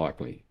very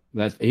likely.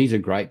 He's a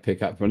great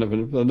pickup. For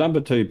the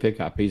number 2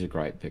 pickup, he's a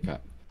great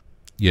pickup.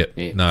 Yep.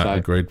 Yeah, no,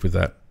 agreed with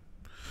that.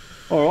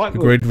 All right.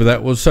 Agreed with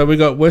that. Well, so we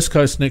got West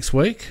Coast next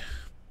week.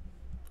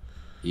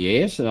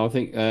 Yes, and I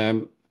think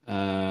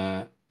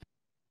I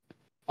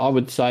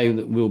would say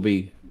that we'll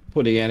be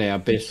putting out our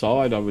best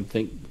side. I would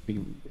think,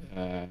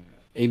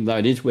 even though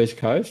it is West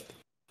Coast,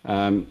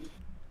 they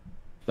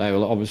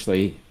will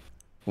obviously,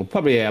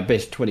 probably our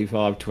best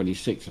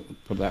 25-26,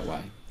 put it that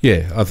way.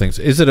 Yeah, I think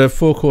so. Is it a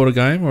 4-quarter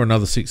game or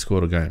another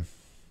 6-quarter game?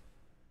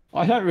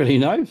 I don't really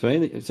know,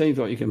 Finn. It seems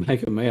like you can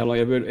make them out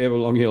however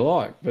long you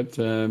like, but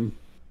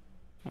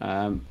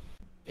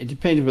it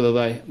depends whether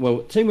they. Well,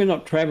 it seems we're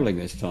not travelling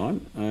this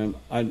time. They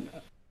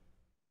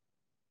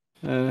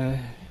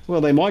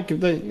might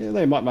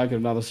they might make it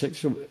another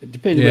 6. It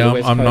depends. Yeah,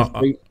 whether West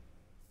Coast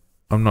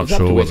I'm not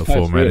sure what the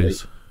format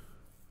is.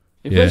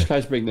 If West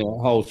Coast bring their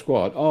whole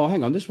squad,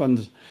 hang on, this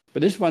one's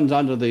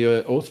under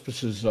the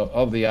auspices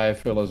of the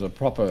AFL as a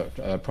proper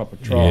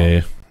trial.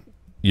 Yeah,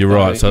 you're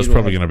right. So it's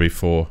probably going to be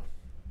 4.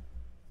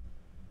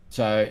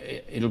 So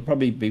it'll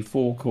probably be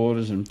 4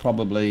 quarters and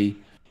probably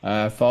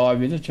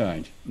 5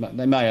 interchange.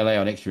 They may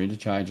allow an extra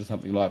interchange or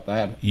something like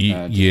that.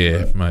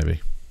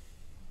 Maybe.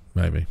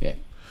 Yeah.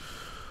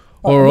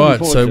 All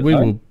right, so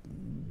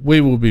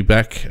we will be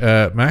back,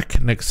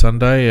 Mac, next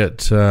Sunday at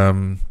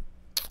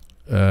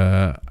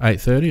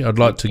 8:30. I'd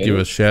like to give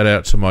a shout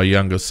out to my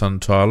youngest son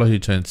Tyler, who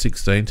turned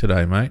 16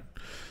 today, mate.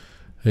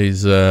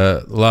 He's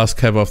the last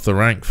cab off the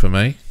rank for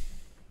me.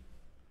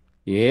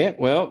 Yeah,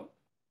 well,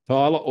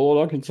 Tyler,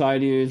 all I can say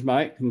to you is,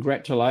 mate,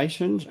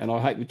 congratulations, and I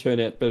hope you turn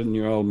out better than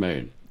your old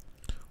man.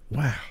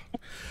 Wow.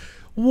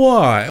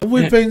 Why?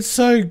 We've been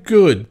so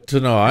good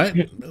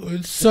tonight.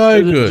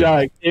 So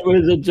good. It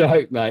was a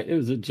joke, mate. It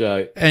was a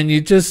joke. And you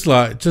just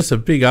a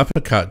big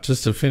uppercut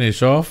just to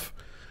finish off.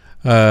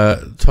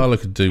 Tyler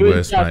could do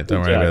worse, mate.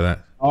 Don't worry about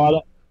that.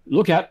 Oh,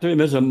 look up to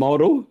him as a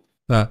model,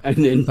 and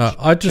then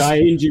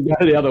change and go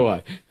the other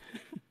way.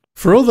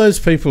 For all those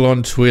people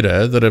on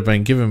Twitter that have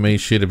been giving me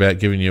shit about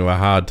giving you a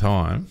hard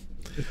time,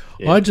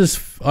 I just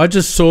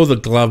saw the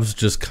gloves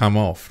just come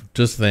off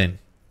just then,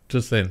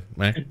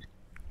 mate.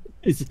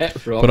 Is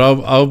that right? But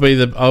I'll be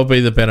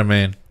the better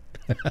man.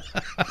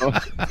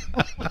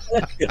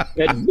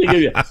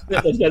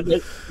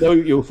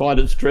 You'll find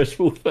it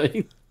stressful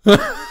thing.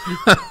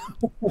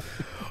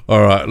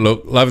 All right,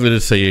 look, lovely to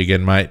see you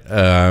again, mate,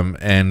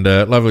 and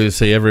lovely to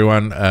see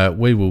everyone.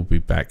 We will be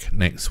back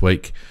next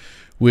week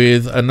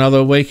with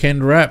another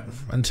weekend wrap.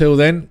 Until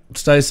then,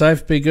 stay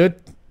safe, be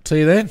good. See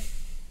you then.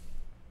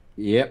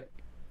 Yep.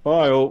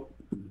 Bye all.